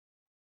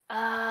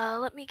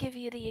 Let me give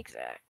you the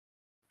exact,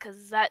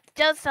 because that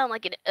does sound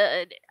like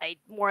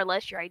more or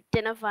less you're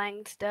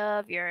identifying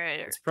stuff.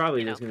 It's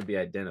probably just going to be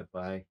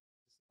identify. It's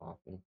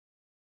awful.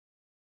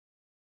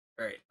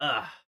 All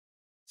right.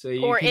 So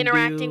you or can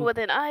interacting do with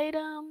an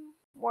item,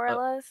 more or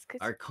less.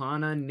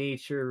 Arcana,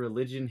 nature,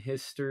 religion,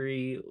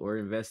 history, or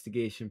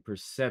investigation,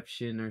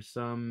 perception, or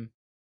some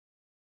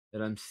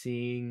that I'm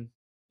seeing,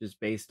 just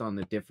based on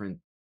the different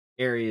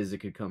areas it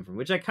could come from.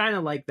 Which I kind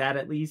of like that,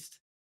 at least,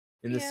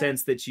 in the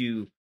sense that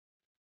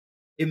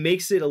it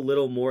makes it a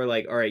little more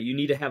like, all right, you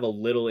need to have a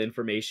little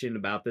information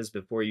about this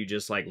before you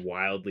just like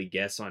wildly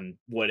guess on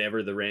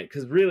whatever the rant.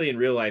 Because really, in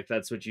real life,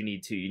 that's what you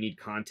need too. You need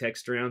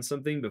context around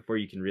something before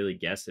you can really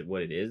guess at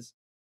what it is.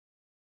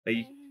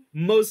 Like,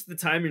 most of the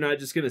time, you're not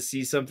just gonna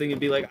see something and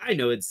be like, I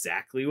know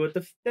exactly what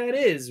that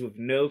is, with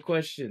no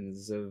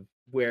questions of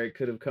where it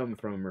could have come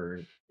from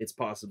or its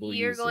possible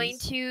You're uses. going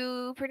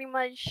to pretty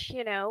much,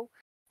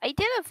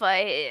 identify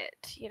it.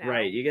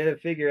 Right. You got to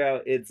figure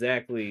out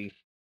exactly.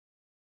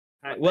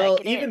 Well,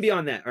 even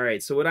beyond that. All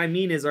right. So what I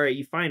mean is, all right,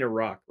 you find a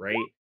rock, right?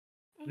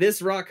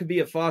 This rock could be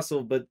a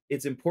fossil, but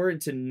it's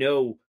important to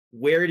know,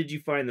 where did you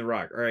find the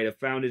rock? All right, I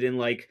found it in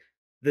like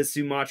the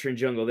Sumatran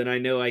jungle. Then I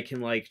know I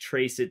can like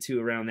trace it to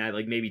around that,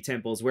 like maybe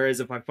temples. Whereas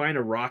if I find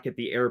a rock at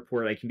the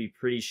airport, I can be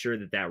pretty sure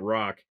that that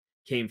rock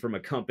came from a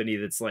company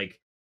that's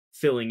like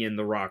filling in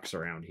the rocks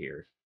around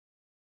here.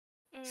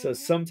 So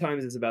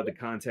sometimes it's about the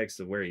context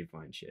of where you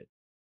find shit.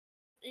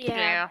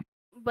 Yeah.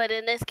 But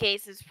in this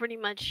case, it's pretty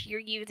much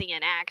you're using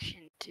an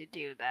action to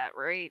do that,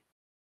 right?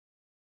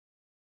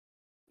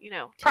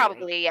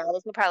 Probably, yeah.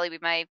 This will probably be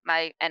my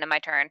end of my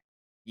turn.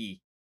 Yeah.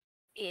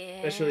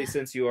 Especially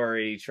since you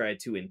already tried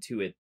to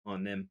intuit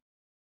on them.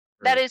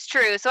 That is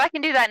true. So I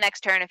can do that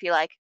next turn if you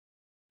like.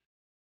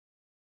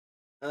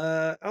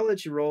 I'll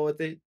let you roll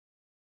with it.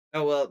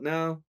 Oh well,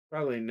 no,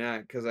 probably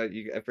not, because I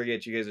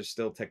forget you guys are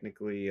still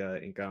technically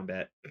in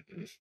combat.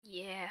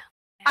 Yeah.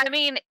 I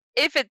mean,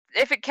 if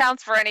it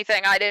counts for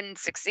anything, I didn't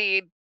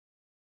succeed.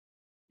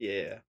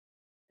 Yeah.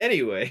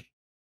 Anyway,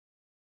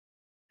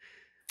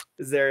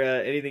 is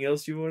there anything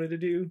else you wanted to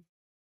do?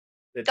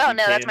 Oh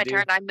no, that's my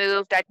turn. I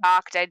moved. I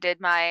talked. I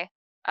did my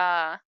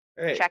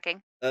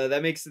checking.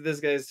 That makes it this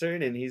guy's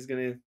turn, and he's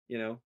gonna,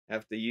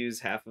 have to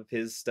use half of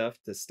his stuff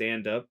to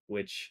stand up,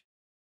 which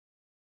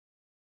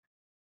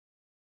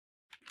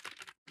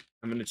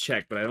I'm gonna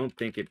check, but I don't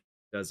think it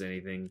does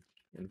anything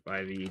in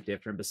 5e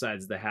different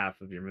besides the half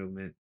of your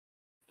movement.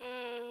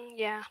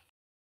 Yeah.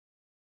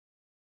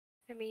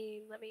 I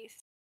mean, let me.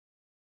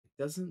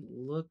 It doesn't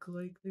look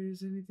like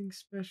there's anything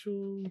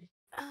special.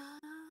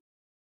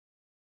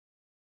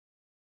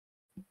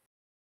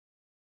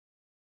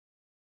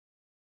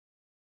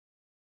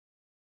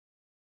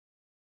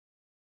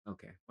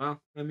 Okay. Well,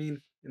 I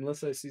mean,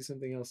 unless I see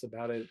something else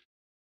about it.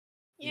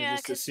 Yeah,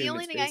 because the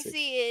only thing I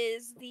see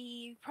is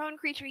the prone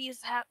creature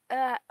uses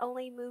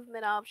only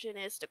movement option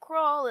is to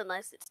crawl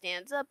unless it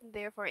stands up and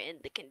therefore end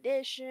the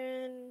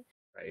condition.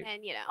 Right.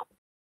 And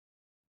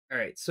All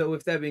right. So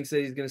with that being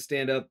said, he's gonna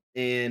stand up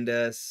and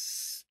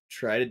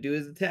try to do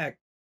his attack.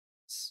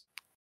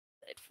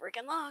 Good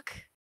freaking luck.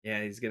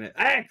 Yeah, he's gonna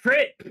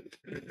crit.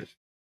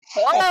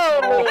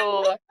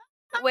 Whoa!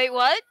 Wait,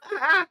 what?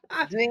 I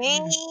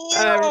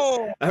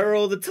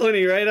rolled a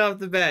 20 right off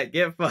the bat.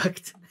 Get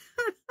fucked.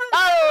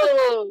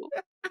 Oh!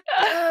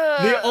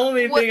 The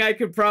only thing I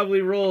could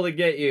probably roll to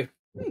get you.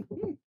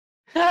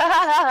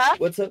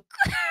 What's up?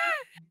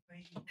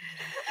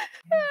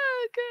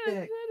 Oh, good.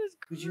 That is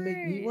great. Would you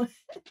make me one?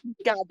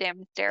 Goddamn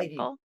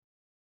hysterical.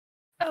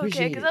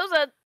 Okay, because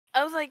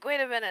I was like, wait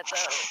a minute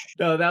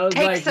though. No, that was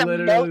Take like some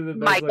literally milk,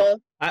 the best.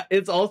 Michael.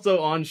 It's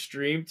also on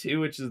stream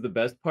too, which is the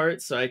best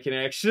part, so I can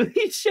actually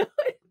show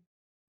it.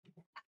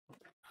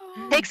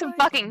 Take some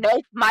fucking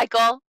notes,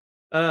 Michael.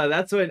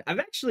 That's what I've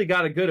actually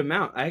got a good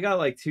amount. I got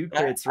like 2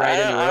 crits right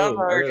in a row. I don't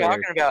know what you're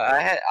talking about.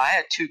 I had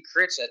 2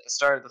 crits at the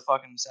start of the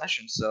fucking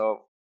session,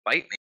 so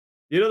bite me.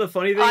 You know the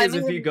funny thing is,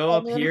 if you go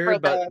up here,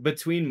 but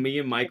between me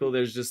and Michael,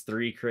 there's just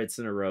 3 crits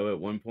in a row at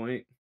one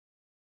point.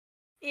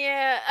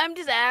 Yeah, I'm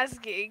just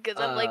asking because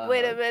I'm like,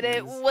 wait a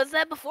minute, was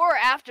that before or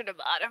after the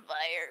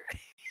modifier?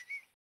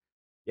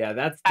 Yeah,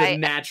 that's the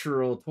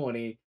natural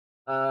 20.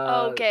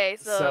 Okay,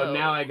 so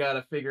now I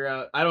gotta figure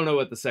out. I don't know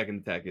what the second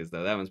attack is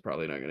though. That one's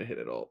probably not gonna hit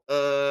at all.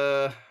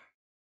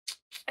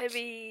 I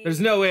mean, there's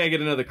no way I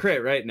get another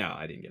crit, right? No,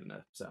 I didn't get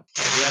enough. So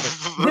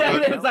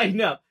it's like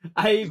no,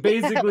 I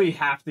basically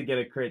have to get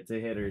a crit to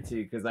hit her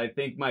too, because I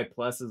think my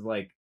plus is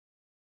like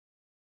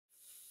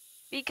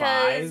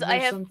because I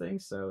have something.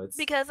 So it's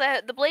because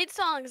the blade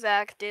song's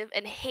active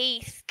and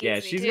haste. Yeah,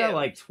 she's got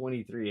like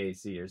 23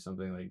 AC or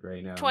something like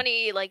right now.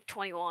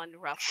 21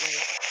 roughly,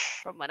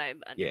 from what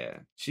I'm. Yeah,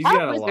 she's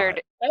got a lot.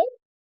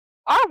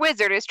 Our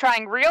wizard is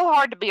trying real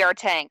hard to be our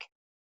tank.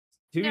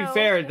 To be No.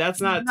 fair, that's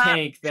not Not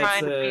tank. That's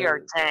trying to be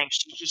our tank.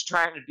 She's just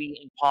trying to be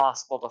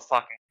impossible to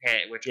fucking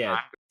hit, which yeah. I'm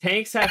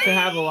Tanks have to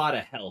have a lot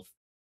of health.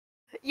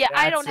 Yeah,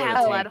 I That's don't what a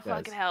have a lot tank of does.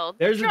 fucking health.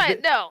 There's Try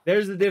it. No.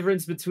 There's a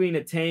difference between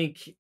a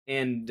tank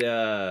and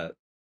a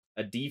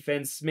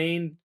defense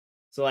main.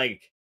 So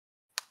like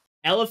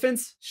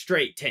elephants,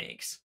 straight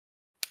tanks.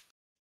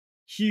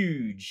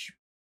 Huge,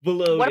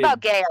 bloated. What about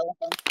gay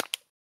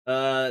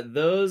elephants?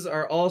 Those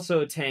are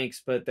also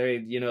tanks, but they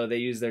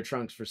use their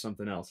trunks for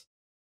something else.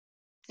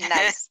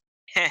 Nice.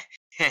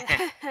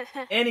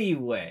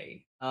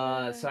 Anyway,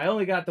 so I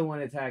only got the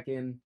one attack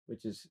in,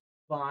 which is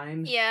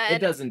fine. Yeah, It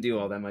doesn't do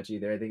all that much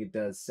either. I think it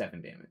does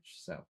 7 damage.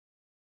 So,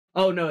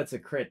 oh no, it's a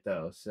crit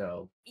though.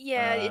 So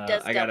yeah, it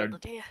does double the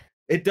damage.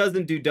 It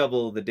doesn't do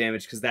double the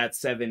damage because that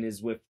 7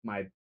 is with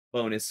my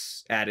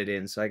bonus added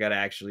in. So I gotta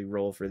actually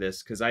roll for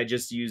this because I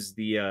just used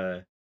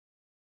the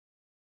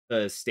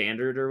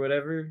standard or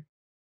whatever.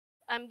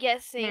 I'm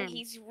guessing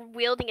he's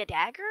wielding a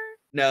dagger?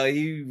 No,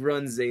 he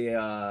runs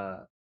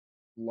a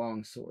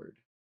long sword.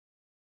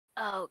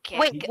 Okay.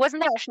 Wait,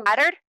 wasn't that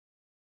shattered?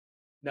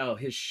 No,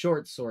 his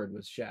short sword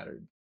was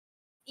shattered.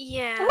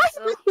 Yeah. What's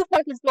So... with two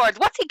fucking swords?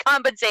 What's he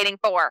compensating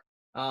for?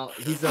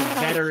 He's a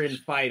veteran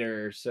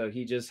fighter, so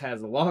he just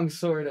has a long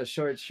sword, a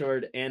short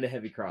sword, and a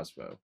heavy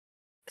crossbow.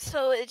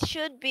 So it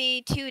should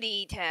be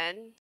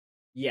 2d10.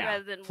 Yeah,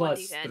 rather than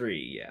plus 1d10.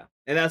 3, yeah.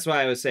 And that's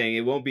why I was saying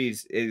it won't be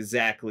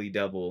exactly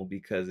double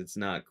because it's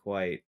not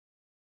quite.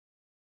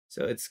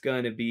 So it's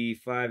going to be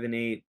 5 and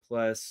 8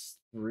 plus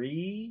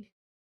 3,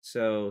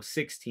 so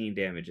 16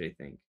 damage, I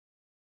think.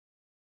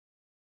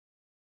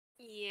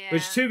 Yeah.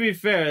 Which, to be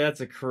fair,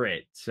 that's a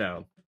crit,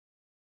 so.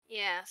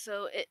 Yeah,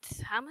 so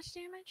it's how much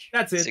damage?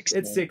 That's it. 16.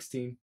 It's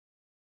 16.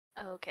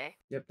 Okay.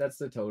 Yep, that's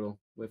the total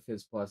with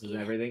his pluses and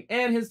Yeah. everything.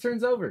 And his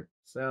turn's over,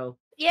 so.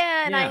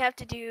 Yeah, and I Yeah. have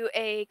to do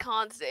a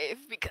con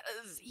save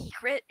because he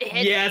crit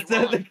hit Yeah, me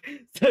so, once.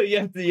 so you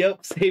have to,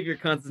 save your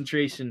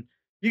concentration.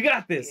 You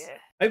got this. Yeah.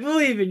 I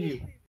believe in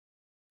you.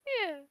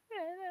 Yeah,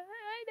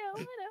 I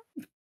know.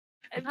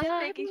 I'm just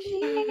making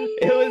sure.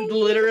 It was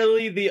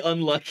literally the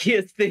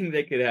unluckiest thing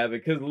that could happen,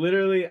 because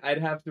literally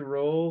I'd have to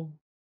roll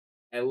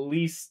at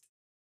least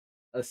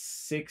a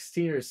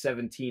 16 or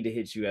 17 to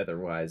hit you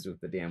otherwise with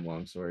the damn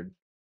longsword.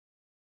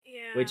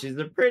 Yeah. Which is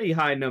a pretty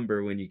high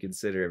number when you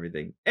consider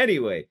everything.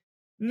 Anyway,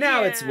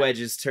 now it's Yeah.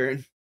 Wedge's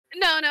turn.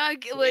 No,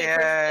 wait.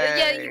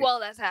 Yay. While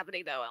that's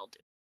happening, though, I'll do.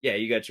 Yeah,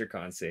 you got your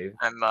con save.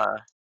 I'm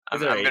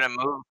It's alright.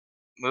 gonna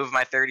move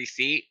my 30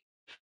 feet,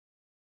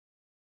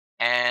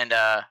 and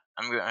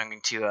I'm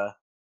going to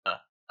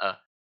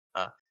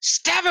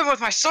stab him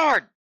with my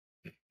sword,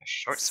 my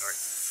short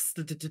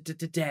sword.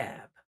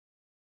 Dab.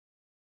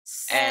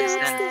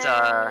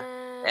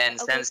 And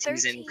since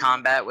he's in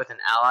combat with an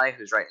ally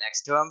who's right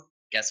next to him,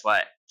 guess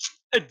what?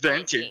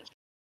 Advantage.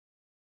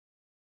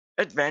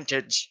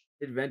 Advantage.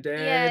 Advantage.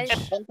 Yeah.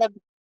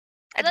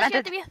 I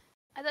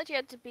thought you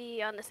had to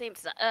be on the same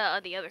side,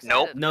 on the other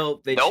side.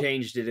 Nope, they Nope.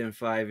 changed it in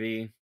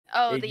 5e.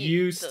 Oh, It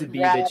used to be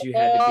that you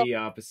had to be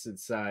opposite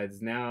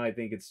sides. Now I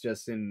think it's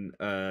just in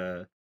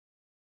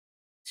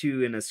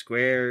 2 in a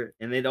square,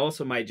 and it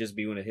also might just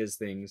be one of his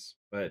things.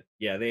 But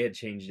yeah, they had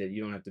changed it.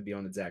 You don't have to be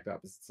on exact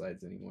opposite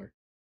sides anymore.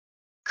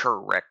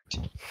 Correct.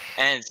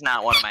 And it's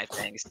not one of my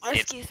things.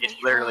 It's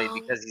literally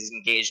because he's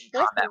engaged in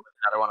combat with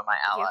another one of my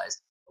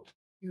allies.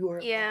 You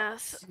are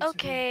Yes.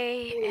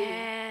 Okay.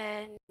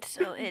 And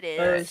so it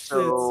Oh, is. shit,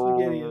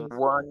 SpaghettiOs.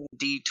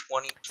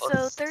 1d20 So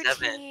plus 13,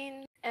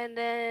 7. and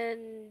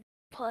then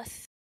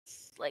plus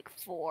like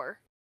 4.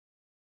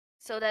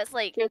 So that's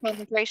like Your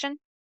concentration?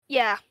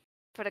 yeah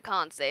for the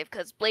con save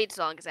because Blade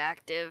Song is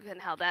active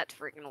and how that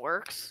freaking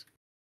works.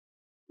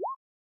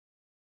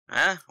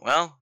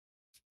 Well,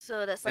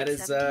 So that's like That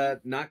is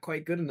 17. not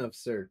quite good enough,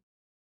 sir.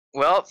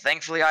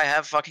 thankfully I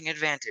have fucking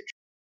advantage.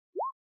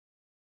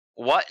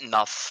 What in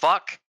the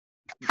fuck?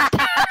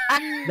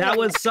 That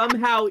was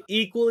somehow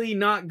equally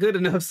not good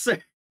enough,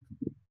 sir.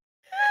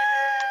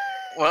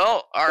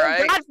 Well,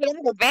 alright. God, for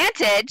that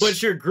advantage.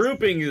 But your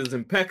grouping is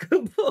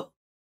impeccable.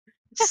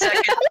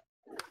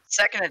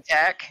 Second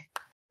attack.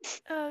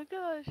 Oh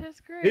gosh, that's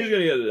great. He's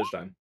gonna get it this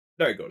time.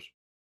 There he goes.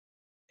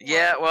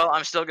 Yeah, well,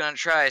 I'm still gonna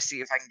try see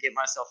if I can get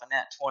myself a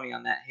nat 20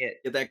 on that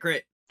hit. Get that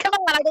crit. Come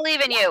on, I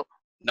believe in you.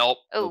 Nope.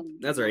 Oh,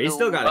 That's alright. He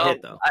still got a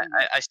hit though.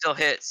 I still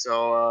hit,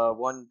 so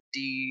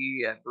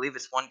 1d, I believe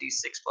it's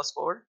 1d6 plus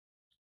 4.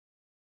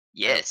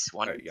 Yes,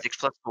 1d6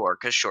 plus 4,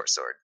 because short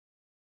sword.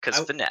 Because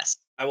finesse.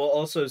 I will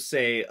also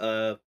say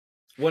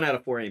 1 out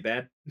of 4 ain't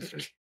bad.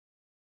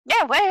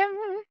 Yeah, well,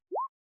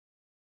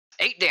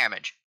 8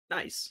 damage.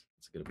 Nice.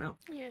 That's a good amount.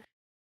 Yeah.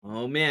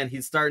 Oh man,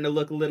 he's starting to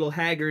look a little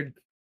haggard.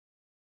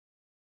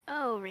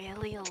 Oh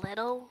really? A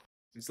little?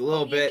 Just a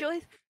little You bit. enjoy-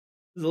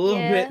 Just a little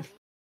Yeah. bit.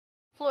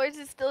 Florence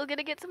is still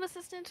gonna get some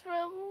assistance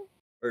from.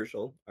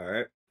 Herschel.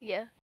 Alright.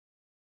 Yeah.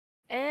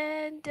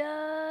 And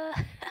gosh.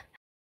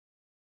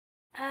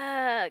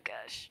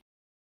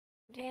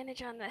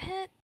 Advantage on the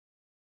hit.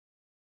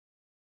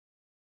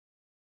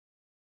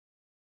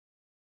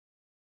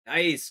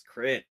 Nice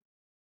crit.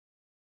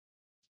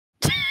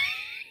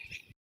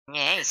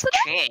 Nice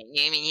crit.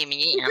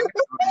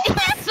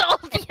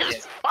 Salty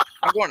as fuck.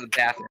 I'm going to the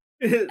bathroom.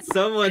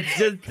 Someone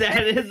just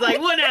said it's like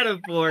 1 out of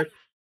 4.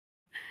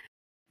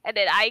 And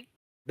then I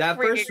That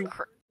friggin'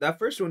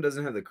 first one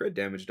doesn't have the crit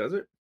damage, does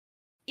it?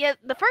 Yeah,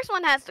 the first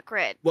one has the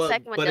crit. Well, the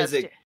second one but does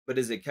is it too. but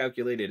is it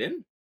calculated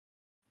in?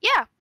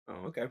 Yeah.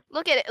 Oh, okay.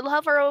 Look at it.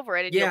 Hover over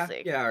it and Yeah, you'll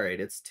see. yeah, all right.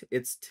 It's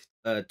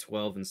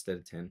 12 instead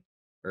of 10.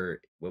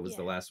 Or what was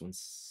the Yeah. last one?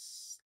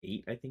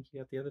 8, I think you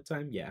got the other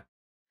time. Yeah.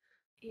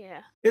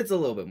 Yeah. It's a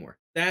little bit more.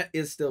 That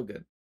is still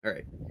good. All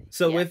right.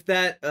 So Yeah. with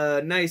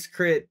that nice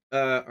crit,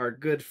 our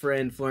good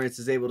friend Florence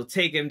is able to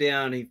take him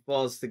down. He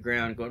falls to the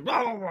ground going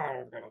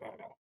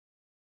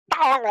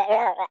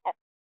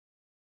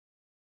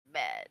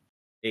Bad.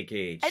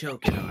 AKA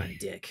choking on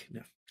dick.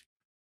 No.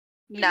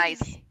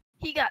 Nice.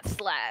 He got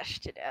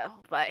slashed,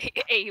 by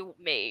a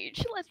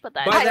mage. Let's put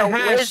that. By I the know,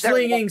 hash wizard.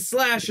 slinging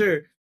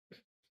slasher.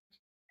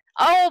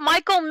 Oh,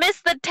 Michael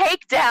missed the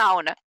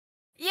takedown.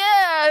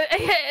 Yeah,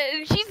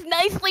 she's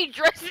nicely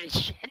dressed and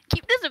shit.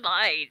 Keep this in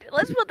mind.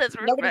 Let's put this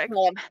in Nobody respect.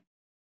 tell him.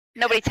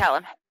 Nobody tell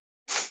him.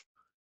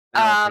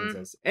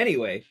 Princess.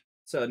 Anyway,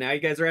 so now you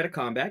guys are out of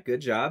combat.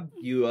 Good job.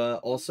 You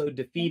also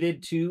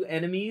defeated 2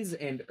 enemies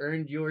and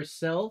earned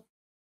yourself.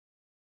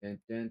 Dun,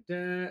 dun,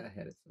 dun. I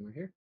had it somewhere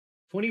here.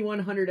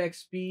 2100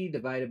 XP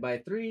divided by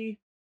 3.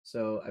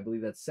 So I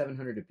believe that's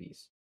 700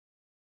 apiece.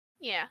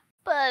 Yeah,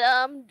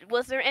 but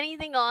was there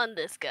anything on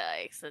this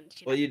guy?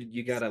 Since Well,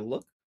 you gotta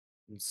look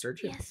and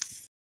search it.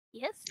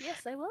 Yes,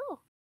 I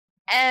will.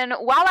 And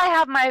while I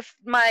have my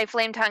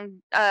flame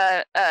tongue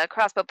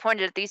crossbow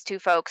pointed at these 2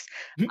 folks,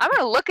 I'm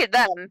gonna look at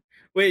them.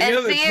 Wait, and you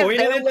haven't see if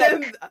pointed they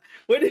at them?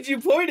 When did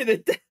you point it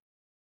at them?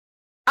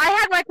 I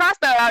had my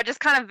crossbow out, just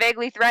kind of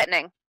vaguely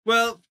threatening.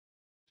 Well,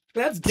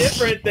 that's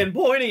different than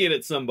pointing it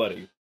at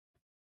somebody.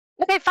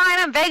 Okay, fine.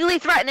 I'm vaguely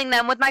threatening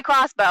them with my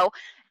crossbow,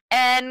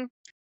 and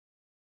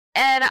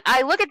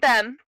I look at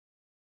them,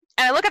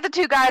 and I look at the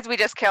 2 guys we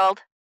just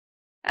killed,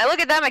 and I look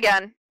at them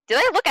again. Do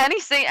they look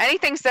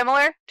anything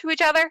similar to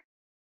each other?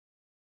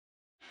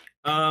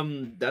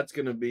 That's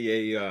gonna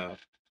be a I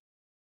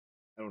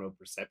don't know,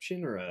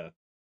 perception or a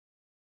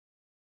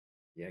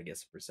I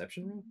guess a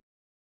perception roll.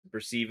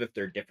 Perceive if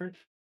they're different.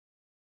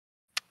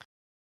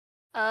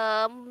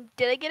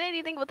 Did I get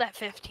anything with that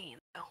 15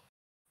 though?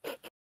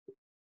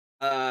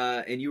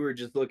 And you were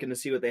just looking to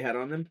see what they had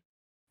on them?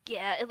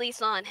 Yeah, at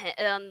least on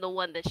the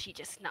one that she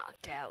just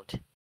knocked out.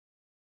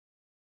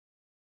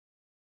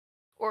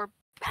 Or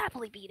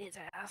happily beat his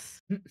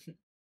ass.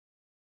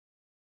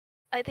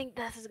 I think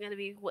this is gonna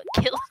be what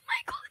kills Michael.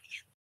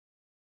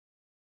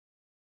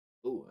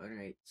 Oh,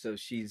 alright. So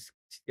she's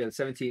got a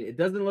 17. It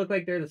doesn't look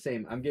like they're the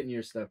same. I'm getting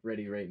your stuff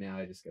ready right now.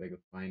 I just gotta go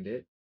find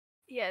it.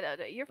 Yeah, no,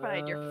 you're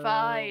fine. You're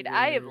fine.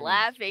 I am where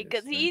laughing is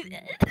because this he's. thing?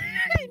 I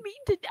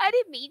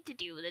didn't mean to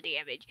do the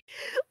damage,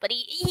 but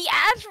he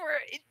asked for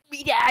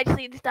me to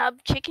actually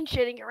stop chicken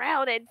shitting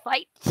around and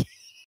fight. Did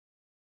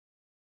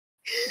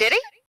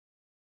he?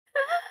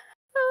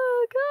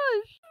 Oh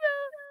gosh.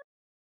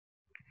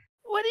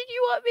 What did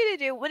you want me to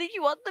do? What did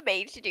you want the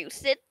mage to do?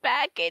 Sit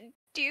back and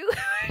do what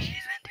she's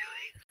been doing?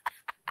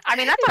 I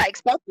mean, that's what I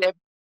expected.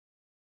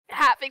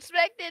 Half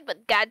expected,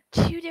 but got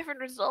 2 different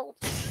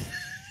results.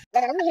 I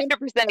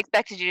 100%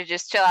 expected you to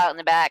just chill out in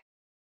the back.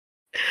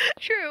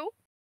 True.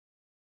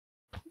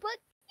 But,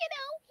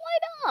 why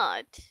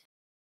not?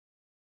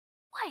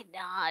 Why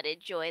not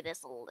enjoy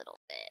this a little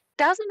bit?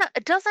 Don't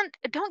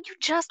you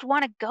just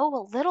want to go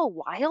a little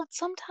wild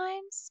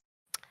sometimes?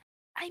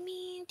 I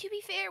mean, to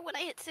be fair, when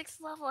I hit 6th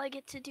level, I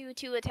get to do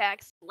 2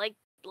 attacks like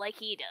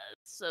he does.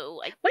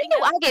 So When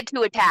do I get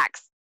 2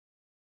 attacks?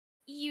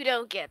 You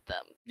don't get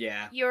them.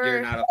 Yeah.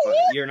 You're not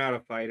a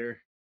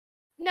fighter.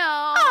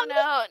 No.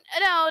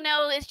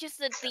 It's just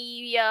that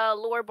the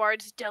lore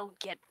bards don't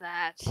get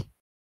that. I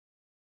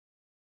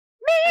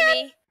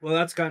mean, Well,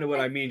 that's kind of what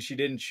I mean. She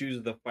didn't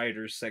choose the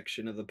fighters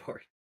section of the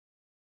party.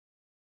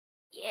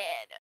 yeah.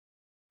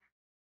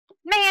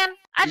 Man,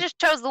 I just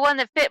chose the one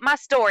that fit my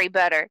story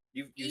better.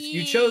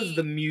 You chose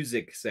the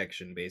music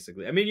section,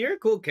 basically. I mean, you're a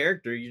cool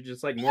character. You're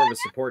just like more of a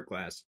support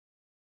class.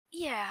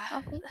 Yeah.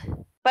 Okay.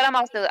 But I'm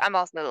also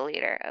the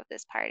leader of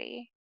this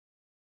party.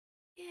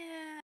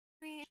 Yeah.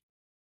 I mean,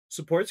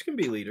 Supports can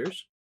be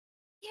leaders.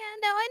 yeah.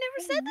 No, I never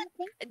said that.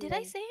 Did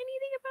I say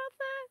anything about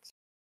that?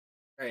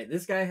 All right,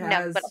 this guy No,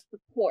 has but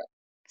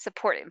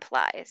support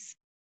implies.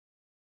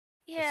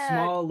 a Yeah.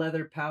 small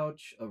leather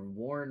pouch of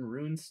worn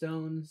rune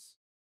stones.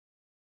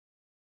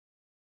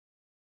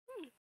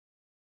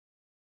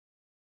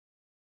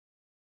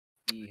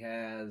 He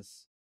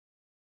has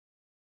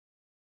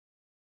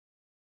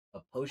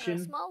a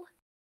potion. Small.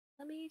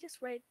 Let me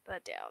just write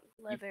that down.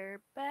 Leather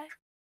bag.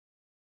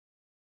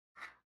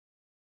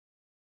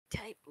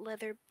 Type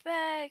leather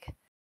bag.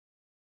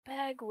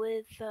 Bag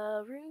with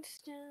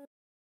runestone.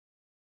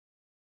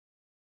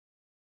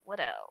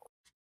 What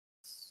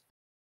else?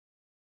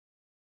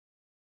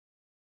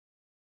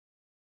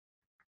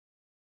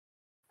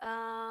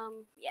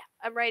 Yeah,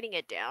 I'm writing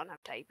it down. I'm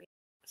typing.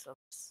 So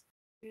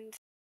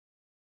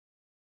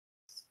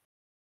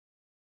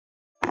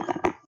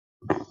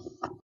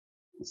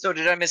So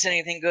did I miss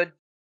anything good?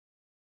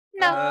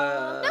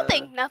 No.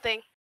 Nothing.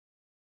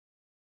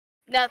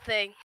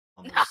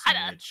 Almost so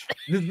much.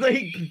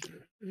 Like,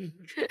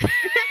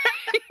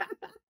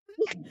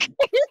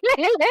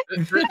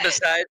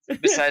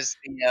 besides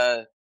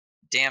the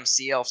damn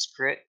sea elf's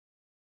crit.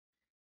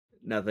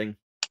 nothing.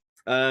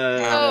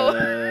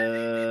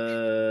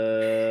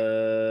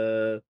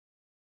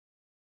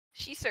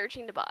 She's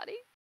searching the body.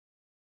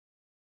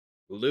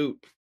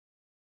 Loot.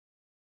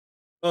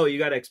 Oh, you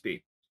got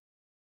XP.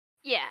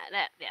 Yeah,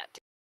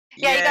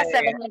 Yeah, you got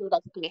 700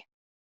 XP.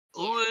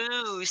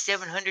 Ooh,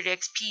 700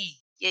 XP.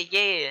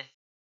 Yeah.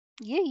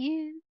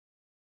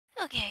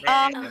 Okay.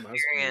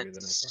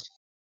 Experience.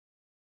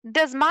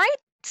 Does my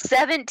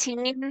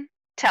 17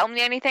 tell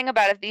me anything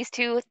about if these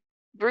two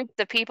groups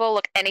of people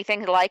look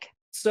anything alike?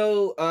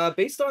 So,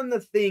 based on the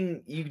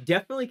thing, you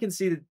definitely can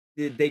see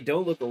that they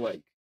don't look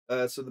alike.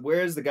 So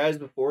whereas the guys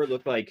before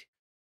looked like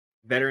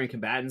veteran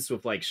combatants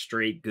with like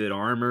straight good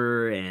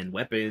armor and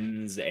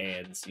weapons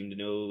and seem to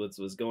know what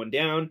was going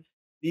down,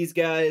 these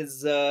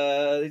guys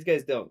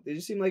don't. They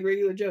just seem like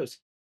regular Joes.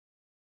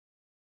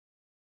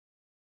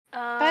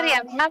 Buddy,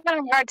 I'm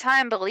having a hard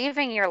time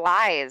believing your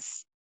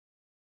lies.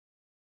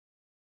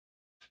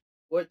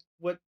 What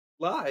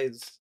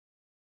lies?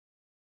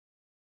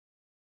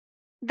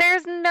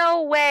 There's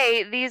no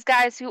way these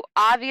guys who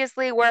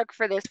obviously work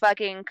for this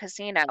fucking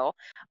casino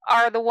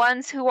are the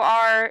ones who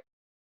are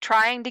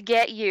trying to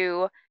get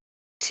you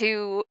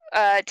to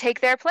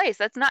take their place.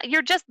 That's not.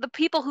 You're just the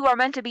people who are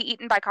meant to be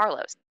eaten by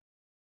Carlos.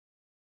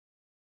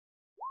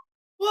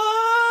 What?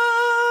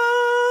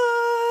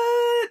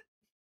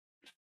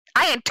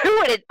 I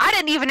intuited. I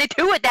didn't even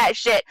intuit that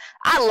shit.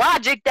 I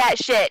logicked that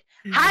shit.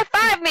 High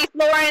five me,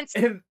 Florence.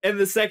 And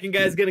the second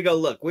guy's gonna go,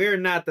 look, we're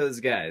not those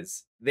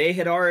guys. They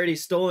had already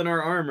stolen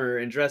our armor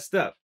and dressed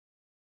up.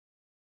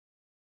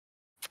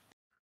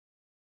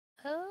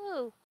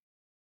 Oh.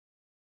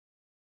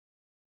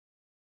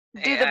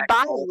 Do the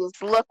bodies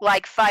look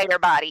like fighter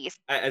bodies?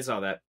 I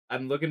saw that.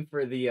 I'm looking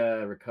for the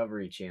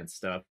recovery chance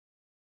stuff.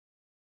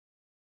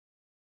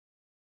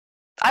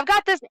 I've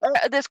got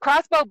this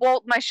crossbow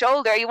bolt in my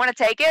shoulder. You want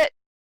to take it?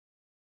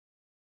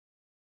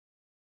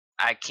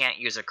 I can't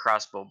use a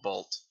crossbow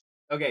bolt.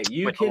 Okay,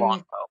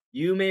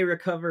 you may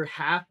recover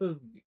half of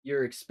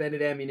your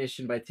expended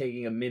ammunition by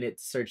taking a minute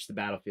to search the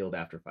battlefield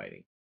after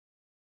fighting.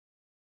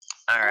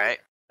 All right.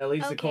 At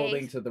least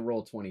according to the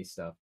Roll20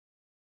 stuff.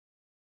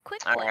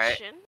 Quick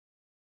question.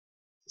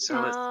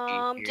 So let's see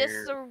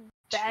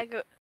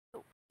here.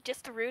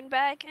 Just the rune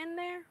bag in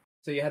there?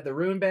 So you have the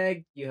rune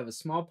bag, you have a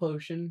small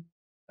potion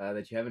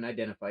that you haven't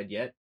identified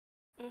yet.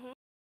 Mm-hmm.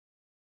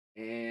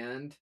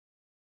 And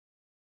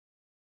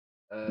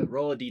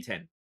roll a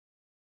d10.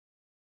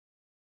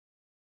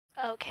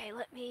 Okay,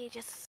 let me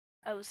just...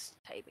 I was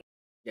typing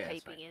in. Yeah,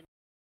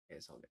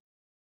 it's all good.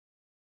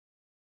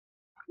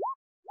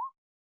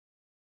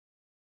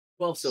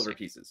 12 silver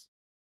pieces.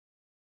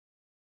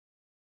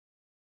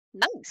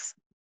 Nice.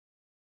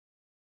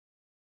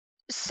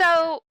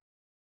 So,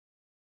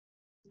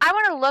 I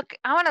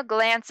want to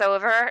glance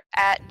over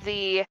at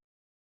the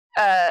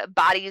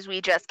bodies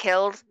we just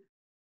killed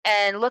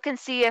and look and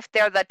see if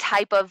they're the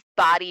type of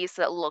bodies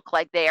that look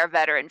like they are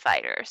veteran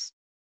fighters.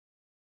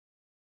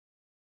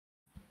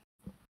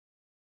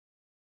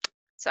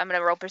 So I'm going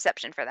to roll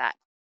perception for that.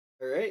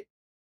 All right.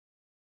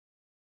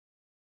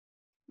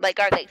 Like,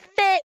 are they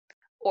fit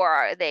or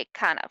are they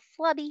kind of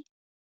flubby?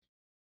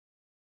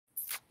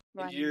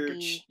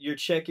 You're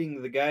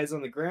checking the guys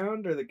on the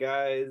ground or the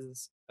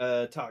guys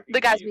talking?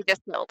 The guys we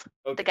just killed.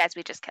 Okay. The guys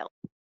we just killed.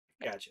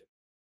 Gotcha.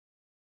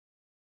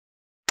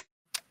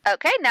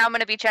 Okay, now I'm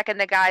going to be checking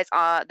the guys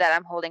that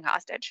I'm holding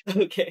hostage.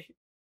 Okay.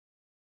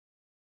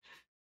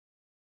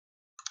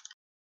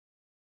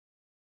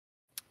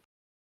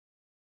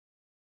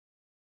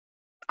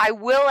 I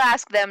will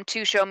ask them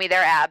to show me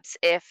their abs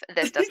if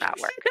this does not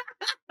work.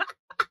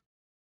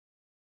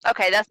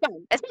 Okay, that's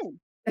fine. It's fine.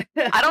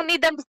 I don't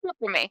need them to sit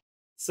for me.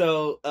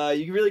 So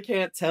you really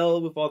can't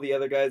tell with all the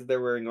other guys they're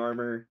wearing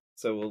armor.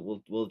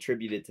 So we'll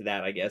attribute it to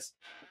that, I guess,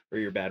 for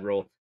your bad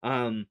roll.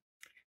 And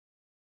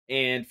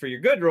for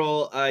your good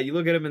roll, you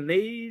look at them and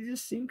they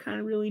just seem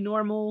kind of really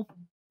normal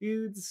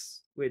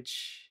dudes,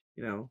 which,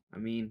 you know, I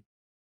mean,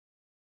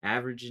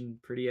 average in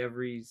pretty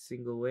every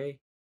single way.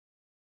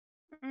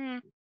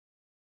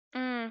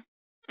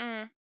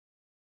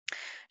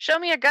 Show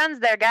me your guns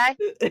there, guy.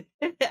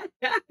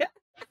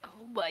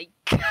 Oh my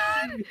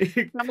god.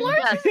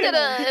 Florence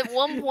gonna at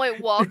one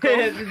point walk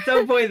over. At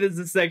some point this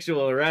is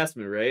sexual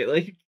harassment, right?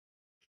 Like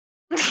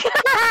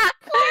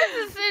Florence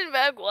is sitting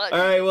back watching.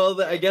 Alright,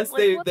 well I guess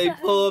they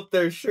pull up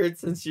their shirts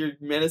since you're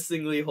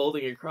menacingly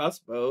holding a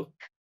crossbow.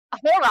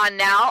 Hold on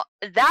now.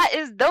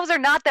 Those are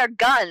not their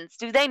guns.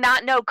 Do they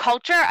not know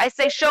culture? I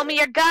say show me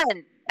your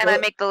gun. And I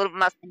make the little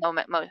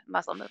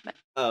muscle movement.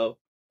 Oh.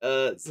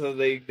 So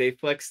they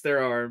flex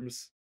their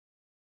arms.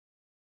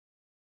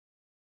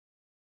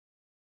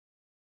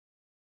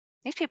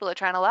 These people are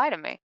trying to lie to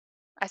me,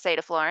 I say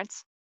to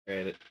Florence.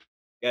 Right.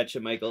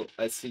 Gotcha, Michael.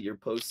 I see your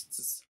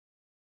posts.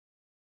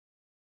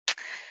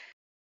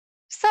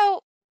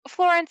 So,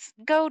 Florence,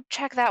 go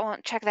check that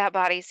one. Check that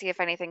body. See if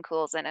anything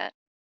cool's in it.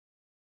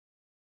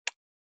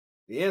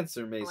 The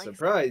answer may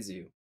surprise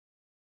you.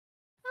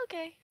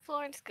 Okay,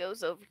 Florence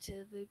goes over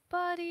to the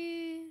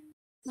body.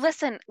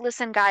 Listen,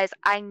 guys.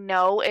 I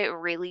know it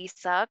really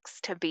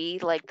sucks to be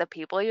like the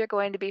people you're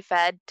going to be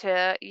fed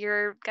to.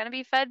 You're gonna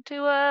be fed to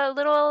a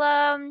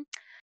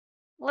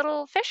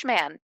little fish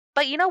man.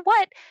 But you know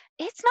what?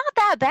 It's not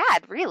that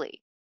bad,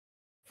 really.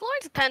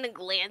 Florence kind of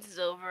glances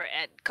over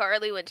at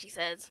Carly when she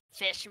says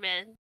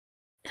 "fishman."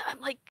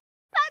 I'm like,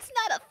 that's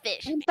not a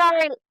fish.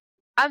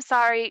 I'm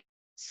sorry,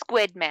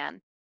 squid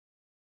man.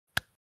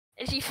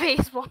 And she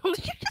face palms.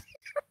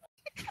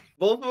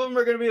 Both of them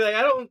are gonna be like,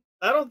 I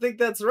don't think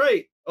that's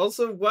right.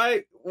 Also,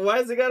 why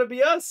is it gotta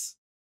be us?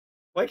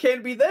 Why can't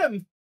it be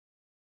them?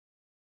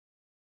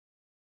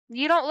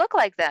 You don't look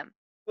like them.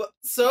 Well,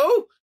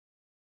 so?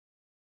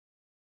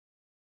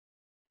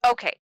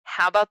 Okay,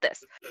 how about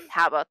this?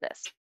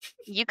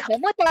 You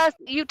come with us,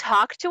 you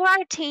talk to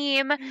our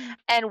team,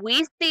 and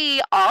we see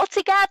all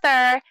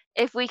together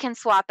if we can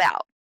swap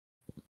out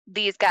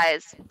these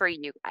guys for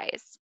you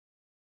guys.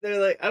 They're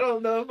like, I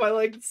don't know if I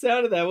like the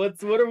sound of that.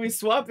 What are we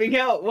swapping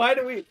out? Why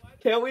do we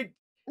can't we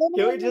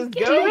just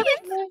go? Can I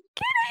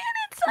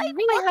insight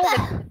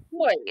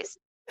voice?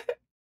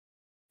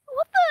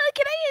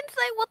 Can I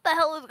insight what the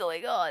hell is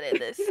going on in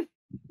this?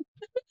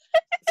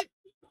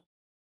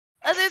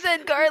 Other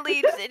than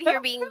Carly sitting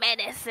here being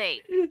menacing.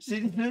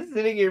 She's just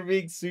sitting here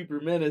being super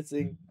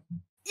menacing.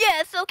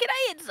 Yeah, so can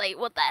I insight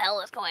what the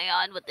hell is going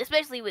on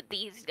especially with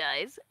these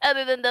guys,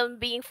 other than them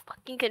being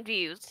fucking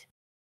confused?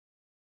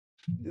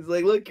 It's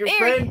like, look,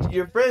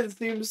 your friend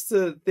seems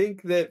to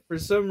think that for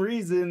some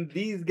reason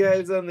these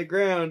guys on the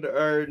ground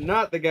are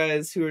not the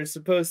guys who are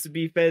supposed to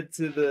be fed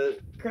to the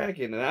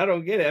Kraken, and I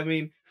don't get it. I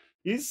mean,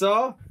 you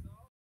saw.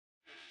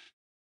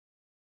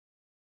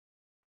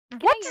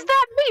 What does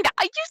that mean?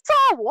 You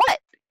saw what?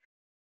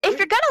 If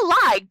you're gonna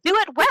lie, do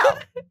it well.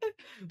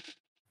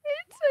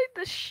 Insight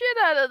the shit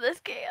out of this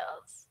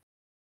chaos.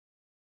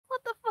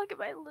 What the fuck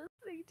am I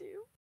listening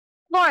to?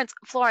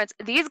 Florence,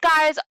 these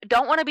guys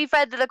don't want to be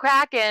fed to the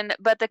Kraken,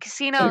 but the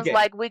casino's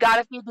like, we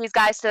gotta feed these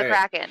guys to the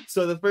Kraken.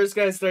 So the first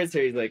guy starts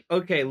here, he's like,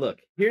 okay, look,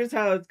 here's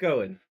how it's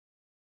going.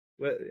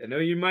 Well, I know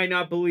you might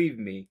not believe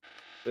me,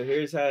 but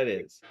here's how it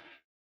is.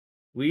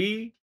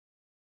 We're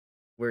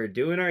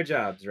doing our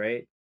jobs,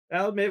 right?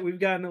 I'll admit we've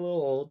gotten a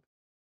little old.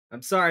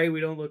 I'm sorry we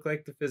don't look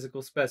like the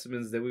physical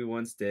specimens that we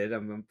once did.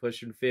 I'm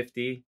pushing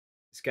 50.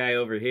 This guy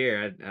over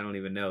here, I don't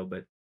even know,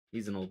 but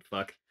he's an old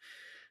fuck.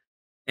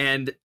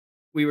 And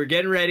we were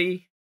getting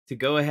ready to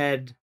go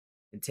ahead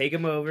and take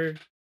him over,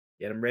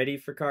 get him ready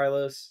for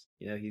Carlos.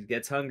 You know, he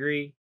gets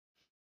hungry.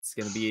 It's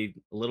going to be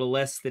a little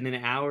less than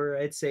an hour,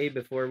 I'd say,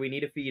 before we need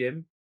to feed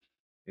him.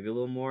 Maybe a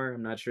little more.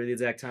 I'm not sure the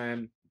exact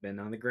time. Been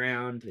on the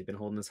ground. They've been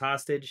holding us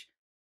hostage.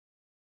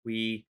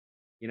 We,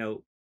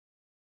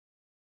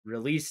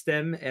 release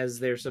them as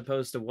they're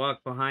supposed to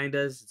walk behind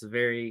us. It's a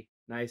very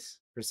nice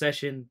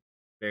procession.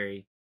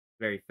 Very,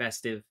 very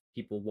festive.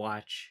 People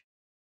watch.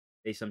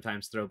 They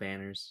sometimes throw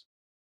banners.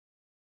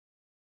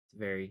 It's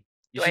very...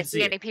 Do I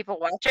see any people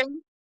watching?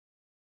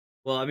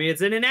 Well, I mean,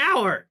 it's in an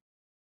hour!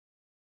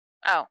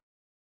 Oh.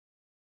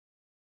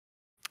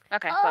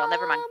 Okay, well,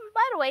 never mind.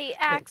 By the way,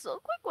 Axel,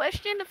 quick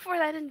question for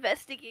that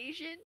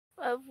investigation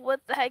of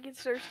what the heck is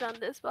searched on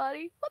this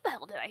body. What the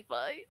hell did I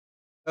find?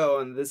 Oh,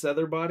 on this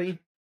other body?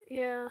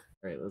 Yeah.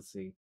 Alright, let's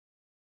see.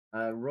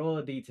 Roll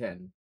a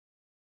d10.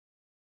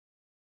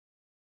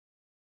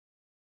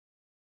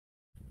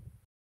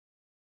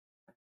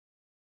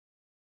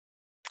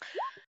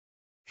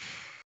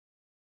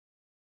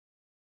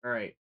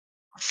 Alright.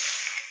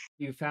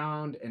 You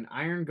found an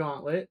iron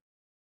gauntlet.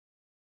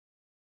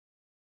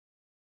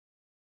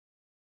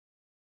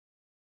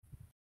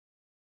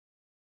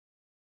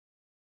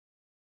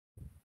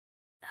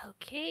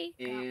 Okay.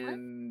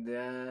 And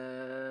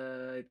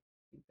I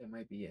think that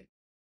might be it.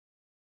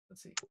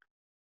 Let's see.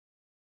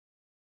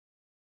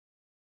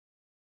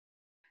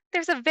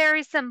 There's a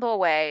very simple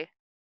way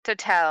to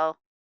tell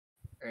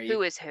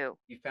who is who.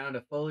 You found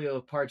a folio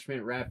of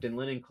parchment wrapped in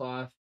linen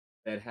cloth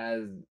that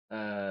has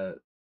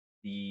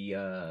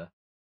the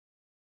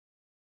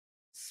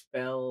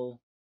spell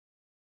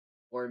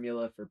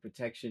formula for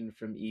protection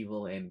from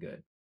evil and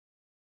good.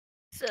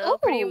 So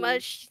pretty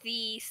much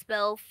the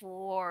spell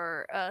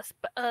for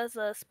as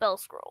a spell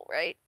scroll,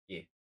 right?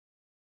 Yeah.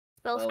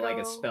 Spell scroll.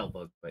 Like a spell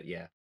book, but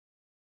yeah.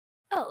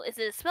 Oh, is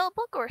it a spell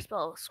book or a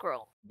spell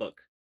scroll?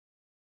 Book.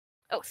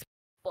 Oh,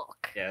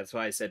 book. Yeah, that's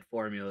why I said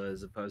formula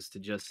as opposed to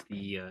just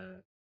the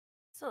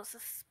So it's a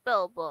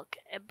spell book,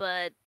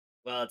 but...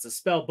 Well, it's a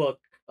spell book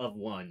of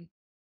one.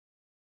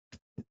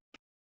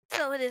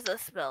 So it is a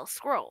spell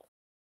scroll.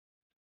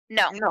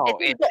 No,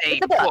 it's a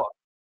book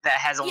that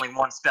has only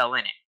one spell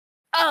in it.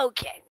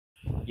 Okay.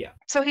 Yeah.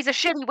 So he's a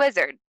shitty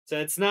wizard. So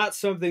it's not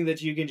something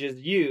that you can just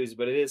use,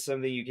 but it is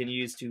something you can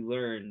use to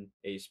learn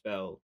a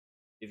spell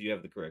if you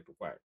have the correct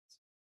requirements.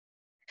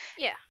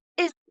 Yeah.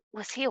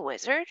 Was he a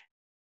wizard?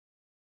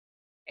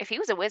 If he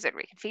was a wizard,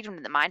 we could feed him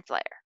to the Mind Flayer.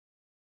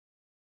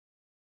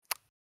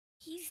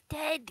 He's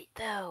dead,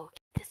 though.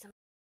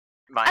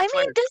 Mind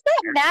does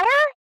that matter?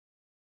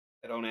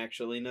 I don't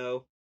actually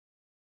know.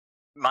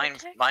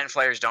 Mind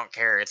flayers don't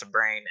care. It's a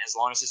brain, as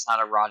long as it's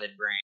not a rotted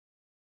brain.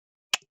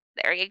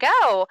 There you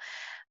go.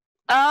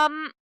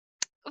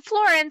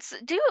 Florence,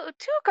 do a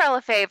girl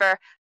a favor.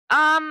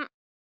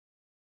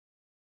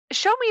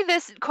 Show me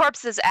this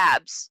corpse's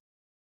abs.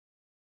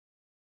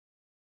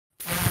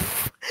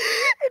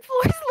 And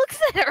Florence looks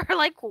at her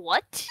like,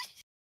 what?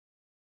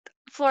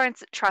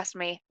 Florence, trust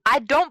me. I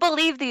don't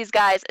believe these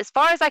guys as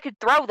far as I could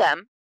throw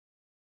them.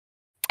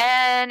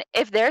 And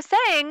if they're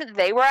saying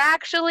they were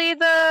actually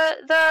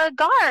the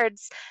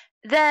guards,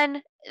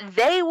 then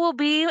they will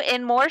be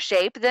in more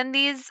shape than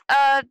these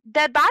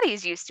dead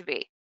bodies used to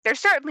be. They're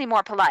certainly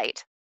more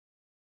polite.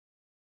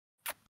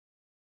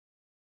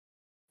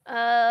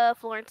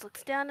 Florence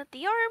looks down at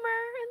the armor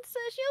and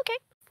says, okay,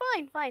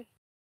 fine.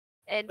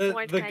 And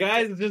Florence the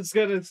guy's just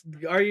gonna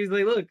argue,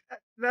 like, look,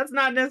 that's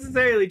not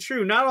necessarily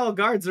true. Not all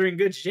guards are in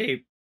good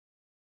shape.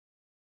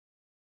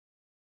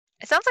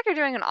 It sounds like you're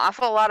doing an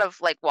awful lot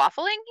of, like,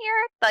 waffling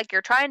here. Like,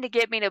 you're trying to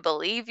get me to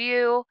believe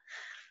you.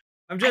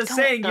 I'm just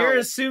saying, you're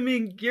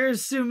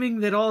assuming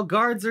that all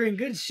guards are in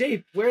good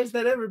shape. Where's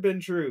that ever been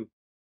true?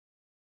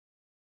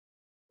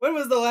 When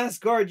was the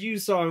last guard you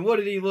saw, and what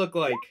did he look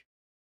like?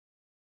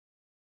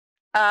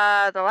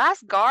 The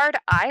last guard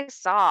I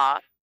saw,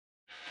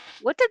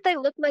 what did they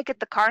look like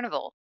at the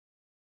carnival?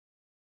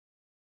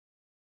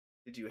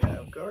 Did you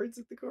have guards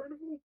at the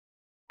carnival?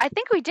 I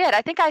think we did.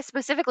 I think I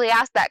specifically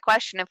asked that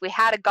question if we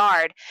had a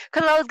guard.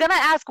 Because I was going to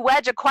ask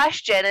Wedge a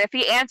question, and if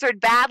he answered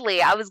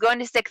badly, I was going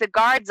to stick the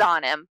guards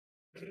on him.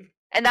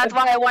 And that's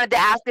why I wanted to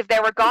ask if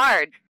there were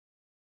guards.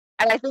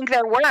 And I think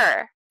there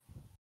were.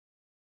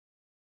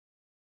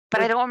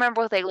 But I don't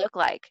remember what they look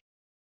like.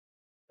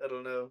 I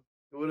don't know.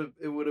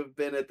 It would have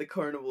been at the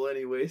carnival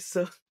anyway,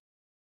 so.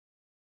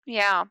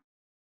 Yeah.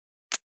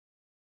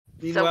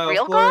 Meanwhile, so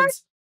real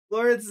guards?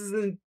 Florence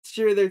isn't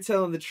sure they're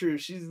telling the truth.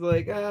 She's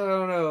like, I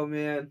don't know,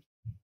 man.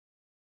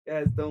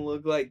 Guys don't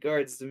look like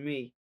guards to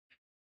me.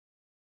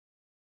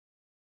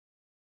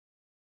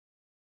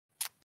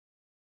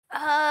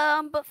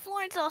 But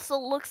Florence also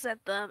looks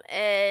at them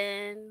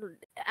and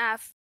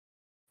asks,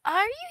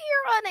 are you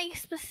here on a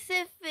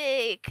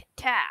specific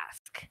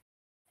task?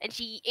 And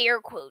she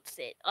air quotes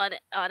it, on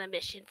a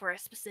mission for a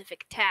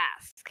specific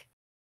task.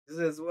 She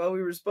says, well,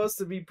 we were supposed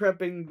to be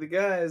prepping the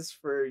guys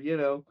for,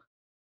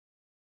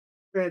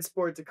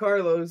 transport to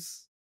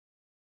Carlos.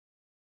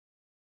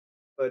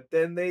 But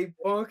then they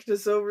bonked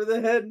us over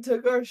the head and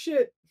took our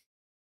shit.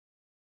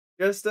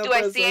 Dressed up Do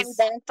I see any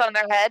bonks on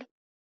their head?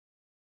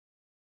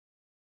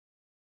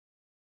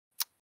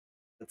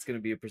 That's going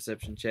to be a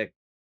perception check.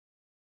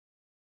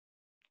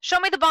 Show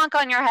me the bonk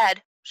on your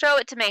head. Show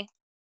it to me.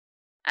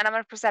 And I'm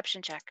going to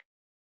perception check.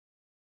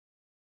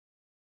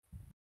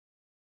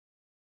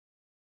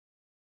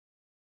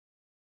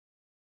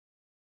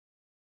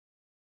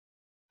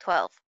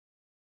 $12.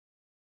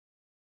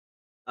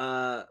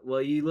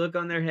 Well, you look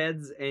on their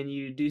heads and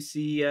you do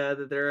see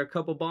that there are a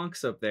couple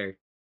bonks up there.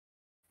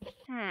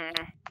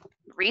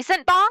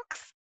 Recent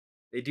bonks?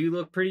 They do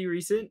look pretty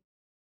recent.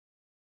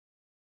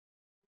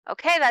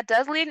 Okay, that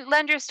does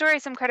lend your story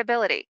some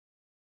credibility.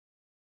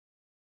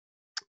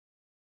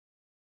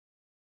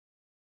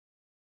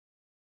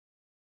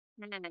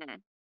 Well,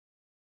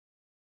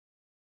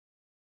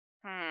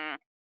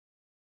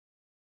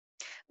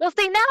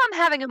 see, now I'm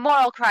having a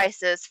moral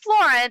crisis.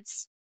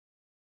 Florence!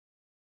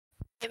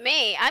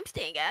 Me, I'm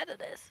staying out of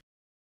this.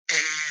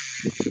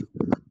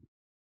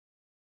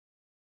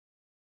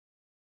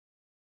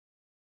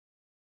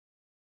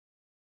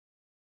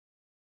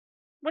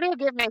 What do you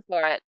give me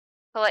for it?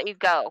 To let you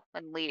go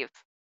and leave.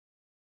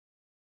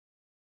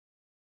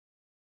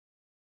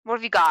 What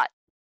have you got?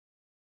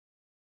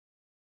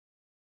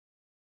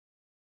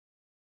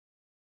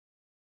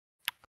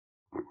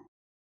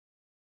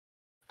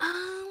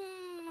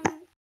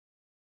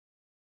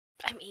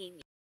 I mean,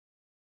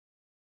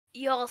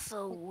 you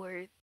also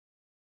were.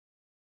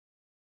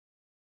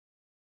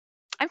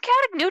 I'm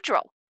chaotic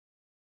neutral.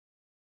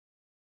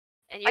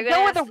 And I go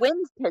where the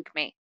winds take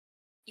me.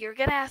 You're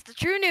gonna ask the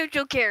true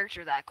neutral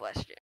character that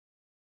question.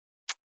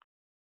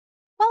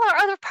 Well, our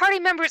other party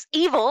member's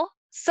evil,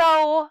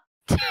 so.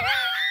 At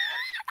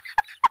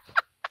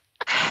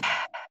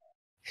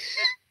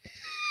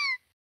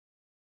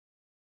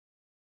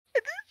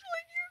this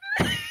point, you're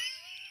gonna.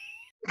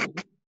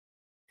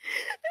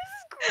 This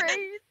is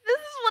great. This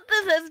is what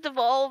this has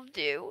devolved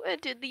to,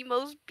 into the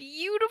most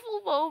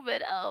beautiful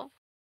moment of.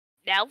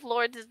 Now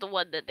Florence is the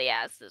one that they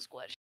asked this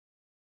question.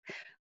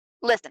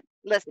 Listen,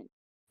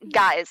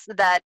 guys,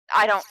 that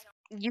I don't.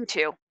 You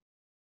two.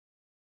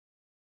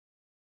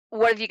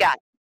 What have you got?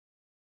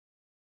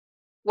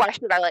 Why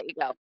should I let you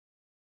go?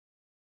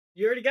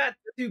 You already got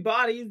 2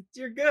 bodies.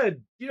 You're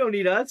good. You don't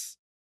need us.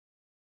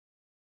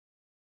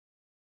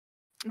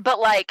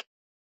 But, like,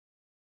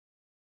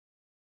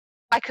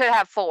 I could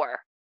have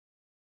 4.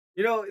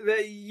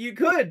 You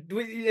could,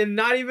 and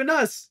not even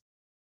us.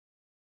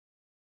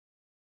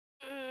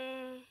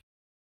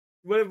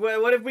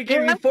 What if we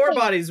gave you 4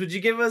 bodies? Would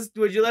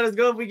you let us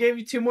go if we gave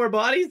you 2 more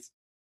bodies?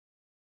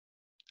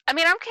 I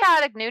mean, I'm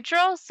chaotic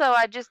neutral, so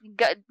I just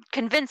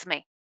convince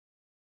me.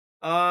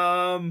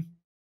 Give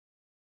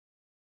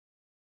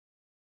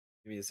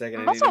me a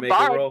second. I need to make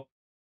a roll.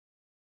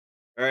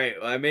 All right,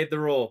 well, I made the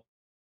roll.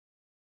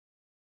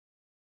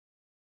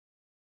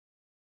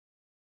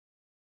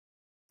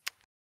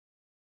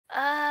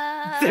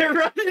 They're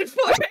running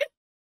for it.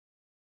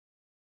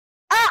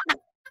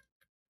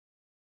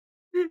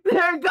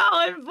 They're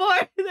going for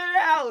it. They're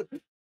out.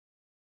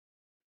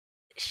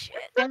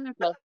 Shit.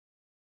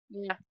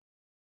 Yeah.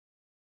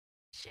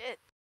 Shit.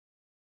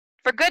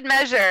 For good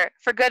measure,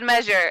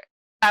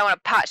 I want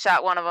to pot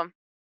shot one of them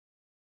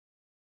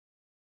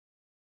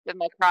with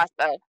my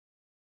crossbow.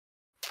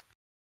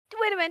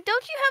 Wait a minute,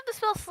 don't you have the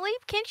spell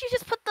sleep? Can't you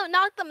just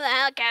knock them the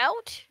heck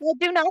out? I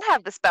do not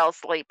have the spell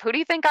sleep. Who do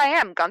you think I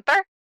am,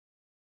 Gunther?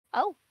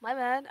 Oh, my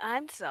bad.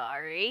 I'm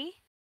sorry.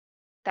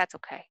 That's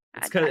okay.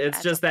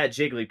 It's just that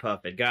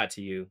Jigglypuff. It got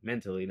to you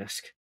mentally,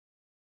 Nusk.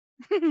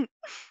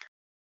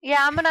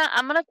 Yeah, I'm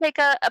gonna take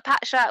a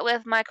pot shot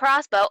with my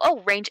crossbow.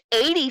 Oh, range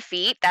 80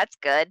 feet. That's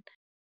good.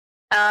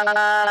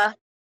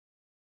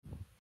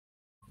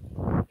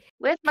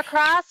 With my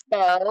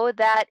crossbow,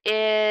 that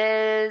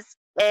is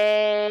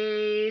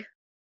a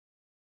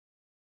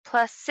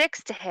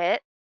 +6 to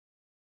hit.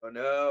 Oh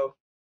no.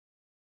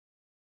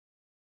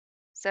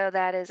 So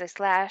that is a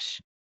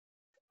slash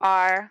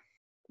R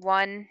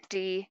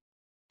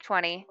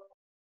 1d20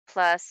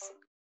 plus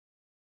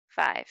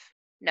 5.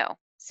 No,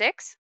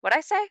 6? What'd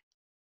I say?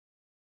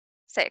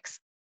 6.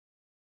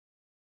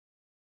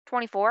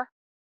 24.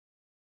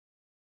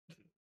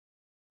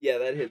 Yeah,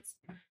 that hits.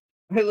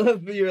 I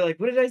love you're like,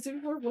 what did I say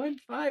before? 1,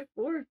 5,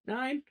 4,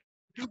 9.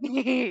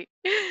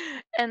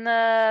 And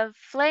the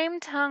flame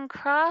tongue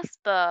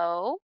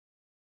crossbow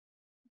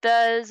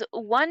does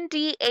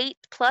 1d8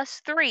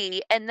 plus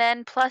 3 and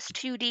then plus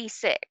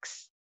 2d6.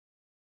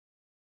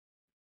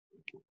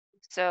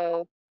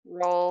 So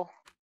roll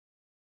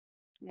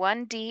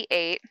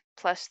 1d8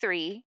 plus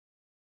 3.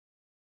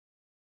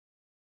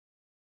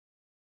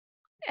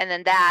 And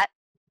then that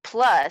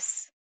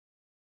plus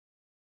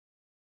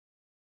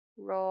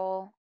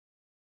roll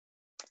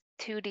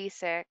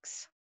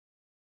 2d6.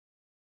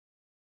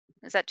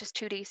 Is that just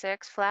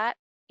 2d6 flat?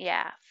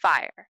 Yeah,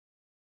 fire.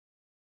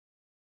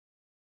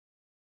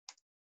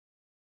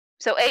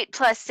 So 8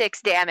 plus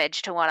 6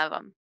 damage to one of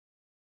them.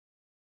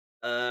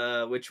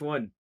 Which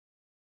one?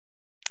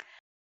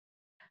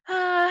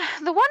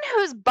 The one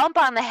whose bump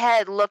on the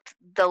head looked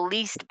the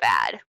least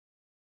bad.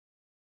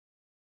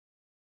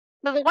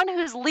 So the one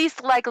who's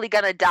least likely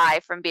gonna die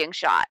from being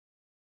shot.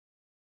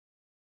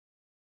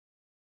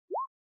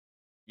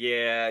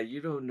 Yeah,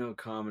 you don't know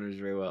commoners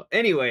very well.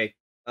 Anyway,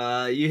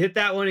 you hit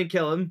that one and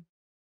kill him.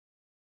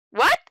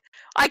 What?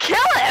 I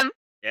kill him?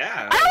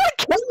 Yeah. I don't want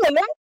to kill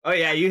him. Oh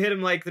yeah, you hit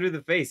him like through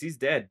the face. He's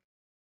dead.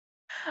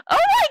 Oh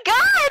my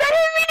god! I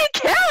didn't mean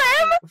to kill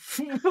him.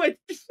 What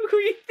were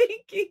you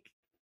thinking?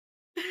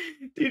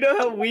 Do you know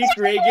how weak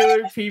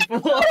regular people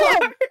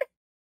are?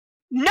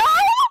 No!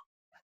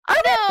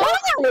 I don't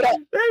know.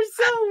 They're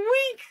so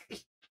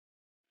weak.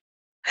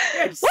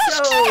 They're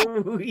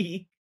so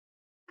weak.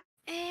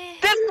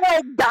 Does he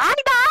like die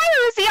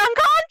or is he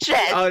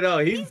unconscious? Oh no,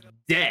 he's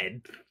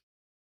dead.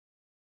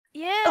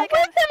 Yeah, With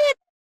an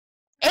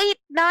 8,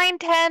 9,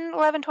 10,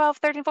 11, 12,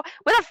 13, 14.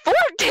 With a 14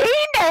 to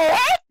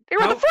hit?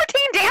 With a 14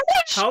 damage?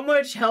 How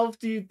much health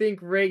do you think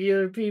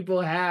regular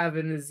people have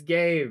in this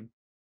game?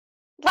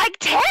 Like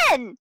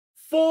 10.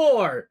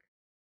 4.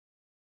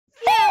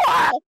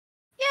 4.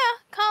 Yeah,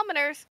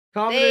 commoners.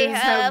 Commoners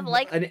have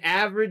like an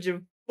average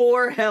of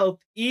 4 health.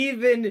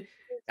 Even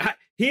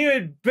he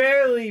would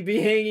barely be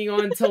hanging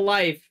on to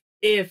life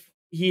if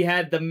he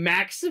had the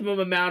maximum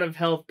amount of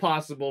health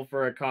possible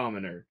for a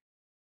commoner.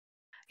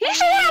 He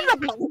should have the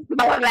maximum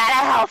amount of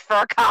health for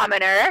a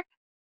commoner.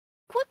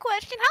 Quick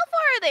question: how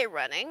far are they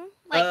running?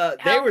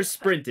 Like, they were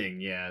sprinting.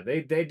 Yeah,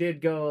 they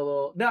did go a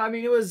little. No, I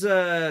mean it was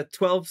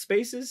 12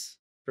 spaces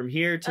from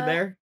here to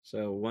there.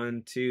 So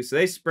 1, 2. So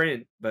they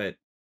sprint, but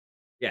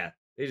yeah,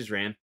 they just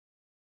ran.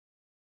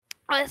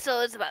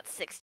 So it's about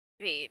 6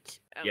 feet.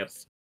 Yep.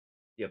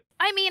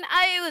 I mean,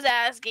 I was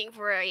asking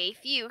for a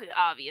few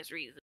obvious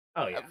reasons.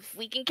 Oh yeah. If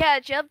we can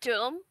catch up to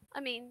them, I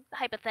mean,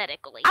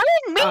 hypothetically. I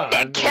didn't mean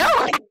to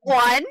kill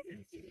anyone.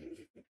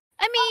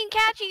 I mean,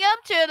 catching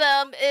up to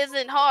them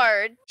isn't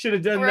hard. Should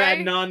have done that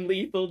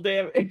non-lethal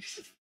damage.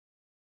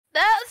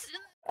 That's.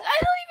 I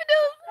don't even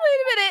know.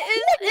 Wait a minute.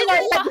 Is it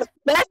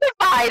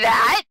specify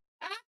that?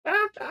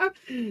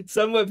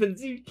 Some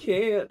weapons you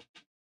can't.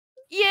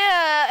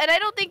 Yeah, and I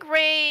don't think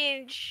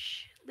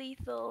range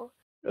lethal.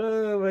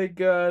 Oh my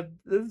god,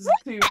 this is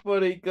too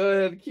funny. Go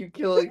ahead, keep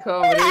killing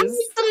commoners.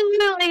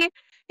 Absolutely,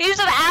 he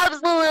should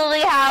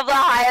absolutely have the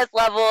highest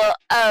level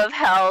of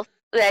health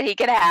that he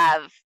could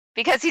have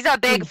because he's a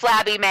big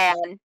flabby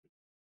man.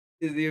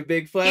 Is he a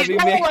big flabby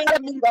man? He should have a lot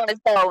of meat on his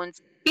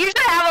bones. He should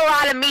have a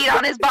lot of meat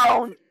on his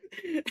bones.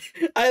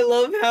 I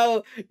love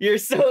how you're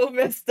so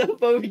messed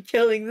up over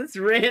killing this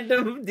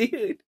random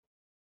dude.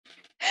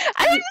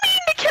 I didn't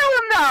mean to kill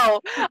him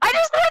though. I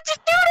just wanted to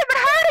shoot him and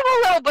hurt him a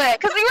little bit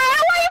because he ran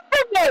away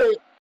from me.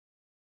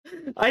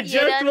 I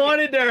just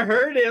wanted to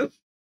hurt him.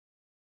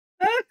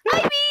 I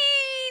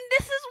mean,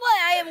 this is why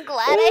I am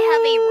glad I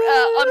have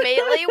a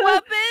melee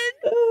weapon.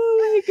 Oh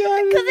my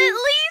god! Because at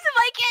least if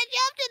I can't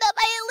jump to them,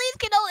 I at least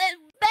can, at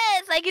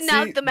best, I can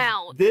knock them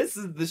out. This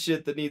is the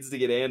shit that needs to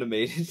get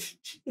animated.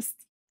 Just,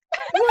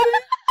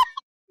 what?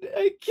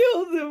 I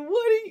killed him.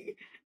 What are you?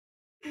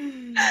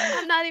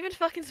 I'm not even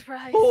fucking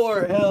surprised.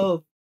 4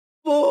 health.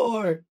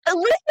 4.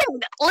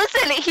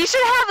 Listen. He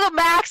should have the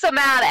max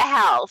amount of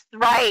health,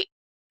 right?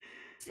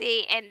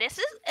 See, and this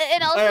is,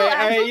 and also, all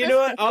right. You know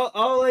what?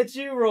 I'll let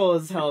you roll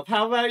his health.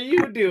 How about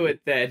you do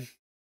it then?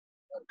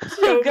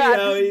 Show me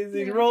how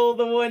easy. Roll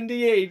the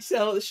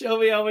 1d8. Show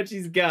me how much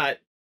he's got.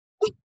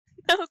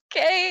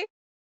 Okay.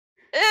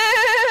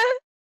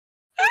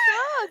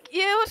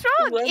 Yeah, what's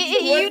wrong?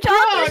 You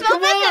talked yourself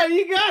Come on,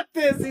 you got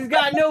this. He's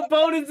got no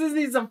bonuses.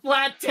 He's a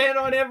flat 10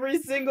 on every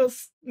single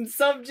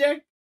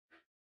subject.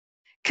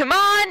 Come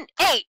on,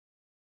 8.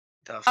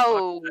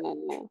 Oh.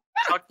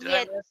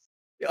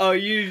 Oh,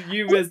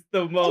 you missed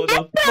the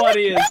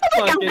funniest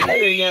fucking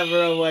thing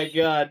ever. Oh my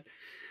god.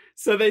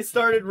 So they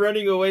started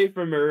running away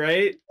from her,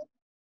 right?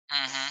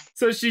 Mm-hmm.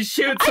 So she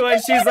shoots one.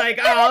 She's like,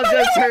 oh, I'll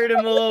just hurt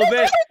him a little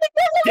bit.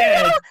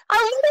 Dead. A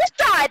little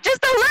shot,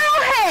 just a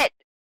little hit.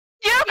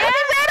 You know, because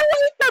he ran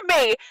away from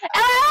me, and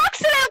I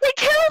accidentally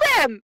killed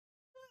him.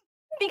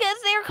 Because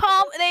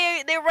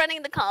they're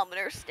running the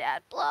commoner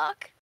stat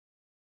block.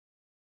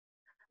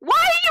 Why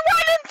are you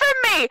running from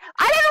me?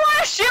 I didn't want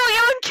to shoot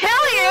you and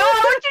kill you.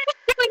 I want you to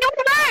shoot me and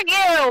hurt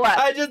you.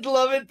 I just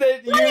love it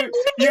that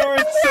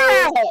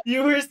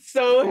you were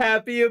so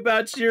happy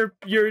about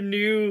your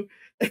new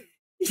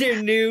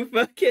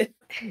fucking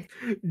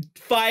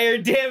fire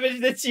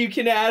damage that you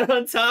can add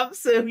on top,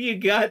 so you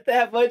got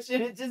that much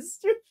and it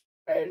just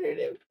murdered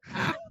him.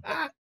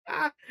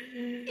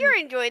 You're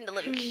enjoying the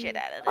living shit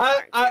out of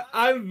this,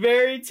 I'm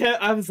very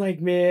I was like,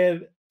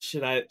 man,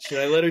 should I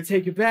let her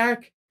take it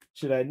back?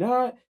 Should I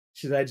not?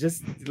 Should I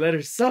just let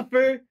her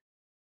suffer?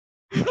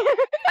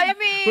 I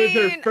mean, with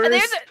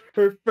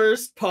her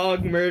first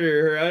pog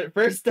murder, her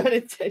first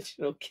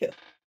unintentional kill.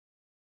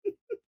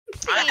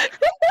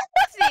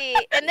 See,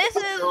 and this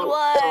is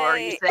why. So are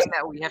you saying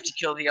that we have to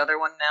kill the other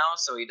one now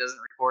so he doesn't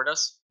record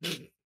us?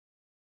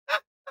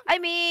 I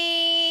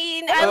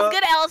mean, I was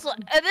gonna also.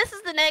 This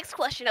is the next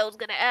question I was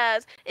gonna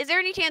ask. Is there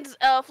any chance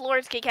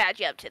Florence can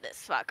catch up to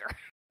this fucker?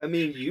 I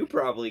mean, you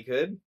probably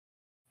could.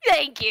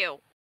 Thank you.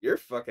 You're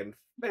fucking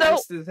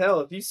fast as hell.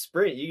 If you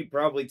sprint, you could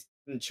probably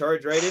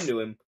charge right into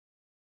him.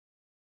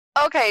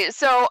 Okay,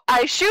 so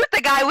I shoot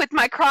the guy with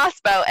my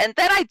crossbow, and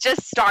then I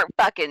just start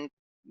fucking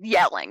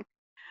yelling.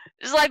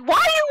 It's like, why are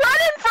you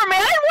running from me? I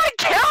didn't want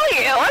to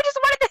kill you. I just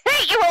wanted to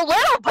hit you a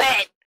little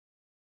bit.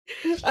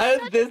 I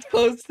was this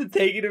close to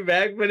taking it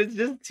back, but it's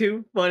just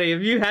too funny.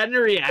 If you hadn't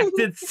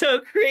reacted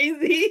so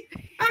crazy.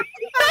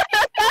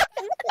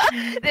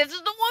 This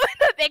is the woman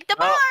that picked the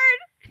board.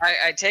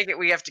 I take it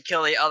we have to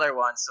kill the other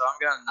one, so I'm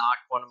gonna knock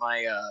one of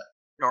my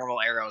normal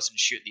arrows and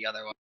shoot the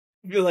other one.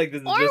 I feel like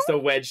this is just a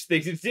Wedge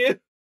thing to do.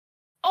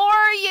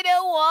 Or, you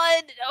know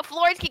what,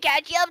 Florence can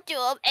catch up to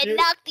him and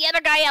knock the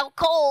other guy out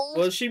cold.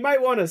 Well, she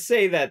might want to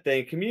say that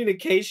then.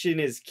 Communication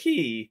is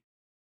key.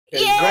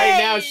 Because right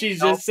now she's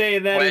just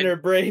saying that in her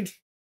brain.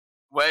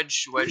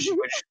 Wedge gives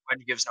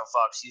no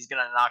fucks. He's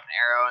gonna knock an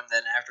arrow, and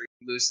then after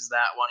he loses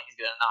that one, he's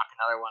gonna knock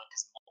another one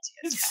because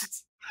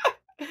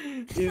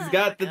multi-attack. He's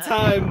got the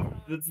time.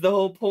 That's the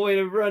whole point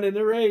of running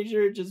the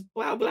Ranger. Just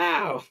blah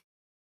blah.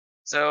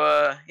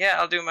 So, yeah,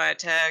 I'll do my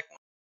attack.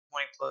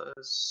 20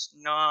 plus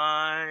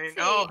 9. See,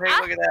 oh,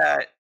 hey, look at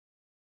that.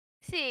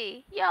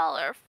 See, y'all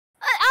are.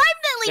 I'm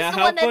at least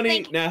the one that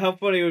thinks. Now, how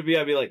funny it would be?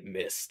 I'd be like,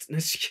 missed.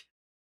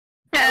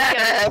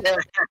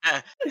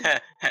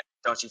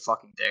 Don't you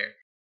fucking dare.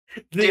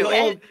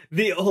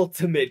 The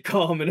ultimate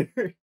commoner.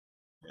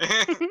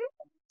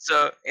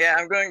 So, yeah,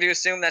 I'm going to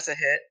assume that's a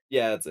hit.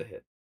 Yeah, that's a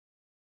hit.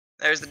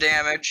 There's the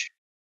damage.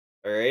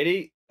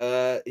 Alrighty.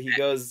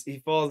 He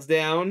falls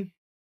down.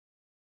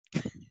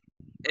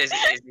 Is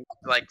he,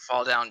 like,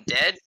 fall down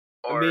dead?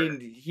 Or... I mean,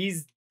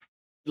 he's,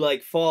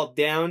 like, fall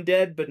down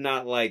dead, but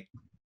not, like,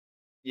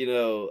 you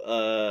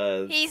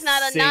know, he's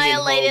not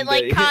annihilated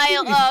like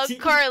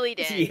Carly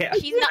did. Yeah.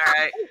 He's not.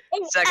 Alright,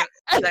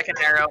 second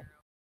arrow.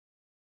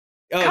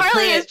 Oh,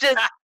 Carly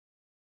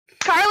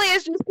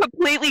is just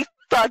completely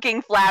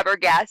fucking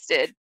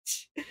flabbergasted.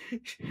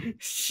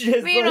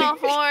 Meanwhile,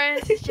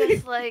 Florence is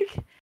just like.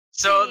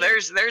 So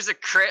there's a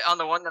crit on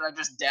the one that I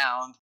just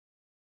downed.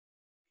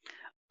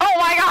 Oh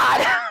my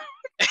god!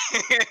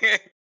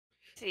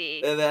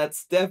 See. And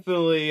that's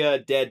definitely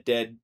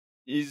dead.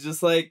 He's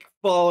just like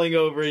falling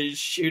over. You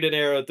shoot an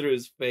arrow through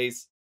his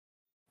face.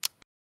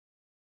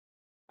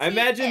 I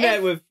imagine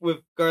that with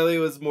Carly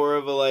was more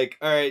of a like,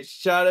 all right,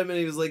 shot him and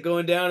he was like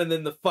going down, and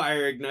then the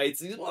fire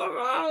ignites. He's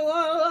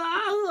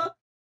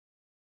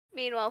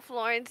Meanwhile,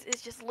 Florence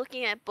is just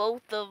looking at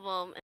both of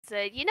them and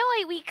said, "You know,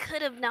 we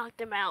could have knocked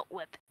them out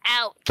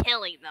without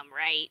killing them,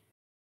 right?"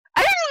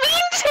 I didn't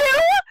mean to.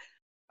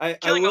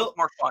 Killing them's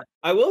more fun.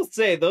 I will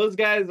say those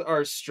guys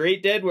are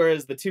straight dead,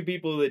 whereas the two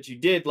people that you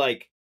did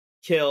like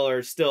kill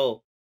are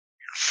still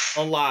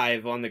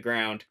alive on the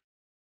ground.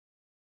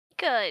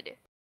 Good.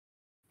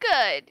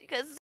 Good,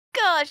 because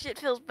gosh, it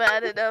feels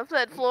bad enough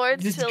that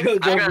Florence Just feels. goes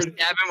I'm over. gonna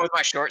stab him with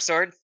my short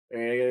sword. I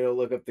gotta go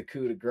look up the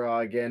coup de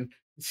grace again.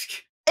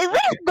 At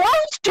least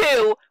those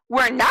two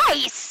were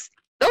nice.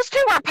 Those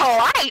two were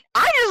polite.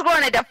 I just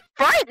wanted to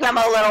frighten them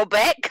a little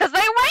bit because they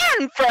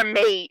ran from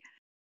me.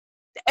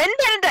 And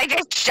then I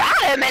just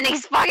shot him and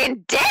he's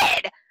fucking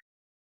dead.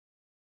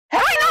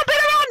 Have I not been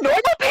around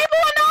normal people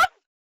enough?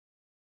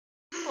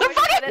 The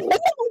fucking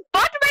people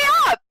fucked me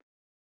up.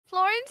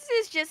 Florence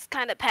is just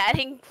kind of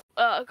patting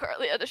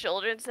Carly on the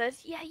shoulder and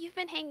says, "Yeah, you've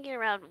been hanging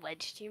around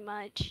Wedge too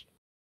much.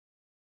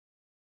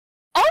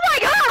 Oh my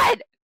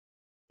god!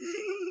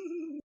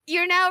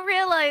 You're now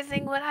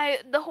realizing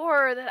the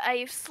horror that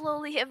I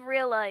slowly have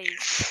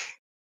realized.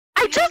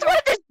 I just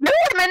wanted to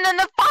shoot him and then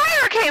the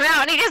fire came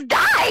out and he just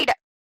died.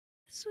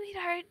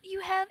 Sweetheart, you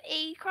have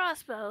a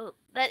crossbow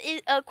that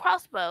is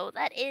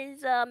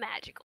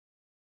magical.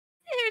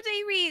 There's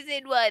a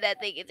reason why that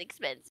thing is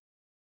expensive.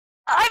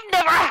 I've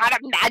never had a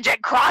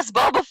magic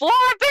crossbow before.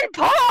 I've been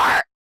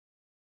poor.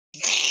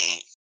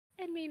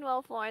 And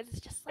meanwhile, Florence is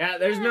just like, Yeah,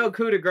 there's no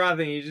coup de grace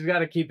thing. You just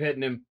gotta keep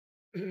hitting him.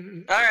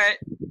 Alright.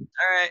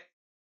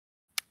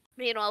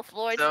 Meanwhile,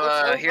 Florence So,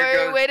 looks over. here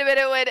goes- Wait a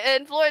minute.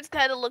 And Florence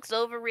kind of looks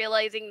over,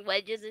 realizing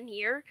Wedge isn't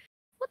here.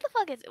 What the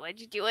fuck is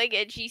Wedge doing?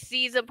 And she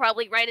sees him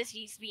probably right as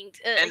he's being.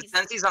 And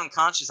since he's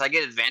unconscious, I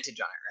get advantage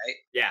on it, right?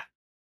 Yeah.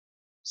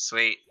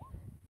 Sweet.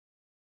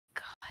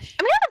 Gosh.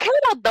 I mean, I don't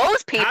care about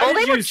those people. How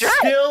did They were you jerks.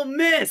 still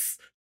miss?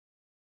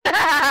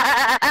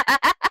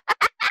 Alright,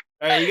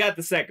 you got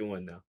the second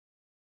one though.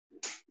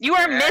 You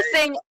are Alright.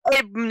 missing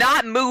a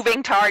not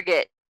moving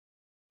target.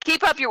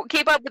 Keep up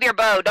with your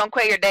bow. Don't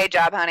quit your day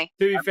job, honey.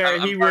 To be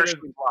fair, I'm he would have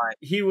partially blind.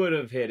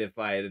 hit if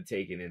I had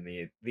taken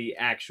in the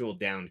actual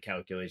down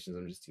calculations.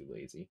 I'm just too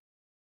lazy.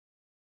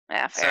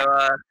 Yeah, fair.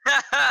 So,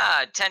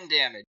 10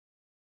 damage.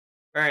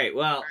 Alright,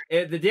 well,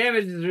 the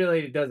damage is really,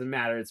 it doesn't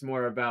matter. It's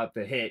more about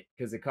the hit,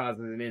 because it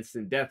causes an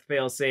instant death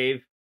fail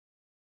save.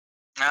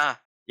 Ah,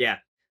 Yeah.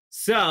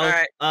 So,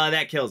 Alright.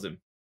 That kills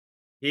him.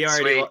 He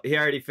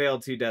already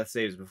failed 2 death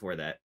saves before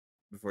that.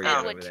 Before you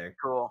Oh, got over there.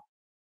 cool.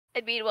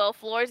 And meanwhile,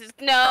 Florence is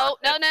no.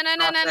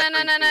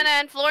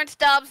 And Florence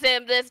stops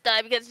him this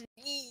time because.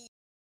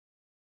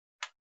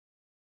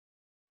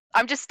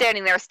 I'm just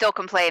standing there, still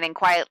complaining,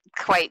 quite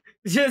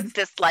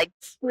Just like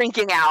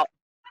freaking out.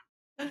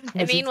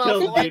 And meanwhile,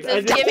 Florence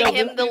is giving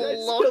him the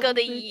look of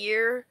the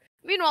year.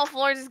 Meanwhile,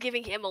 Florence is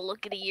giving him a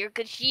look of the year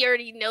because she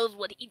already knows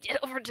what he did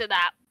over to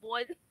that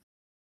one.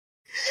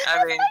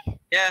 I mean,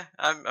 yeah,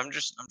 I'm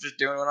just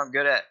doing what I'm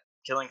good at,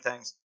 killing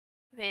things.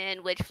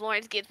 In which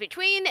Florence gets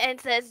between and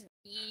says,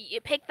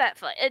 "Pick that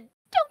fight.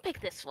 Don't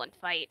pick this one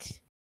fight."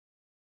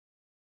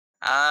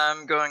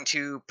 I'm going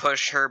to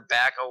push her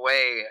back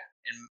away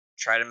and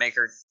try to make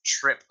her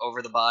trip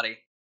over the body.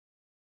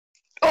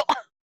 Oh,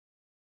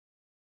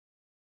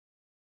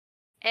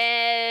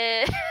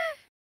 And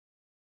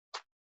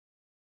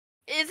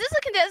is this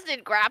a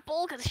contested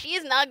grapple? Because she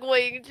is not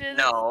going to.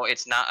 No,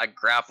 it's not a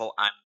grapple.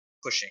 I'm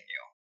pushing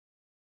you.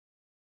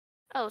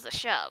 Oh, it's a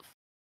shove.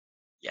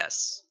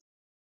 Yes.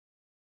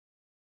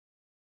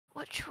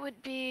 Which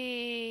would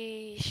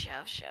be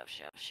shove.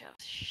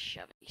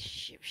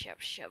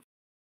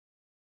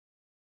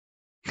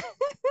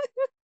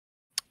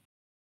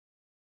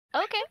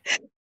 Okay. it's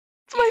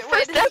my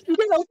first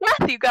accidental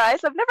death, you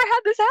guys. I've never had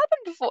this happen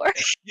before. Wait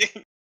a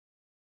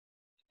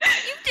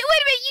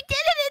minute, you did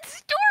it in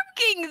Storm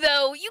King,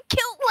 though! You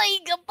killed,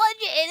 like, a bunch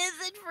of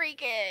innocent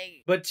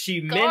freaking... But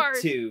she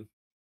Guards. meant to.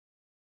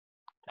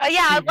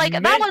 Yeah, She like,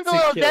 that meant one's a to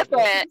little kill them.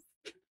 different.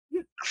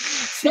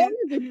 That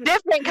was a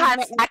different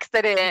kind of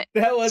accident.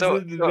 That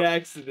wasn't So- an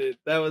accident.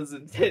 That was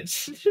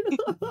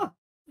intentional.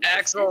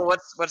 Axel,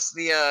 what's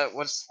the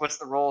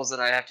rolls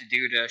that I have to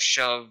do to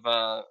shove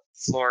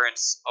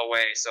Florence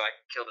away so I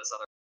can kill this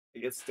other? I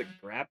guess to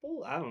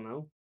grapple? I don't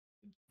know.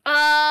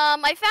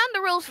 I found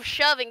the rules for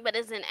shoving, but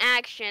it's an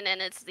action,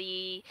 and it's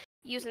the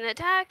use an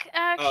attack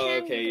action. Oh,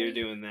 okay, you're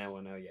doing that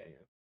one. Oh,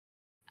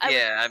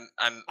 yeah.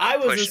 I'm I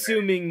was pushing her.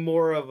 assuming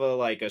more of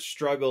a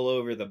struggle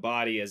over the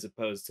body as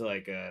opposed to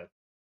like a.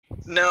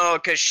 No,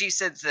 because she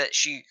said that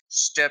she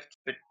stepped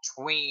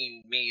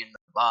between me and the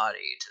body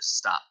to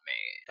stop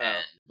me, Oh, and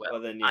well,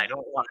 well then, yeah. I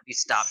don't want to be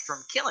stopped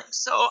from killing,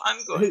 so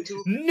I'm going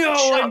to. No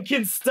shove. one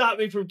can stop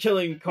me from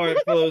killing.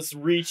 Carlos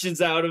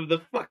reaches out of the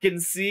fucking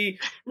sea,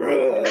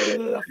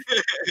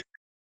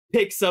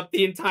 picks up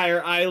the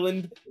entire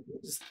island,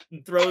 just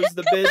throws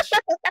the bitch.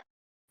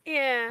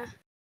 Yeah.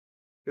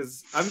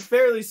 Because I'm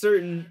fairly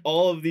certain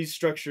all of these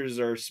structures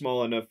are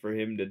small enough for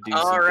him to do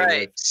All something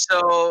right, with.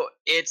 so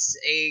it's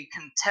a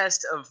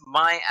contest of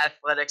my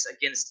athletics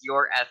against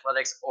your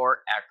athletics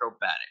or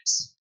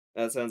acrobatics.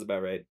 That sounds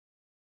about right.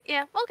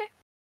 Yeah, okay.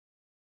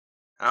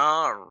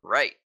 All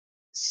right,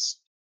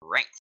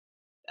 strength,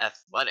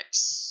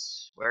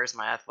 athletics. Where's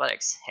my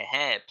athletics?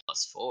 Heh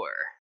 +4. All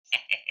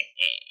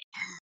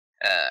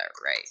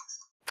right.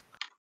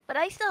 But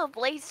I still have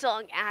Blade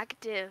Song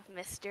active,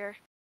 mister.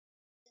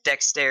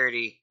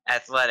 Dexterity,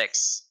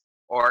 athletics,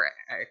 or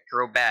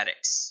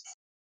acrobatics.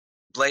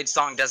 Blade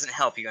Song doesn't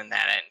help you in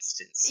that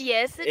instance.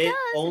 Yes, it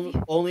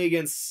does. Only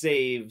against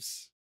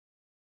saves.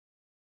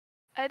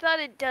 I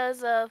thought it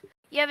does.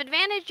 You have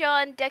advantage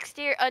on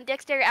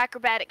dexterity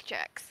acrobatic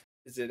checks.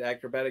 Is it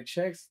acrobatic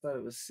checks? I thought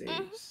it was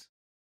saves.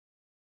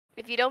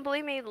 If you don't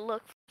believe me,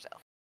 look for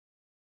yourself.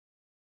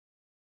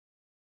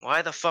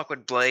 Why the fuck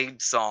would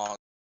Blade Song?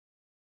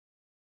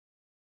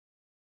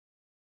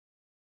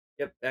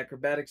 Yep,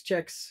 acrobatics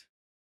checks.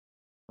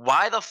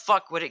 Why the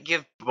fuck would it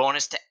give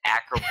bonus to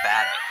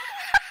acrobatic?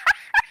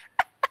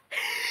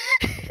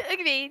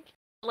 I mean,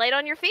 light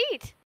on your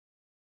feet.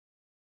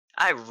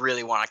 I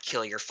really want to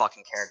kill your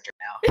fucking character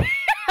now.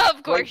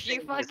 Of course you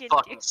fucking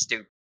do.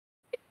 Stupid.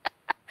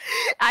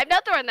 I'm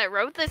not the one that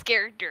wrote this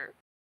character.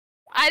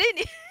 I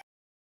didn't. To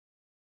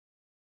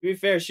be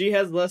fair, she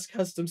has less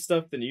custom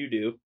stuff than you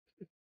do.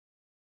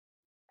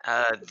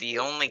 The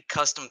only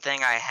custom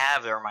thing I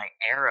have are my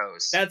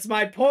arrows. That's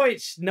my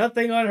point.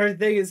 Nothing on her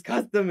thing is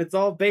custom. It's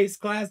all base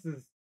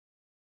classes.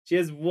 She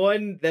has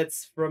one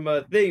that's from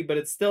a thing, but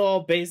it's still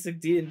all basic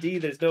D&D.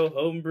 There's no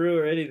homebrew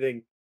or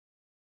anything.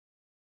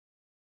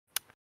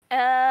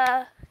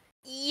 Yeah,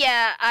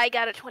 I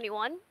got a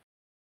 21.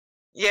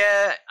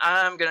 Yeah,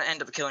 I'm gonna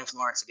end up killing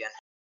Florence again.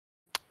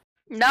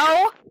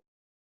 No!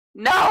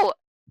 No!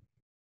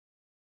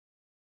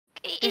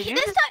 This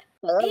time,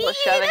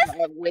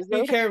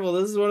 Be careful,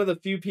 this is one of the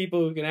few people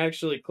who can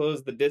actually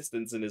close the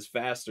distance and is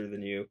faster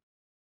than you.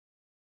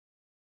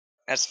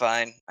 That's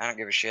fine. I don't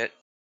give a shit.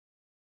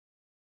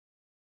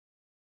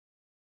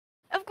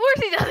 Of course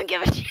he doesn't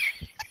give a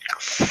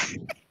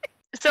shit.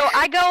 So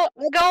I go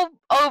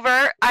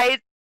over.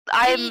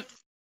 I'm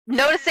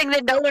noticing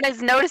that no one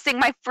is noticing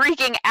my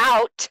freaking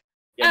out.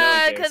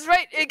 Yeah,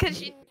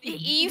 because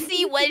you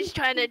see Wedge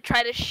trying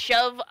to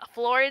shove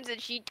Florence, and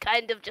she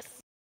kind of just,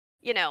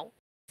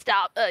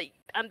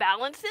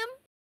 unbalance him.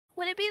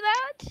 Would it be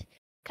that?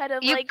 Kind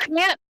of You like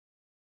can't.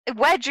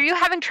 Wedge, are you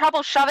having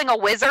trouble shoving a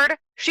wizard?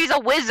 She's a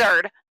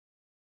wizard.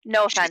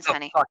 No offense, She's a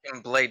honey.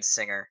 fucking blade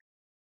singer.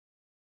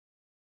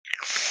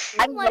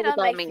 I'm light on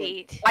my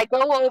feet. I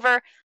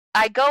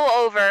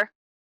go over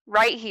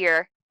right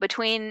here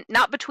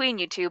not between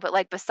you two, but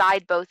like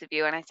beside both of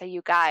you, and I say,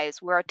 you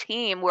guys, we're a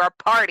team, we're a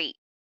party.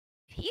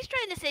 He's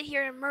trying to sit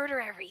here and murder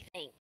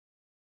everything.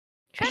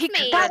 Trust He-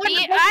 me, that one-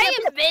 I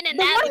have been in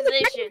the that one in the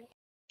position.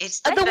 It's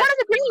The one in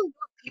the green,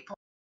 people.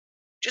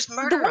 Just the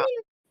murder one, them.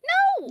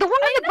 No! the one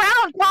on the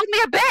ground called me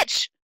a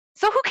bitch.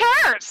 So who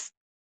cares?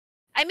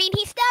 I mean,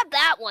 he stabbed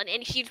that one,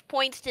 and she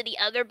points to the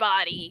other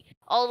body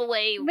all the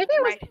way Maybe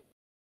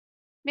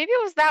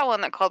it was that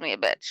one that called me a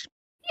bitch.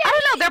 Yeah, I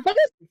don't know.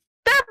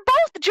 They're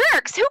both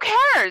jerks. Who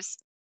cares?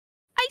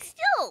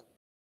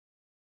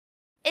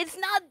 It's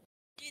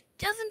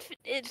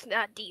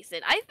not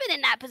decent. I've been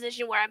in that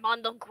position where I'm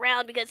on the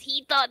ground because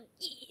he thought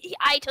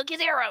I took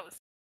his arrows.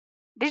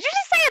 Did you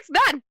just say it's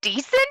not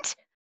decent?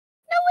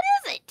 No,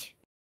 it isn't.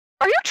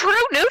 Are you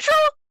true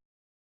neutral?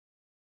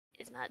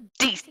 It's not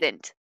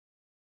Decent.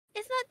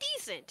 It's not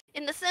decent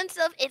in the sense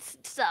of it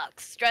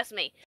sucks. Trust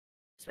me,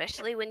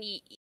 especially when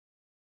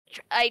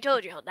I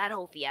told you that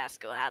whole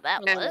fiasco how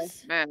that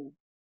was. Man.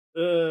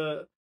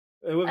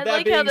 With I that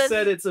like how being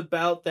said, it's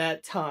about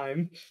that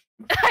time.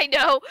 I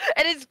know,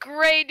 and it's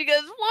great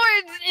because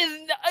Florence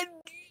is.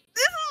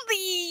 This is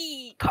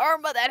the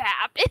karma that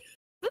happened.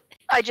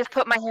 I just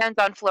put my hands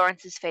on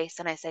Florence's face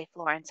and I say,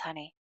 Florence,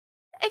 honey.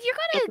 If you're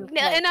It's gonna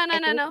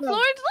okay. no.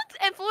 It's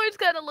okay. Florence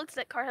kind of looks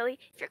at Carly.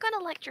 If you're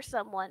gonna lecture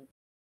someone,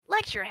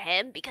 lecture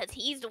him because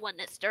he's the one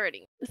that's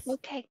starting. It's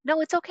okay.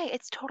 No, it's okay.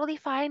 It's totally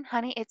fine,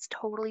 honey. It's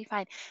totally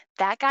fine.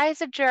 That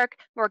guy's a jerk.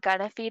 We're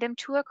gonna feed him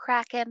to a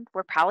kraken.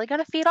 We're probably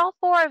gonna feed all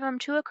four of them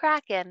to a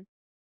kraken.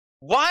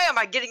 Why am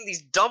I getting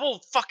these double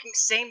fucking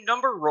same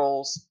number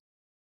rolls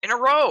in a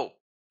row?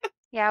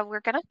 Yeah, we're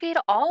gonna feed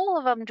all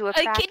of them to a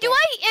kraken. Do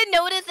I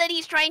notice that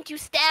he's trying to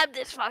stab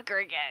this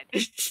fucker again?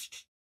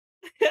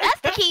 That's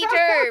the key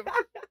term.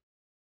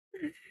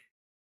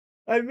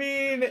 I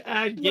mean,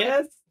 I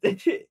guess.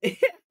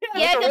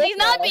 Yeah, because he's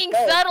not being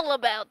subtle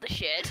about the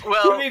shit.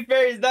 Well, To be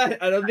fair, he's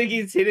not. I don't think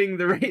he's hitting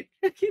the right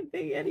fucking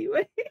thing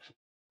anyway.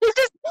 He's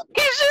just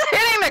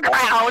hitting the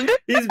ground.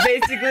 He's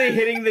basically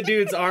hitting the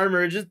dude's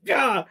armor. Just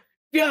yeah.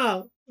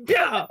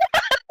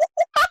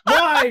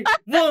 Why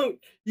won't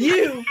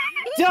you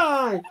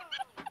die?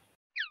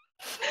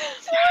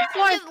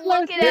 Just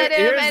looking at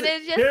him, and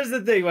it's just. Here's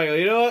the thing, Michael.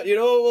 You know what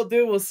we'll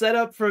do? We'll set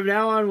up from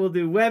now on. We'll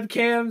do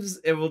webcams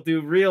and we'll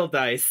do real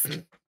dice.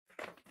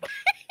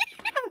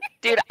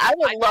 Dude, I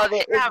would love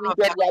it if we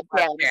did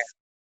webcams.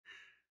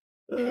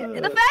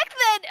 The fact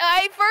that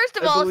I first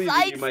of I all believe in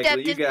you, Michael.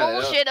 sidestepped You his got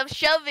it. bullshit of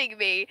shoving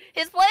me,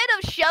 his plan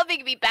of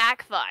shoving me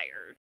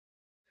backfired.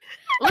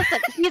 Listen,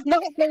 he's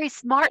not very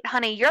smart,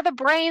 honey. You're the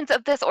brains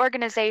of this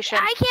organization.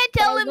 I can't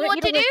tell I him want what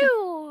you to to listen.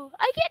 do.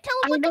 I can't tell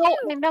him what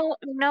to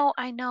do.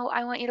 I know.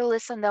 I want you to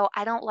listen, though.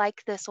 I don't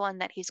like this one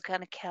that he's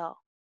gonna kill.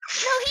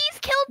 No, he's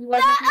killed He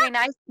wasn't that. very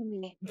nice to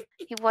me.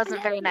 He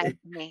wasn't very nice to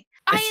me.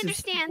 I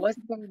understand. He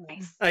wasn't very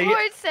nice.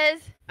 Florence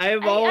says.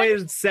 I'm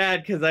always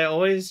sad because I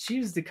always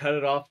choose to cut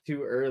it off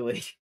too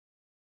early.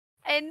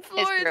 And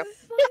Florence,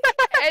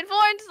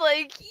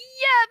 like,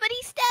 yeah, but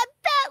he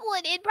stabbed that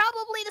one in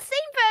probably the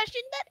same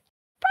fashion that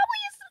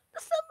probably is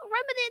some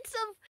remnants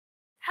of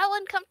how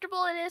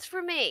uncomfortable it is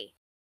for me.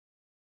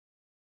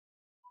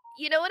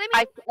 You know what I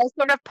mean? I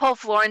sort of pull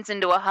Florence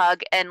into a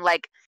hug and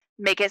like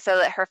make it so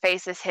that her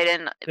face is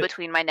hidden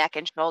between my neck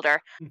and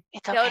shoulder.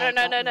 It's okay.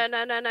 No.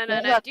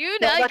 Do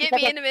not get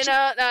me in the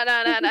middle.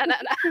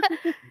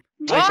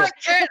 No. Why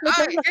can't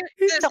I hit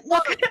this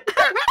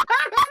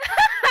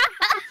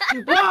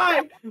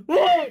Why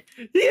won't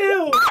you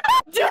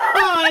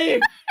die?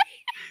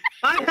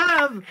 I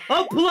have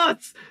a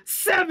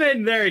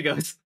 +7. There he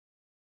goes.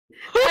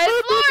 And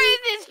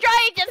Florence is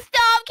trying to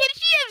stop. Can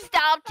she have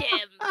stopped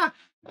him?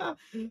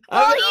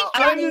 Oh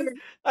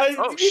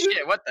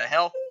shit! What the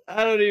hell?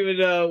 I don't even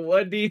know.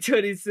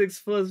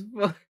 1d26 plus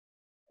 4.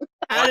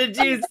 How did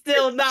you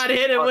still not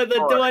hit him with a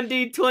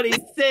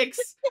 1d26?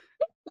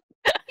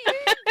 You're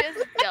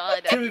just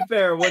done. To be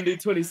fair,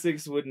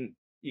 1d26 wouldn't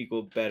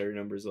equal better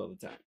numbers all the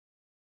time.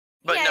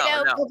 But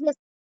Yeah, no.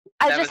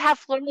 I just have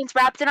Florence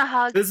wrapped in a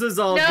hug. This is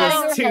all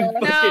just too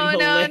fucking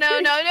hilarious.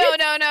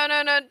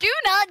 No. Do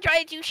not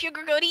try to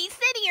sugarcoat. He's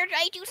sitting here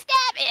trying to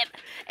stab him.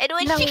 And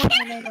when she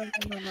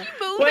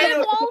Wait a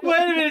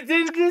minute,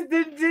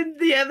 didn't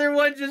the other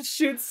one just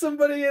shoot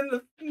somebody in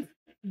the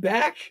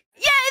back?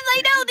 Yes,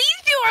 I know.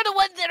 These two are the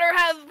ones that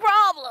have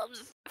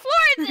problems.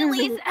 Florence at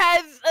least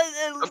has.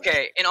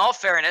 Okay, in all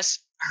fairness,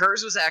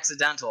 hers was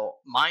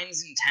accidental.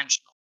 Mine's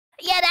intentional.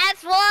 Yeah,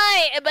 that's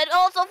why. But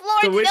also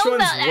Florence. So which knows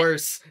one's that.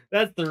 worse?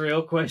 That's the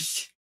real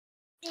question.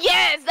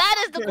 Yes,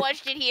 that is the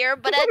question here.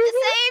 But at the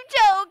same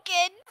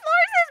token,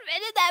 Florence has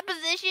been in that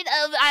position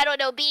of, I don't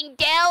know, being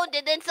downed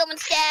and then someone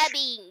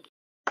stabbing.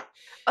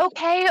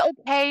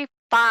 Okay,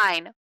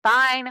 fine.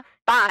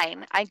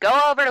 I go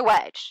over to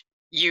Wedge.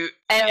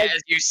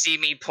 As you see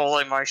me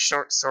pulling my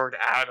short sword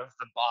out of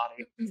the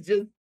body.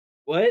 Just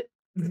what?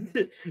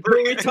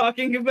 Were we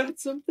talking about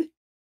something?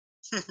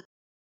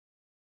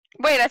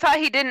 Wait, I thought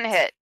he didn't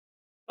hit.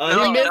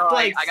 He missed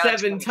like I got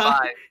 7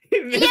 times. He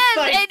missed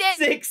like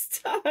 6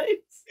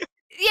 times.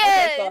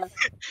 Yes.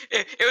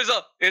 It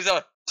was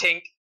a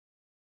tink.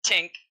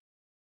 Please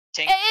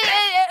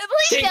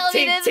tell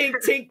me this.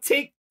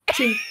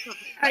 Tink.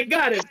 I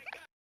got it.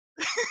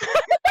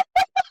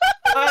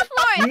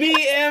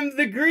 Me am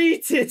the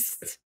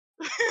greatest.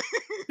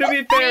 To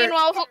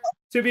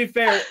be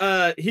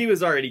fair, he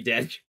was already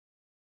dead.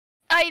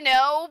 I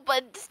know,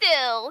 but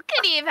still,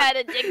 could he have had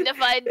a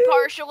dignified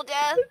partial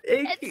death?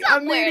 He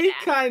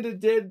kind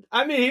of did.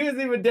 I mean, he was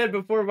even dead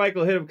before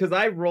Michael hit him because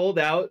I rolled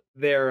out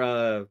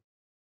their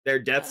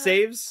death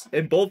saves,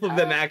 and both of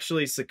them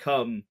actually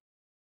succumb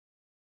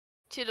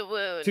to the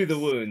wounds. To the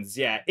wounds,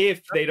 yeah.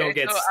 If they don't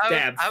get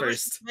stabbed I was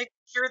first. just making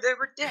sure they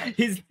were dead.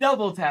 He's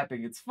double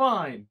tapping. It's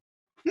fine.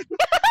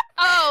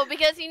 Oh,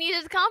 because he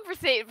needed to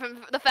compensate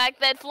from the fact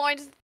that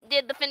Florence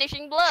did the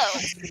finishing blow.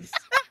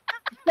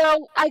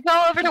 So I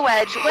go over to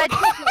Wedge. Wedge,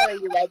 where are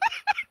you, Wedge?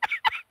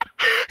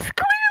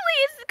 Clearly,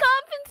 it's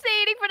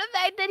compensating for the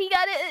fact that he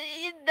got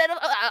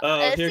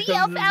here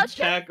comes the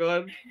attack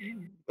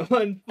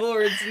on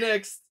Florence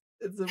next.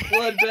 It's a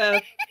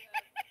bloodbath.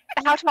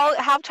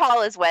 How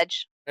tall is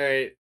Wedge? All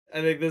right,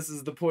 I think this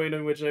is the point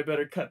in which I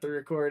better cut the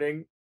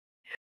recording.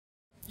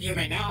 You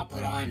may now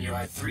put on your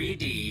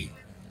 3D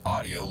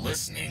audio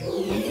listening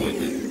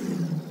equipment.